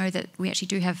because we know that we actually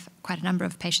do have quite a number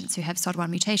of patients who have SOD1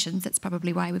 mutations. That's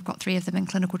probably why we've got 3 of them in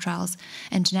clinical trials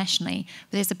internationally.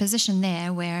 But there's a position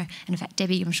there where, and in fact,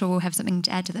 Debbie, I'm sure will have something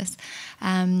to add to this,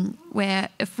 where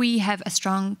if we have a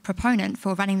strong proponent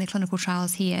for running the clinical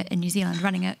trials here in New Zealand,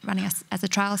 running us as a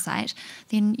trial site,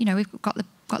 then we've got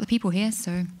the people here.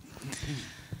 So,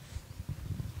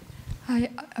 I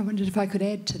wondered if I could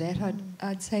add to that.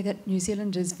 I'd say that New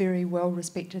Zealand is very well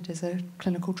respected as a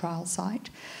clinical trial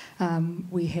site.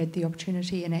 We had the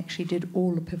opportunity and actually did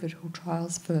all the pivotal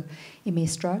trials for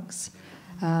MS drugs.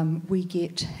 We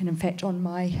get, and in fact, on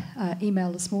my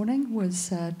email this morning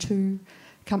was 2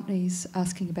 companies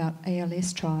asking about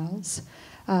ALS trials.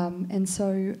 And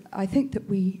so I think that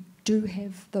we do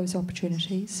have those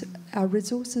opportunities. Our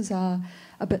resources are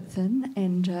a bit thin,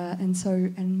 and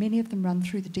many of them run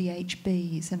through the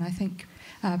DHBs. And I think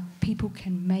people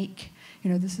can make,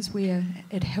 this is where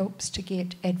it helps to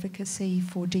get advocacy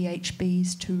for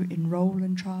DHBs to enrol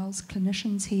in trials.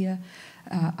 Clinicians here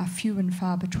are few and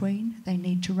far between. They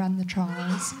need to run the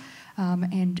trials.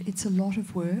 And it's a lot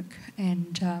of work,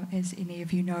 and as any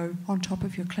of you know, on top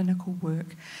of your clinical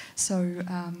work. So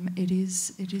it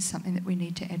is something that we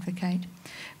need to advocate.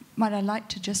 Might I like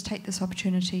to just take this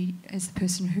opportunity as the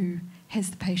person who has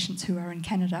the patients who are in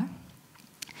Canada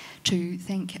to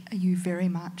thank you very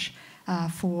much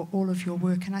for all of your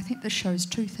work. And I think this shows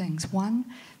 2 things. One,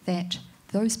 that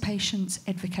those patients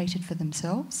advocated for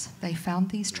themselves. They found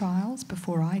these trials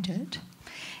before I did.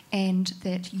 And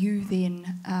that you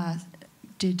then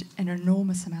did an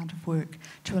enormous amount of work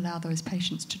to allow those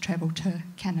patients to travel to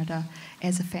Canada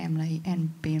as a family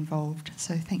and be involved.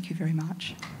 So thank you very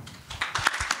much.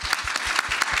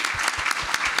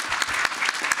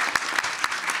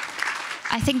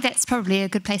 I think that's probably a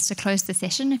good place to close the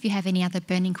session. If you have any other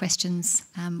burning questions,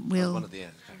 we'll... One at the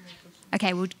end.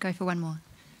 Okay, we'll go for one more.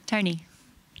 Tony.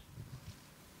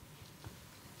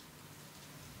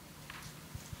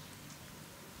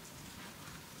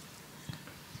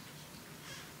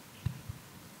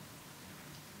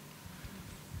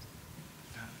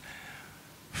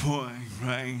 For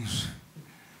Grace,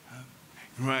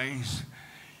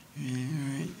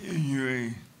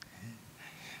 you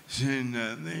said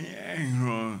that the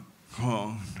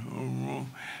agricultural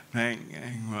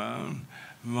background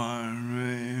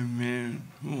environmental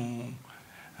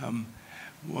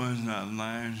was not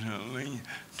largely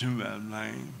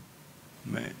developed.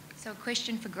 So a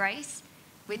question for Grace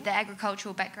with the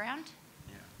agricultural background?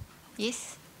 Yeah.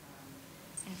 Yes?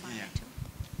 Environmental.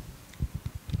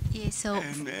 Yeah, so...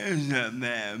 And is that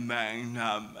backed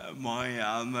up by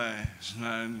other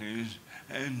studies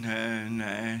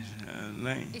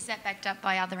internationally? Is that backed up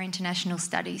by other international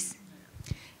studies?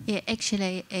 Yeah,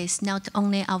 actually, it's not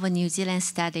only our New Zealand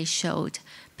study showed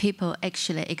people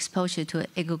actually exposure to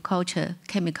agriculture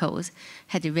chemicals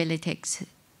had elevated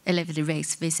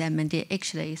rates with MND.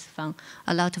 Actually, it's found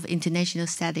a lot of international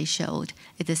studies showed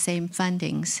it's the same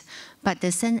findings. But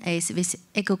the thing is, with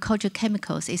agricultural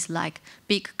chemicals, it's like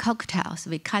big cocktails.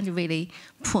 We can't really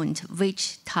point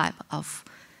which type of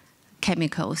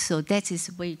chemicals. So that is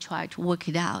we try to work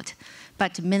it out.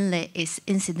 But mainly it's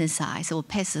insecticides or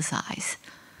pesticides.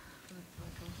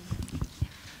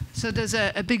 So there's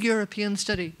a big European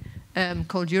study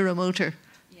called Euromotor,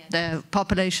 the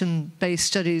population-based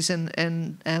studies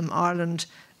in Ireland,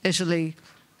 Italy,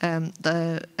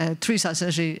 the 3 sites in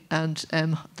Italy, and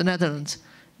the Netherlands.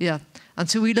 Yeah, and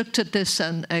so we looked at this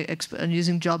and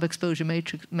using job exposure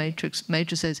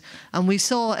matrices, and we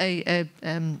saw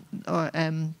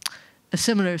a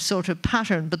similar sort of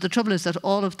pattern, but the trouble is that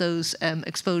all of those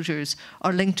exposures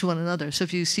are linked to one another. So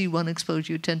if you see one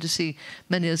exposure, you tend to see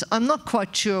many others. I'm not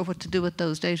quite sure what to do with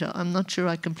those data. I'm not sure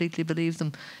I completely believe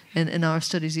them in our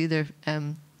studies either.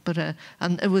 And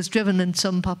it was driven in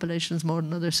some populations more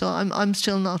than others. So I'm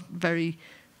still not very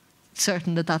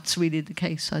certain that that's really the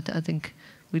case. I think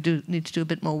we do need to do a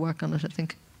bit more work on it, I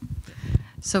think.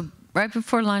 So right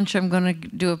before lunch, I'm going to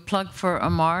do a plug for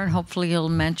Amar, and hopefully he'll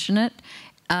mention it.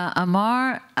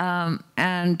 Amar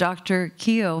and Dr.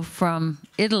 Keogh from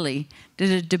Italy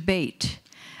did a debate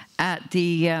at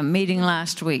the meeting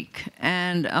last week.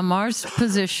 And Amar's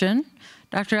position,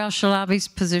 Dr. Al-Shalabi's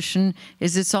position,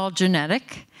 is it's all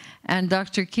genetic. And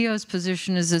Dr. Keogh's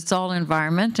position is it's all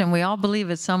environment. And we all believe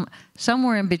it's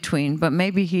somewhere in between. But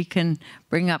maybe he can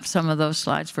bring up some of those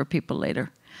slides for people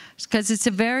later. Because it's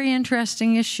a very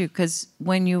interesting issue, because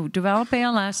when you develop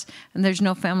ALS and there's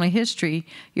no family history,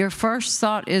 your first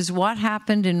thought is, what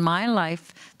happened in my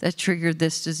life that triggered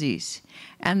this disease?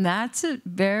 And that's a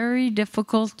very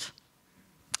difficult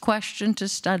question to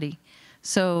study.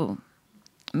 So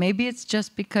maybe it's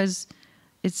just because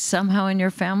it's somehow in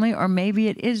your family, or maybe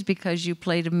it is because you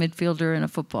played a midfielder in a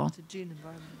football. It's a gene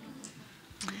environment.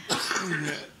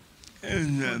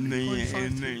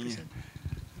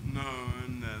 No,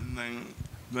 nothing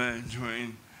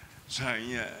between,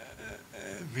 say,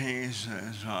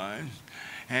 pesticides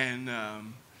and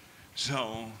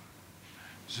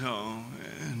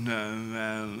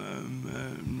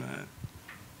development.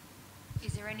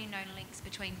 Is there any known links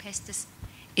between pesticides?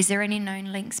 Is there any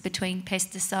known links between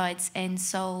pesticides and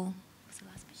cell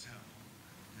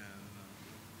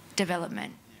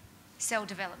development? Cell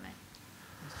development.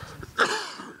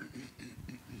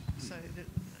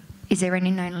 Is there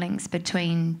any known links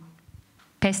between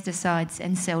pesticides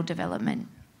and cell development,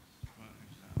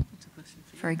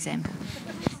 for example?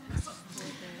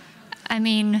 I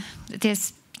mean,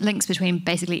 there's links between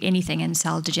basically anything and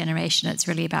cell degeneration. It's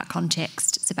really about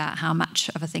context. It's about how much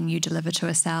of a thing you deliver to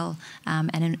a cell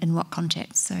and in what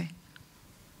context. So,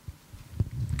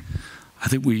 I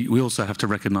think we also have to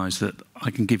recognise that I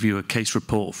can give you a case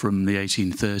report from the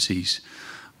 1830s,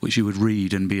 which you would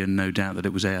read and be in no doubt that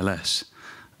it was ALS.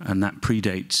 And that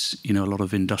predates, a lot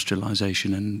of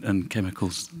industrialisation and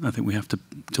chemicals. I think we have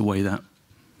to weigh that